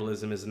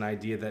cannibalism is an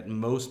idea that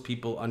most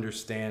people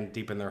understand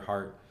deep in their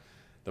heart.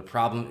 The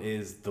problem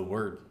is the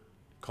word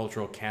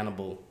cultural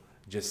cannibal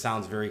just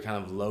sounds very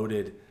kind of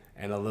loaded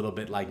and a little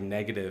bit like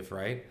negative,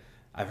 right?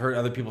 I've heard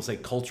other people say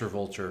culture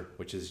vulture,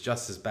 which is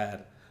just as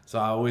bad. So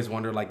I always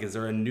wonder, like, is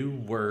there a new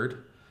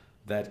word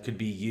that could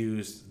be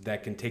used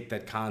that can take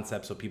that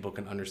concept so people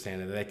can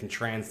understand it, that can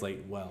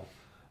translate well?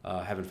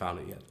 Haven't found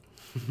it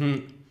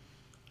yet.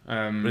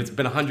 But it's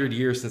been 100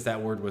 years since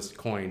that word was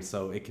coined,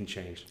 so it can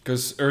change.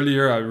 Because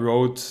earlier I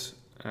wrote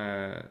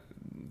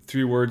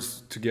 3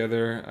 words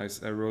together.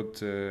 I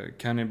wrote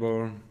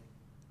cannibal,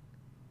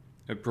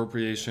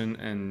 appropriation,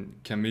 and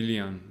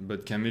chameleon.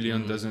 But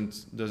chameleon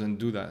doesn't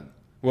do that.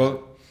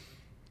 Well,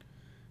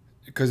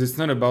 because it's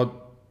not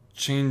about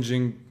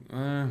changing.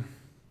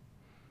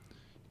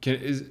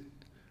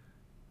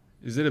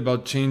 Is it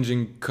about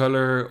changing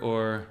color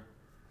or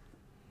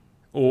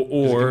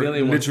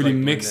chameleon wants, literally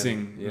like,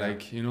 mixing, yeah.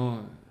 like, you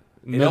know,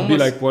 It not be almost-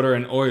 like water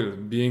and oil,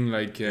 being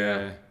like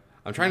Yeah.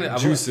 I'm trying to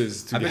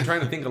juices I've been together.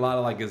 trying to think a lot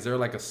of, like, is there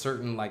like a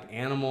certain like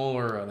animal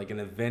or like an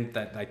event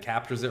that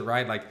captures it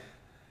right? Like,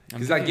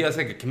 because like it's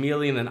like a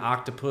chameleon, an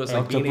octopus,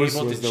 like being Octopus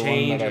able was to the one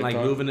change that and I like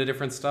thought. move into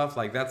different stuff.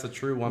 Like that's a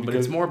true one, but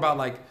Because- it's more about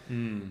like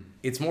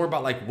it's more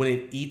about like when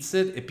it eats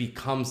it, it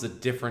becomes a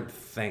different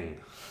thing.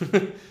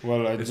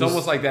 Well, It's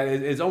almost like that.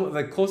 It's almost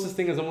the closest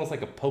thing is almost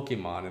like a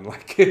Pokemon, and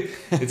like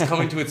it's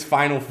coming to its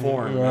final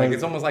form. Right. Like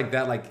it's almost like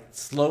that, like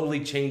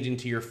slowly changing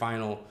to your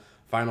final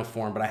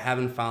form. But I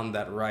haven't found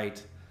that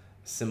right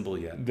symbol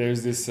yet.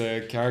 There's this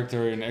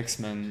character in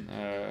X-Men.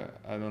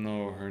 I don't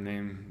know her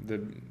name.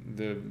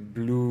 The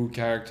blue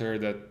character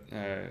that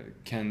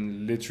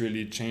can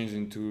literally change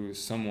into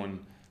someone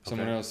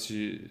Okay. else.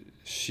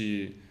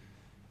 She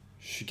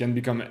can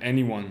become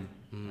anyone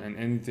Mm. and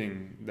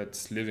anything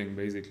that's living,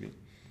 basically.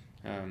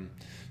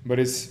 But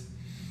it's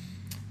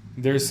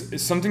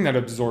something that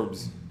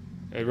absorbs,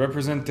 a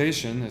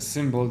representation, a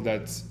symbol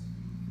that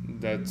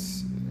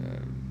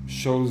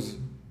shows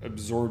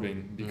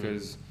absorbing,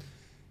 because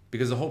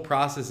Because the whole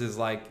process is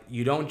like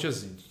you don't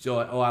just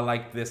oh, I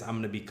like this, I'm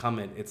gonna become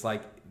it. It's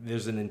like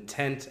there's an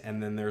intent,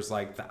 and then there's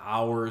like the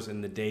hours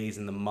and the days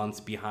and the months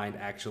behind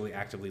actually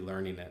actively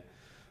learning it.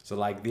 So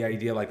like the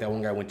idea, like that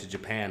one guy went to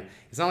Japan.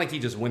 It's not like he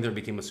just went there and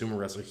became a sumo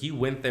wrestler. He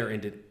went there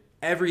and did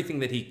everything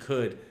that he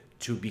could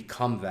to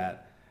become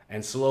that.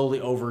 And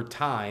slowly over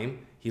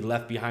time, he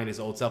left behind his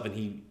old self and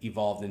he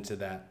evolved into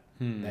that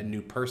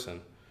new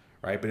person,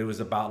 right? But it was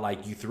about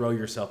like you throw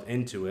yourself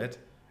into it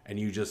and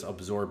you just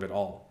absorb it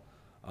all.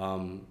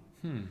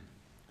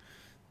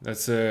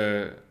 that's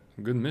a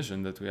good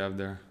mission that we have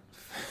there.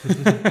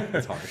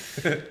 It's hard.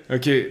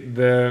 Okay,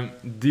 the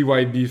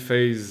DYB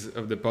phase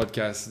of the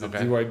podcast, the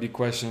Okay. DYB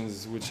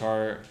questions, which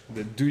are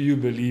the do you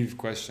believe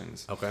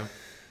questions. Okay.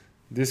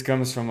 This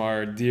comes from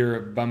our dear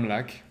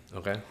Bamlak,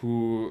 Okay.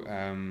 who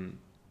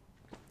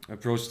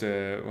approached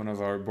one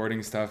of our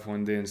boarding staff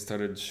one day and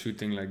started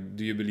shooting like,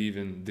 do you believe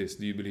in this?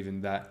 Do you believe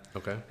in that?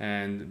 Okay.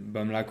 And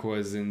Bamlak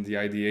was in the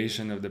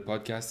ideation of the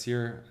podcast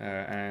here,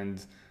 and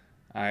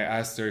I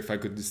asked her if I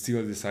could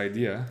steal this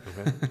idea,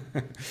 Okay.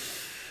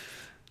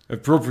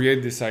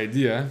 appropriate this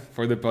idea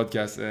for the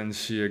podcast, and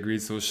she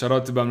agreed. So shout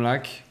out to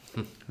Bamlak.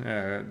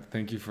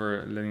 Thank you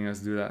for letting us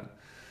do that.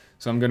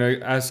 So I'm gonna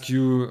ask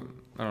you,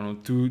 I don't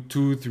know,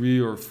 two, 3,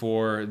 or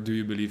 4 do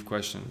you believe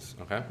questions.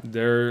 Okay.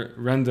 They're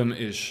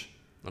random-ish.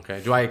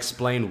 Okay. Do I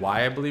explain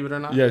why I believe it or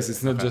not? Yes,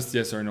 it's not Okay. just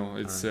yes or no.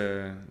 It's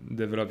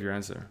develop your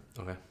answer.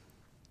 Okay.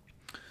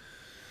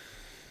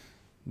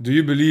 Do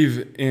you believe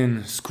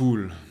in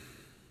school?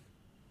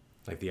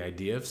 Like the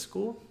idea of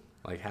school,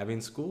 like having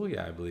school.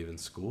 Yeah, I believe in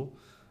school.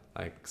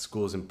 Like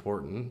school is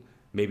important.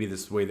 Maybe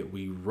this way that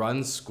we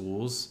run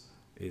schools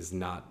is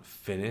not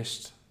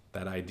finished.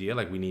 That idea,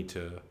 like we need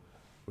to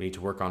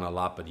work on a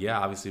lot. But yeah,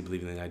 obviously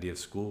believing in the idea of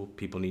school.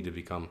 People need to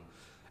become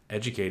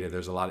educated.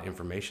 There's a lot of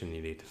information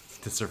you need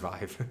to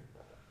survive.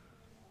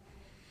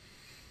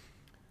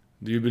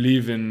 Do you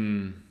believe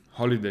in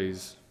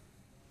holidays?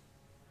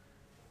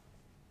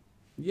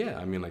 Yeah,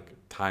 I mean, like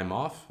time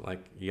off.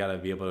 Like you gotta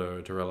be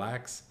able to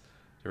relax.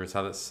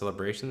 Different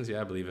celebrations.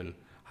 Yeah, I believe in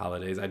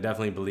holidays. I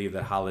definitely believe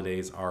that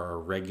holidays are a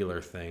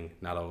regular thing,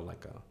 not a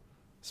like a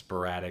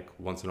sporadic,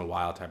 once in a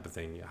while type of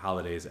thing. Yeah,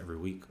 holidays every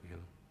week. You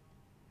know.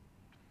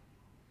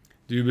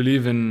 Do you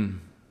believe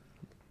in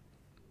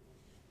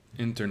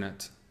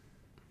internet?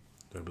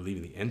 Do I believe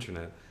in the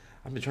internet?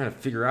 I've been trying to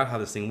figure out how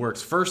this thing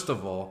works. First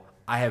of all,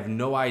 I have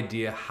no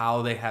idea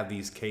how they have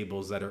these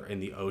cables that are in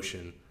the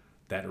ocean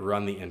that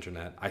run the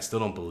internet. I still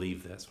don't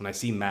believe this. When I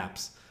see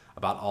maps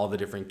about all the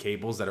different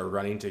cables that are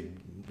running to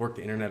work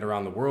the internet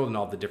around the world and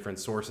all the different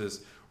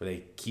sources where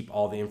they keep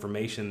all the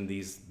information in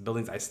these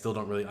buildings, I still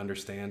don't really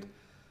understand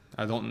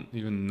I don't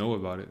even know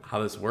about it.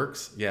 how this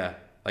works. Yeah.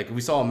 Like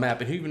we saw a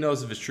map, and who even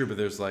knows if it's true, but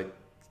there's like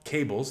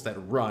cables that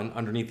run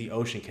underneath the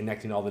ocean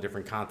connecting all the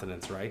different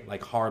continents, right?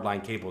 Like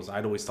hardline cables.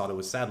 I'd always thought it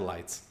was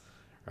satellites,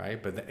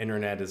 right? But the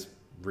internet is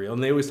real.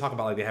 And they always talk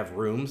about like they have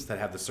rooms that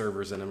have the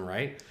servers in them,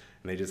 right?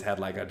 And they just had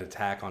like an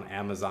attack on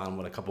Amazon,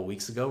 a couple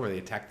weeks ago where they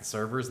attacked the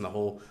servers and the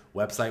whole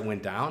website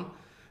went down.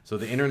 So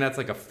the internet's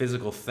like a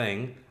physical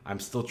thing. I'm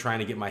still trying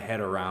to get my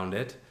head around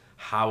it,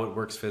 how it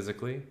works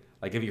physically.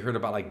 Like, have you heard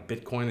about like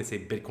Bitcoin? They say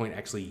Bitcoin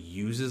actually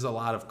uses a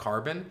lot of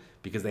carbon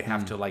because they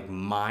have to like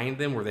mine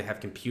them, where they have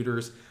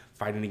computers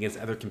fighting against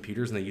other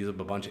computers and they use up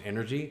a bunch of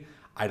energy.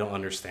 I don't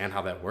understand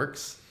how that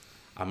works.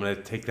 I'm going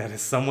to take that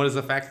as somewhat as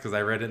a fact because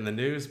I read it in the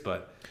news,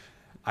 but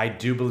I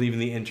do believe in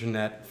the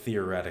internet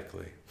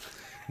theoretically.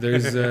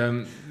 There's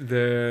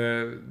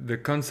the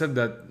concept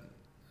that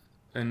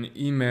an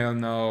email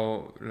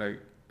now, like,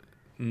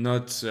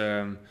 not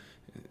a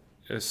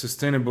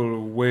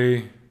sustainable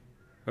way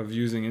of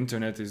using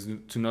internet is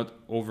to not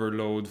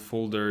overload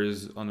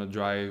folders on a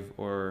drive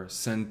or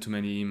send too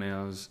many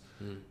emails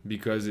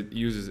because it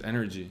uses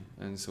energy,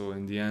 and so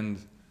in the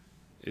end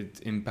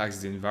it impacts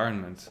the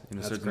environment in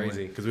a That's certain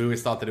crazy way. because we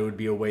always thought that it would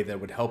be a way that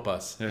would help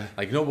us. Yeah.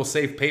 Like, no, we'll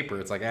save paper.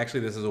 It's like,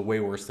 actually, this is a way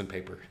worse than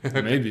paper.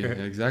 Maybe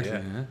exactly,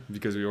 Yeah. yeah.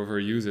 Because we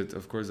overuse it,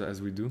 of course,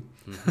 as we do.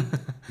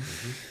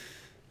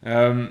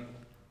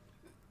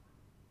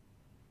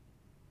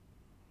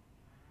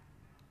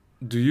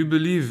 Do you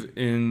believe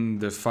in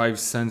the five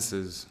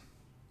senses?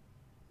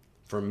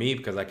 For me,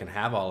 because I can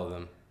have all of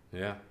them.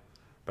 Yeah.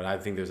 But I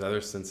think there's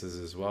other senses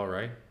as well,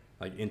 right?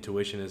 Like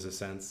intuition is a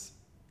sense,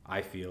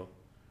 I feel,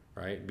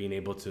 right? Being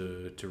able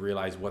to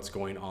realize what's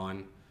going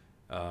on,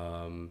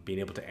 being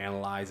able to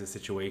analyze a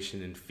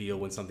situation and feel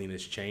when something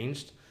has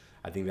changed.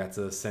 I think that's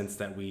a sense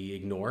that we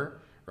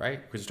ignore,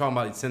 right? Because you're talking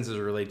about senses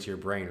are related to your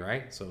brain,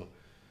 right? So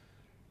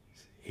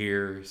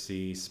hear,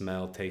 see,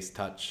 smell, taste,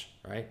 touch,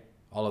 right?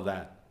 All of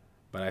that.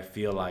 But I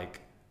feel like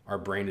our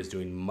brain is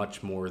doing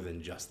much more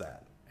than just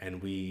that.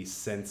 And we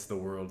sense the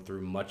world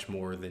through much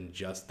more than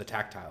just the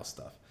tactile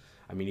stuff.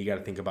 I mean, you got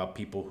to think about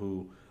people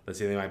who, let's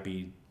say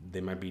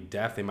they might be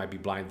deaf, they might be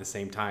blind at the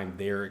same time.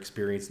 They're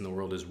experiencing the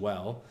world as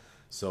well.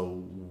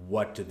 So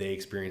what do they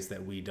experience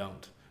that we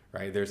don't,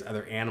 right? There's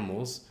other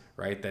animals,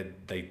 right,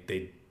 that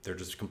they're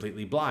just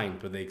completely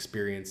blind, but they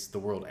experience the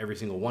world, every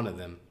single one of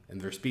them.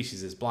 And their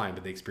species is blind,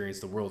 but they experience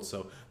the world.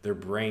 So their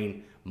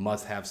brain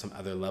must have some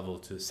other level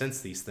to sense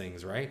these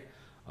things, right?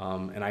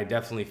 And I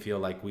definitely feel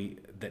like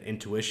that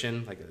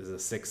intuition, like, is a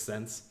sixth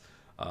sense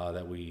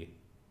that we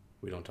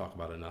don't talk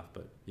about enough.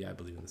 But yeah, I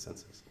believe in the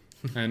senses.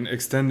 And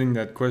extending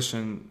that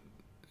question,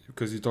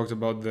 because you talked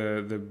about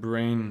the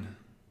brain,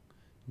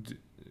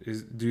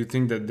 do you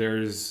think that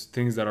there's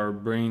things that our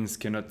brains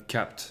cannot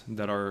capture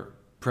that are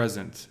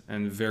present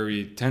and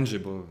very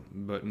tangible,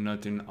 but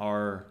not in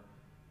our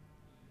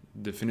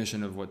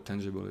definition of what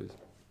tangible is?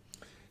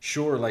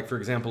 Sure, like for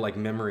example, like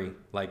memory.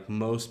 Like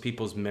most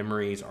people's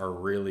memories are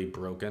really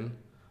broken.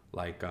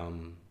 Like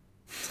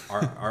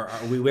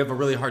we have a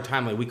really hard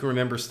time. Like we can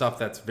remember stuff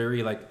that's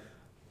very like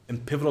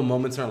in pivotal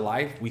moments in our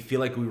life. We feel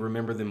like we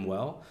remember them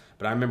well.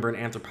 But I remember in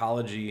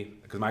anthropology,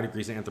 because my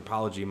degree's in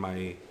anthropology,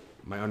 my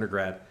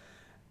undergrad,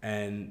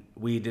 and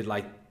we did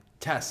like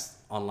tests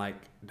on like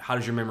how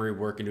does your memory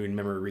work in doing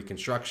memory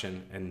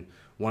reconstruction. And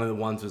one of the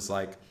ones was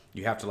like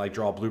you have to like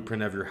draw a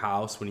blueprint of your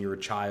house when you were a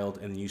child,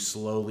 and you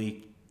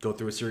slowly go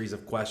through a series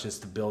of questions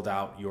to build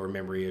out your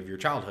memory of your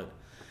childhood.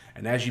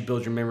 And as you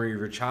build your memory of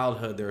your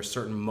childhood, there are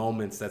certain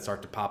moments that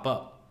start to pop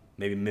up.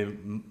 Maybe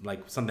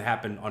like something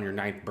happened on your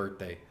 9th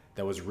birthday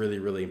that was really,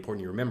 really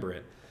important. You remember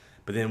it.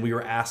 But then we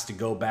were asked to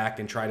go back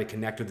and try to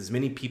connect with as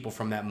many people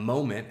from that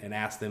moment and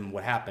ask them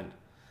what happened.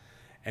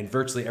 And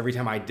virtually every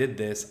time I did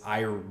this,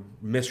 I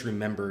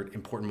misremembered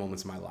important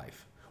moments in my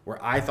life where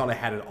I thought I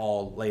had it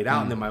all laid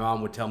out. And then my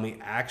mom would tell me,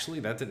 actually,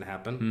 that didn't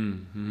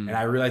happen. And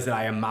I realized that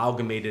I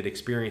amalgamated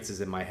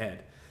experiences in my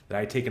head, that I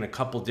had taken a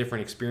couple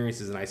different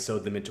experiences and I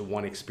sewed them into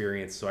one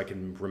experience so I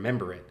can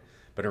remember it.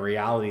 But in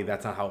reality,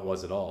 that's not how it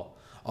was at all.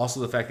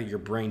 Also, the fact that your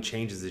brain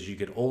changes as you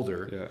get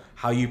older,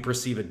 how you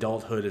perceive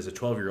adulthood as a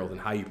 12-year-old and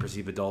how you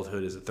perceive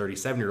adulthood as a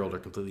 37-year-old are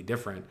completely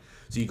different.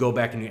 So you go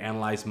back and you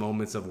analyze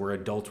moments of where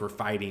adults were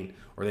fighting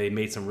or they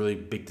made some really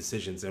big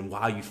decisions and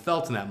how you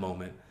felt in that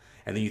moment.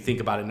 And then you think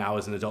about it now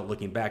as an adult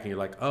looking back and you're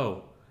like,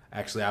 oh,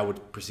 actually, I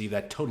would perceive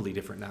that totally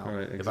different now.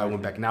 Right, exactly. If I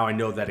went back now, I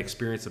know that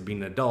experience of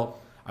being an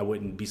adult, I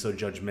wouldn't be so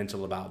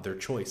judgmental about their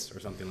choice or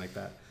something like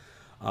that.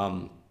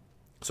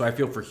 So I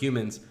feel for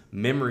humans,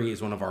 memory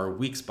is one of our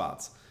weak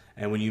spots.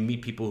 And when you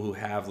meet people who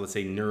have, let's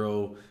say,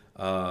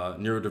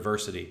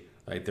 neurodiversity,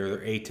 right? They're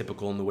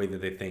atypical in the way that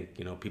they think,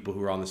 you know, people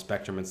who are on the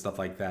spectrum and stuff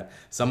like that.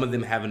 Some of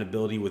them have an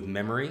ability with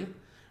memory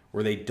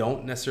where they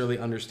don't necessarily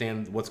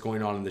understand what's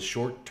going on in the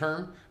short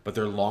term, but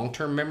their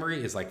long-term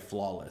memory is like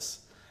flawless.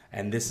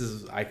 And this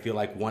is, I feel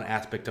like, one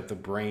aspect of the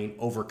brain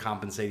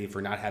overcompensating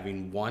for not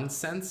having one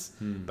sense,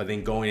 but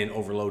then going and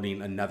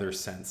overloading another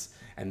sense.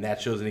 And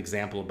that shows an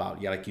example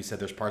about, like you said,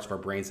 there's parts of our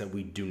brains that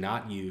we do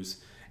not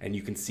use. And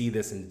you can see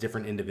this in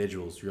different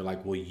individuals. You're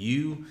like, well,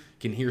 you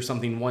can hear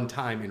something one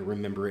time and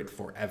remember it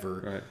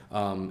forever.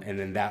 Right. And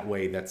in that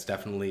way, that's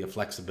definitely a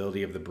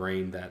flexibility of the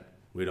brain that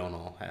we don't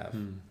all have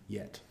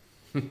yet.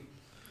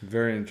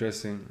 Very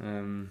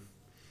interesting.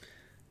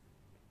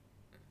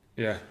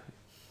 Yeah,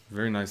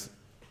 very nice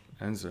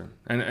answer.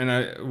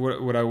 And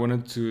what I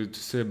wanted to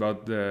say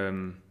about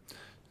the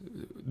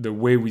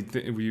way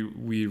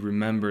we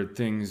remember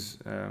things,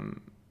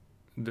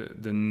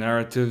 the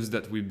narratives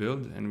that we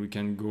build, and we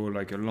can go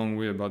like a long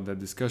way about that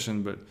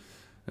discussion, but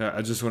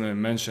I just want to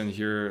mention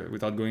here,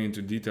 without going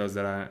into details,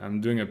 that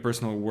I'm doing a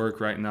personal work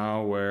right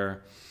now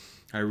where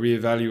I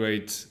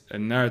reevaluate a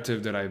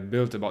narrative that I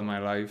built about my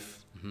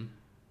life,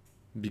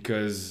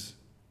 because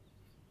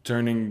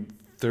turning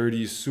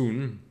 30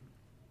 soon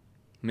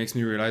makes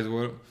me realize,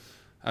 well,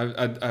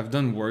 I've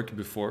done work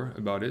before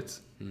about it,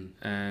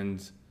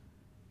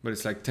 but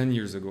it's like 10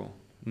 years ago.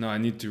 Now I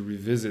need to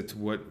revisit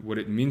what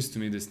it means to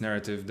me, this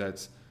narrative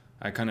that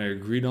I kind of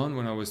agreed on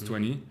when I was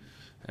 20,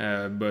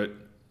 but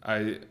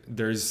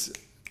there's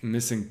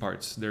missing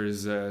parts.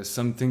 There's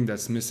something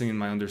that's missing in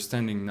my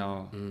understanding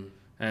now,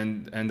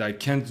 and I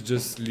can't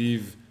just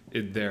leave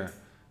it there.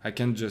 I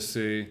can't just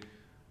say,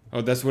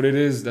 oh, that's what it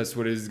is. That's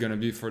what it's gonna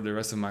be for the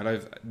rest of my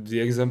life.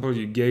 The example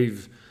you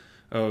gave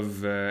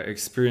of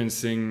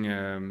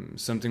experiencing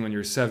something when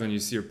you're 7, you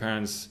see your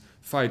parents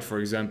fight, for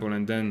example,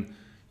 and then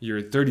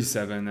you're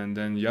 37, and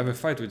then you have a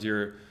fight with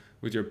your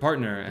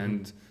partner,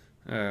 and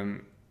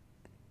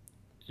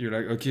you're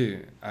like,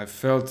 okay, I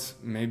felt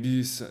maybe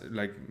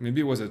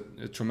it was a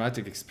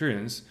traumatic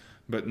experience,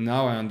 but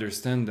now I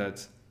understand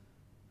that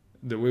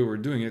the way we're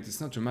doing it, it's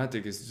not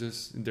traumatic. It's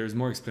just there's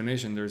more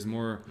explanation. There's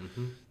more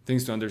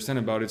things to understand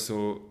about it.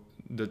 So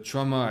the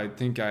trauma I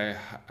think I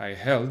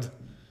held,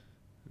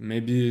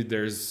 maybe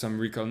there's some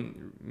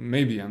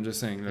maybe I'm just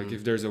saying, like,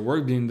 if there's a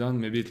work being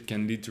done, maybe it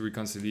can lead to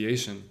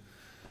reconciliation.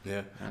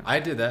 Yeah,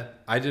 I did that.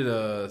 I did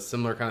a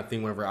similar kind of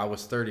thing whenever I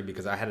was 30,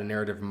 because I had a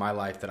narrative in my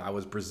life that I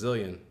was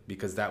Brazilian,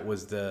 because that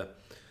was the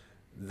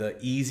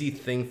easy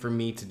thing for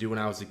me to do when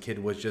I was a kid,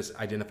 was just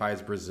identify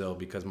as Brazil,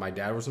 because my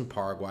dad was in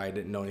Paraguay. I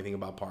didn't know anything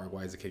about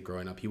Paraguay as a kid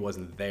growing up. He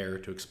wasn't there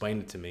to explain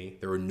it to me.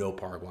 There were no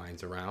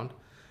Paraguayans around,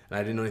 and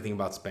I didn't know anything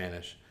about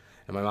Spanish.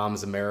 And my mom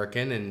is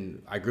American,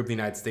 and I grew up in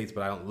the United States,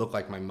 but I don't look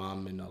like my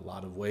mom in a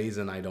lot of ways,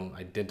 and I don't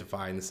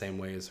identify in the same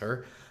way as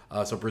her.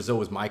 So Brazil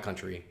was my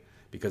country,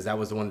 because that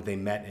was the one that they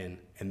met in,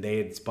 and they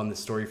had spun the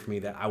story for me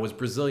that I was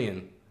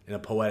Brazilian in a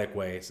poetic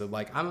way. So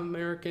like, I'm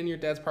American, your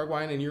dad's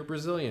Paraguayan, and you're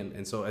Brazilian.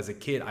 And so as a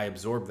kid, I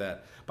absorbed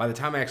that. By the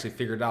time I actually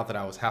figured out that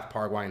I was half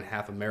Paraguayan,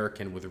 half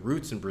American with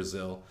roots in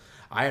Brazil,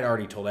 I had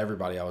already told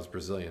everybody I was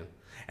Brazilian.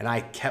 And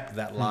I kept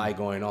that lie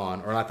going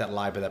on, or not that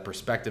lie, but that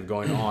perspective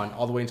going on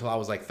all the way until I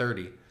was like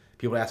 30.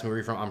 People ask me, where are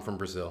you from? I'm from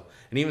Brazil.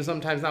 And even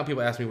sometimes now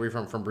people ask me, where are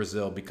you from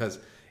Brazil, because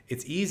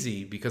it's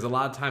easy, because a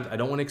lot of times I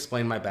don't want to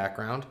explain my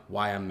background,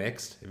 why I'm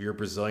mixed. If you're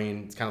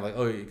Brazilian, it's kind of like,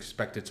 oh, you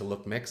expect it to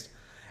look mixed.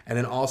 And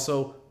then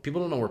also, people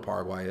don't know where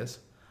Paraguay is.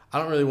 I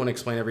don't really want to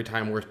explain every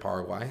time where's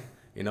Paraguay,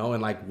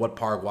 and like what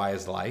Paraguay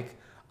is like.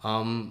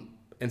 And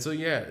so,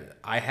 yeah,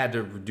 I had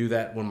to do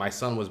that when my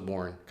son was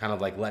born, kind of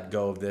like let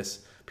go of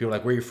this. People are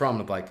like, where are you from?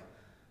 I'm like,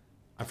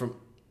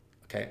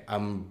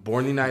 I'm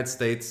born in the United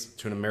States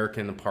to an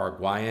American and a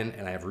Paraguayan,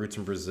 and I have roots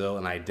in Brazil,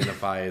 and I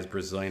identify as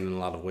Brazilian in a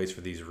lot of ways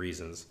for these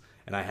reasons.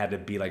 And I had to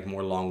be like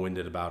more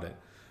long-winded about it.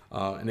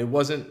 And it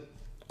wasn't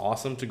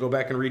awesome to go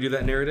back and redo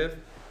that narrative.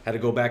 Had to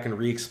go back and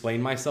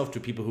re-explain myself to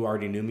people who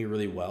already knew me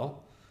really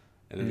well.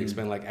 And then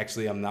explain, like,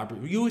 actually, I'm not...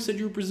 You always said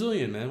you were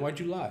Brazilian, man. Why'd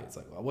you lie? It's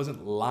like, well, I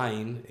wasn't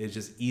lying. It's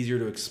just easier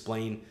to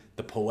explain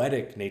the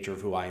poetic nature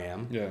of who I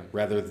am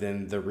rather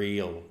than the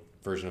real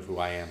version of who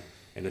I am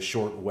in a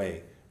short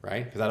way,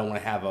 right? Because I don't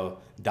want to have a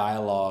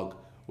dialogue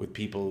with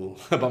people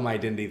about my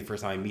identity the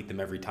first time I meet them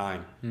every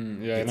time.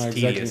 It's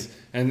tedious.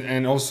 Exactly.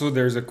 And also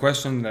there's a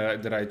question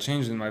that I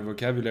changed in my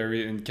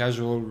vocabulary in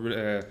casual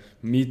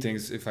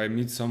meetings. If I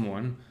meet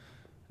someone,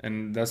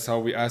 and that's how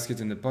we ask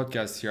it in the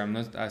podcast here, I'm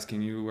not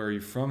asking you where are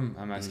you from,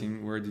 I'm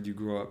asking where did you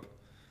grow up,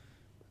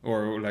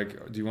 or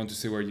like, do you want to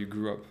say where you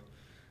grew up?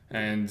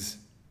 And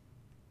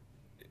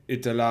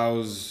it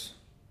allows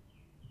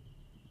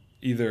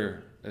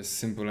either a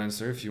simple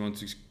answer if you want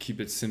to keep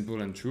it simple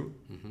and true,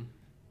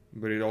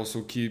 but it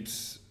also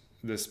keeps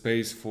the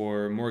space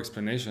for more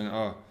explanation.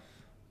 Oh,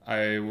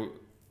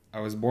 I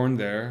was born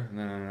there.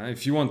 No.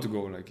 If you want to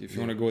go, like, if you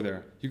want to go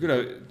there, you could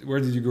have. Where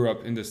did you grow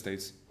up in the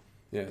States?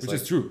 Yeah, which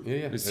is true.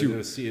 Yeah. It's you. It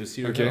was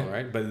Cedar Hill,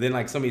 right? But then,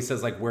 like, somebody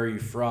says, like, where are you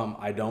from?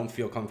 I don't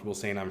feel comfortable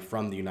saying I'm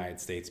from the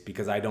United States,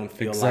 because I don't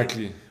feel like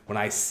when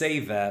I say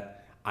that,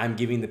 I'm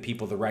giving the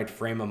people the right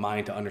frame of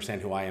mind to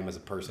understand who I am as a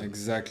person.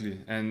 Exactly.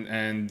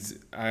 And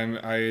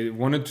I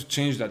wanted to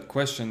change that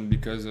question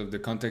because of the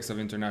context of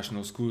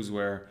international schools,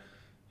 where,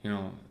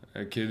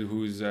 a kid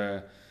who's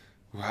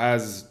who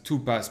has 2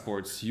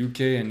 passports,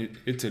 UK and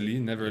Italy,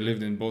 never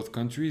lived in both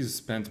countries,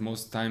 spent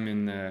most time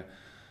in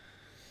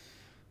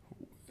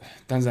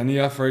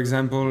Tanzania, for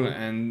example,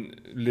 and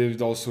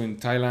lived also in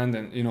Thailand,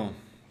 and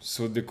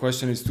so the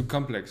question is too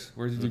complex.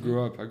 Where did you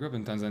grow up? I grew up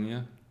in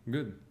Tanzania.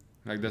 Good,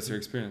 like that's your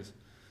experience.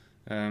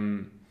 Yeah,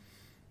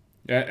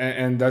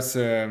 and that's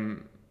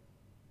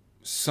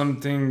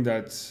something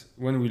that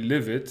when we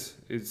live it,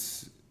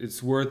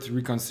 it's worth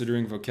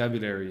reconsidering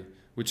vocabulary,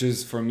 which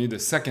is for me the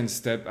second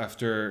step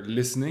after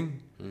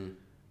listening,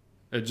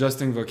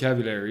 adjusting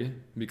vocabulary,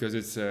 because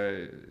it's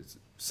a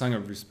sign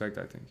of respect,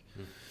 I think.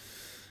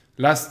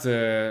 Last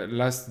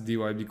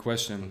DYB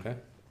question. Okay.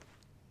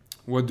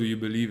 What do you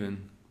believe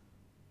in?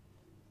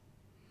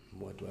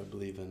 What do I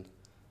believe in?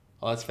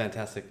 Oh, that's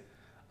fantastic.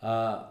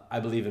 I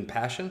believe in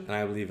passion and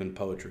I believe in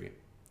poetry.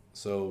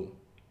 So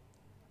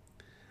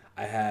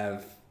I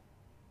have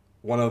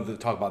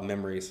talk about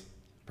memories.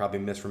 Probably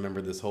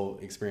misremembered this whole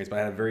experience, but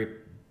I had a very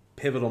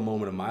pivotal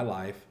moment of my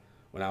life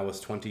when I was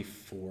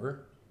 24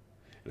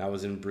 and I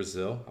was in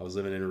Brazil. I was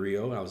living in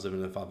Rio and I was living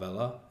in a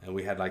favela, and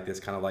we had like this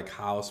kind of like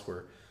house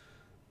where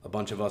a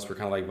bunch of us were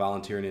kind of like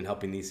volunteering and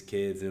helping these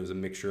kids, and it was a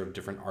mixture of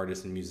different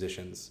artists and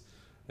musicians.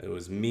 It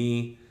was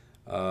me,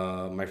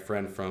 my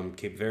friend from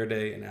Cape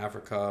Verde in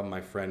Africa,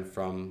 my friend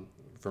from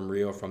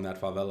Rio, from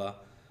that favela,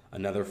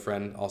 another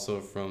friend also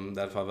from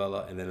that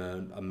favela, and then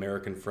an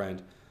American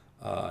friend,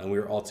 and we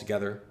were all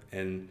together,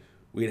 and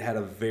we had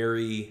a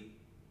very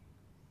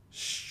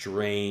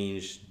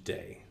strange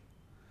day.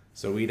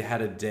 So we'd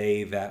had a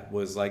day that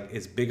was like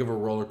as big of a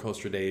roller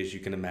coaster day as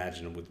you can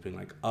imagine, with being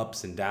like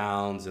ups and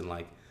downs and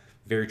like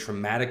very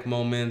traumatic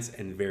moments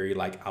and very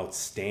like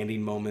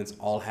outstanding moments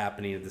all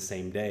happening at the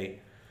same day.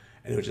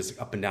 And it was just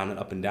up and down and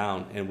up and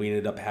down. And we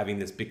ended up having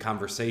this big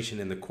conversation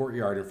in the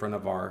courtyard in front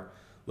of our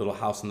little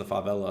house in the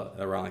favela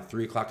around like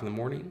 3:00 in the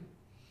morning.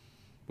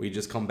 We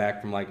just come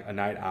back from like a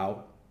night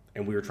out,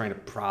 and we were trying to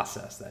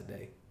process that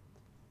day,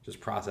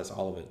 just process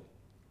all of it.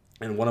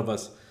 And one of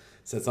us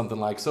said something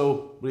like,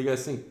 "So what do you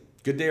guys think?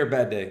 Good day or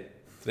bad day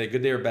today?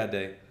 Good day or bad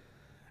day?"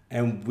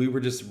 And we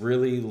were just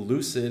really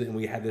lucid, and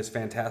we had this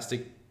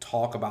fantastic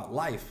talk about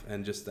life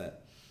and just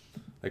that,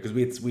 like, because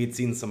we had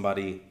seen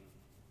somebody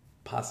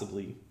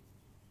possibly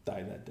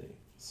die that day.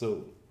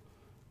 So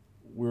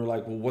we were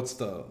like, well, what's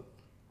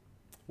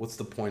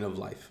the point of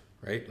life,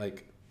 right?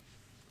 Like,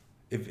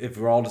 if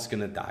we're all just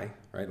gonna die,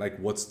 right? Like,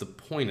 what's the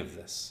point of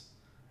this?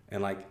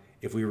 And like,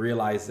 if we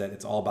realize that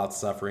it's all about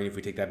suffering, if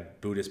we take that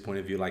Buddhist point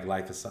of view, like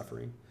life is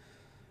suffering,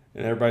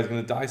 and everybody's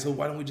gonna die, so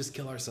why don't we just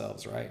kill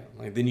ourselves, right?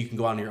 Like, then you can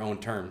go out on your own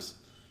terms.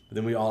 But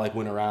then we all like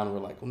went around and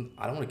we're like, well,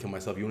 I don't want to kill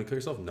myself. You want to kill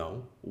yourself?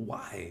 No.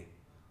 Why?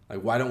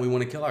 Like, why don't we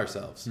want to kill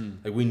ourselves?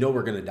 Like, we know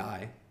we're gonna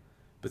die,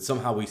 but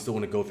somehow we still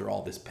want to go through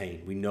all this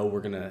pain. We know we're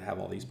gonna have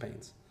all these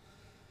pains.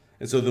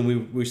 And so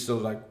then we still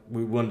like,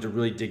 we wanted to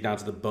really dig down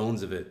to the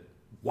bones of it.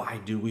 Why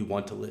do we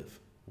want to live?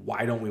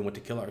 Why don't we want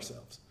to kill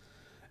ourselves?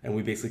 And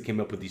we basically came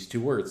up with these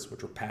two words,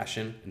 which were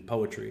passion and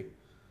poetry.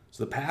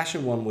 So the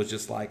passion one was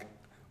just like,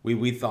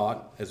 we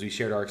thought, as we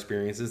shared our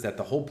experiences, that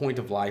the whole point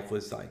of life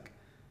was like,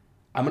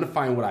 I'm going to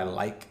find what I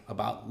like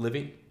about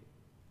living,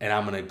 and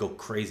I'm going to go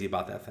crazy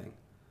about that thing.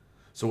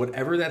 So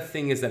whatever that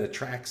thing is that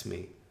attracts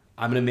me,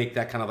 I'm going to make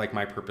that kind of like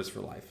my purpose for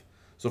life.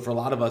 So for a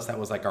lot of us, that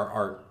was like our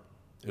art.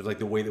 It was like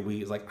the way that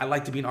it's like, I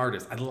like to be an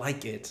artist. I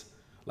like it.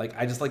 Like,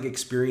 I just like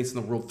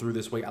experiencing the world through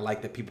this way. I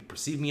like that people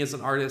perceive me as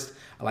an artist.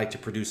 I like to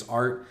produce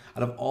art.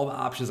 Out of all the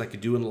options I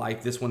could do in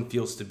life, this one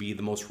feels to be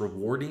the most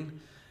rewarding.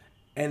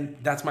 And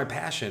that's my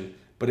passion.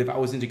 But if I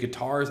was into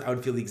guitars, I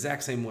would feel the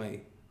exact same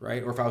way,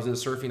 right? Or if I was into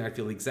surfing, I'd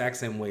feel the exact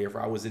same way. Or if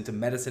I was into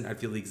medicine, I'd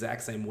feel the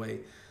exact same way.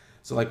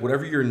 So like,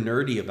 whatever you're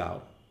nerdy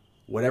about,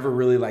 whatever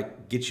really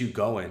like gets you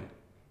going,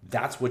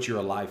 that's what you're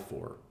alive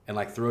for. And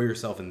like, throw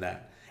yourself in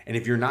that. And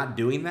if you're not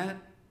doing that,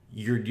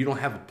 you don't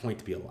have a point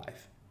to be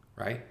alive,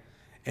 right?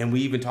 And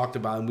we even talked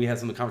about, and we had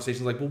some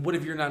conversations like, well, what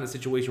if you're not in a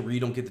situation where you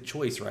don't get the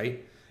choice,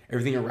 right?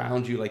 Everything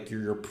around you, like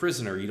you're a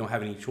prisoner, you don't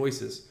have any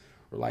choices.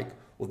 Or like,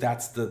 well,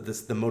 that's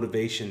the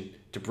motivation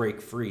to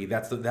break free.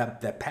 That's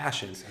that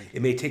passion.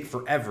 It may take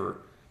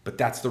forever, but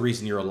that's the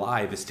reason you're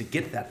alive, is to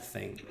get that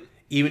thing.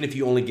 Even if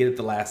you only get it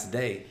the last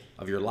day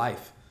of your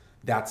life,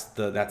 that's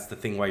the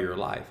thing why you're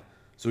alive.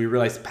 So we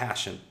realized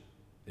passion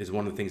is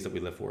one of the things that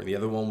we live for. And the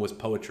other one was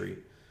poetry.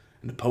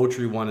 And the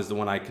poetry one is the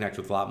one I connect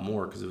with a lot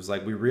more, because it was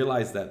like, we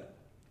realized that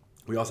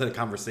we also had a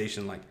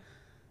conversation, like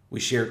we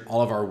shared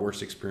all of our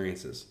worst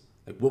experiences.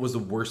 Like, what was the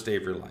worst day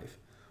of your life?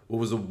 What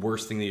was the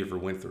worst thing that you ever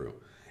went through?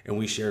 And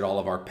we shared all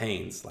of our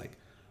pains, like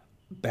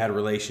bad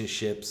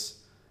relationships,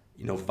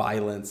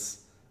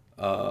 violence,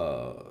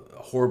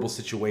 horrible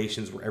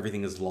situations where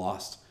everything is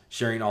lost,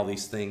 sharing all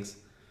these things.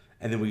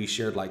 And then we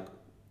shared, like,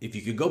 if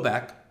you could go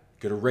back,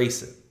 you could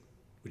erase it.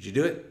 Would you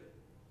do it?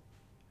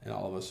 And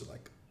all of us are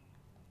like,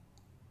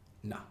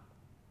 nah. I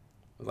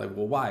was like,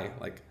 well, why?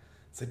 Like,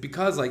 it's like,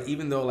 because like,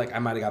 even though like I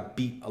might have got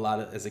beat a lot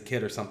as a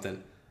kid or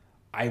something,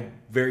 I'm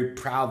very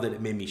proud that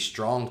it made me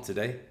strong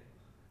today.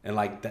 And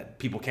like, that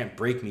people can't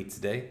break me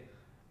today.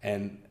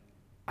 And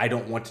I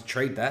don't want to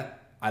trade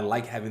that. I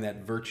like having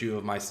that virtue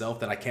of myself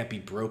that I can't be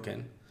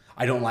broken.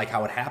 I don't like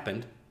how it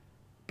happened,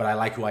 but I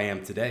like who I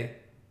am today.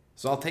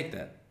 So I'll take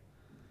that.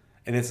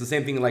 And it's the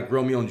same thing like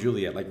Romeo and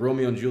Juliet. Like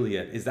Romeo and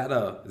Juliet, is that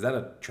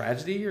a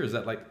tragedy or is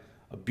that like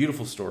a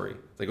beautiful story?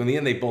 It's like in the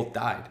end they both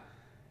died.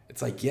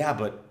 It's like, yeah,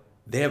 but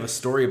they have a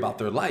story about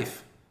their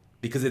life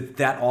because it's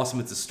that awesome.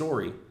 It's a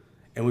story.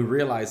 And we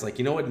realize like,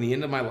 you know what, in the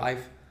end of my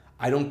life,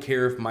 I don't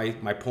care if my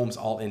poems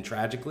all end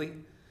tragically.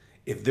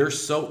 If they're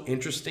so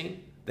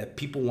interesting that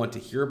people want to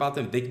hear about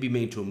them, if they can be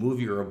made into a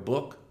movie or a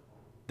book,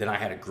 then I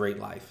had a great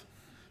life.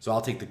 So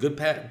I'll take the good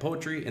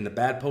poetry and the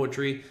bad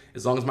poetry.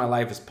 As long as my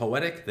life is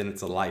poetic, then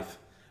it's a life.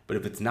 But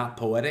if it's not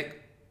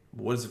poetic,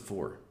 what is it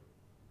for?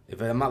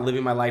 If I'm not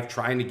living my life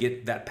trying to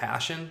get that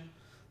passion,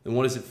 then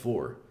what is it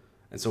for?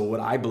 And so what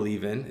I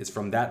believe in is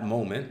from that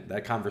moment,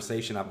 that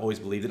conversation, I've always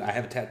believed it. I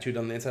have it tattooed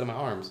on the inside of my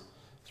arms.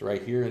 So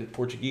right here in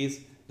Portuguese,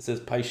 it says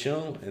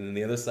paixão, and then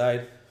the other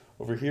side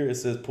over here, it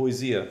says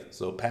poesia.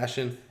 So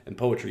passion and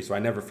poetry, so I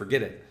never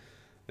forget it.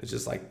 It's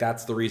just like,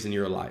 that's the reason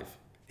you're alive.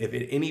 If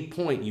at any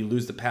point you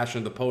lose the passion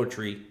of the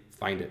poetry,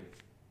 find it.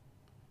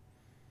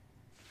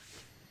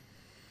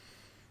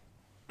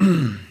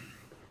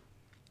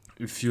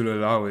 If you'll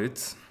allow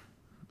it,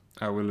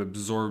 I will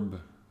absorb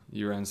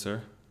your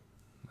answer.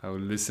 I will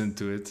listen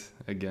to it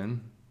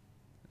again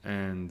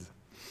and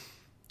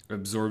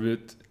absorb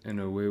it in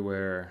a way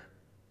where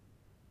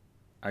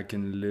I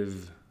can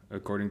live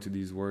according to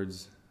these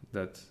words,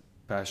 that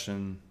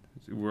passion,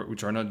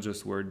 which are not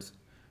just words.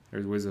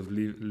 There's ways of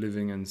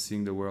living and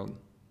seeing the world.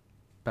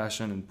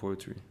 Passion and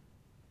poetry.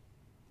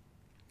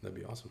 That'd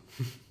be awesome.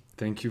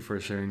 Thank you for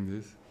sharing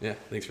this. Yeah,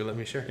 thanks for letting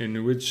me share.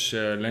 In which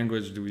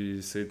language do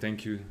we say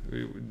thank you?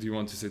 Do you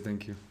want to say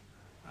thank you?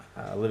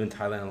 I live in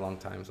Thailand a long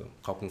time, so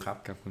Khop Kun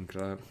Kap. Kapun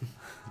Krab.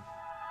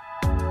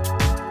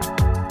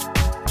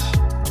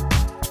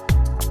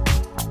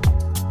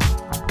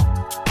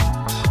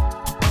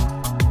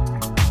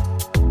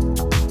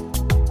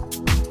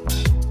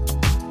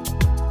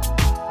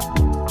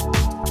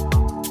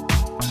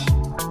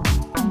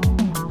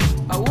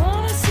 I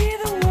wanna see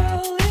the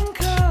world in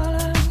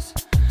colors,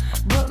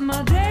 but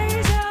my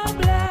days are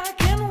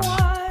black and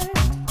white.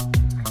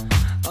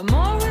 I'm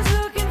always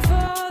looking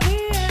for the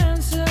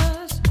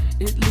answers.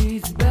 It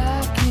leads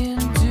back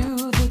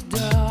into the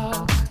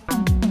dark.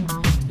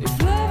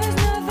 If love is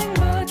nothing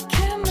but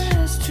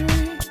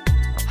chemistry,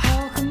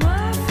 how come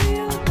I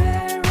feel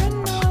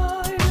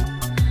paranoid?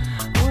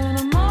 When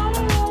I'm all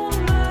alone,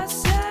 my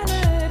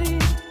sanity,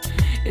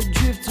 it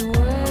drifts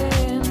away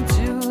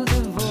into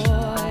the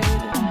void.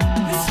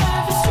 This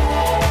life is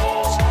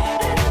strange,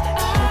 and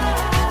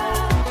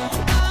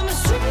I'm a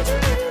stranger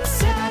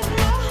inside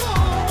my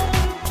home.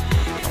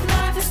 If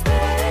life is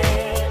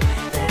pain,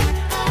 then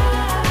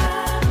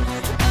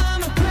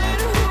I'm a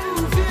player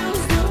who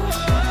feels the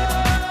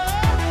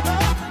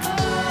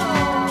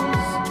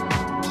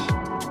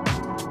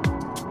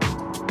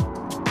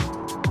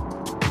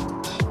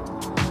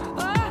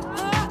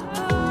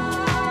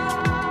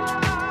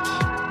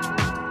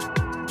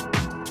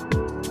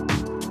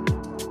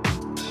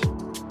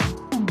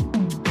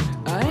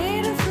I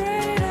ain't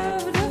afraid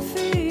of the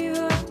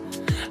fever.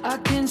 I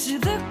can see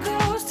the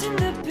ghost in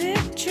the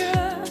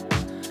picture.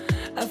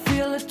 I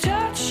feel a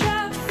touch,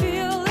 I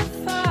feel the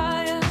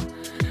fire.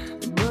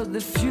 But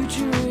the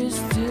future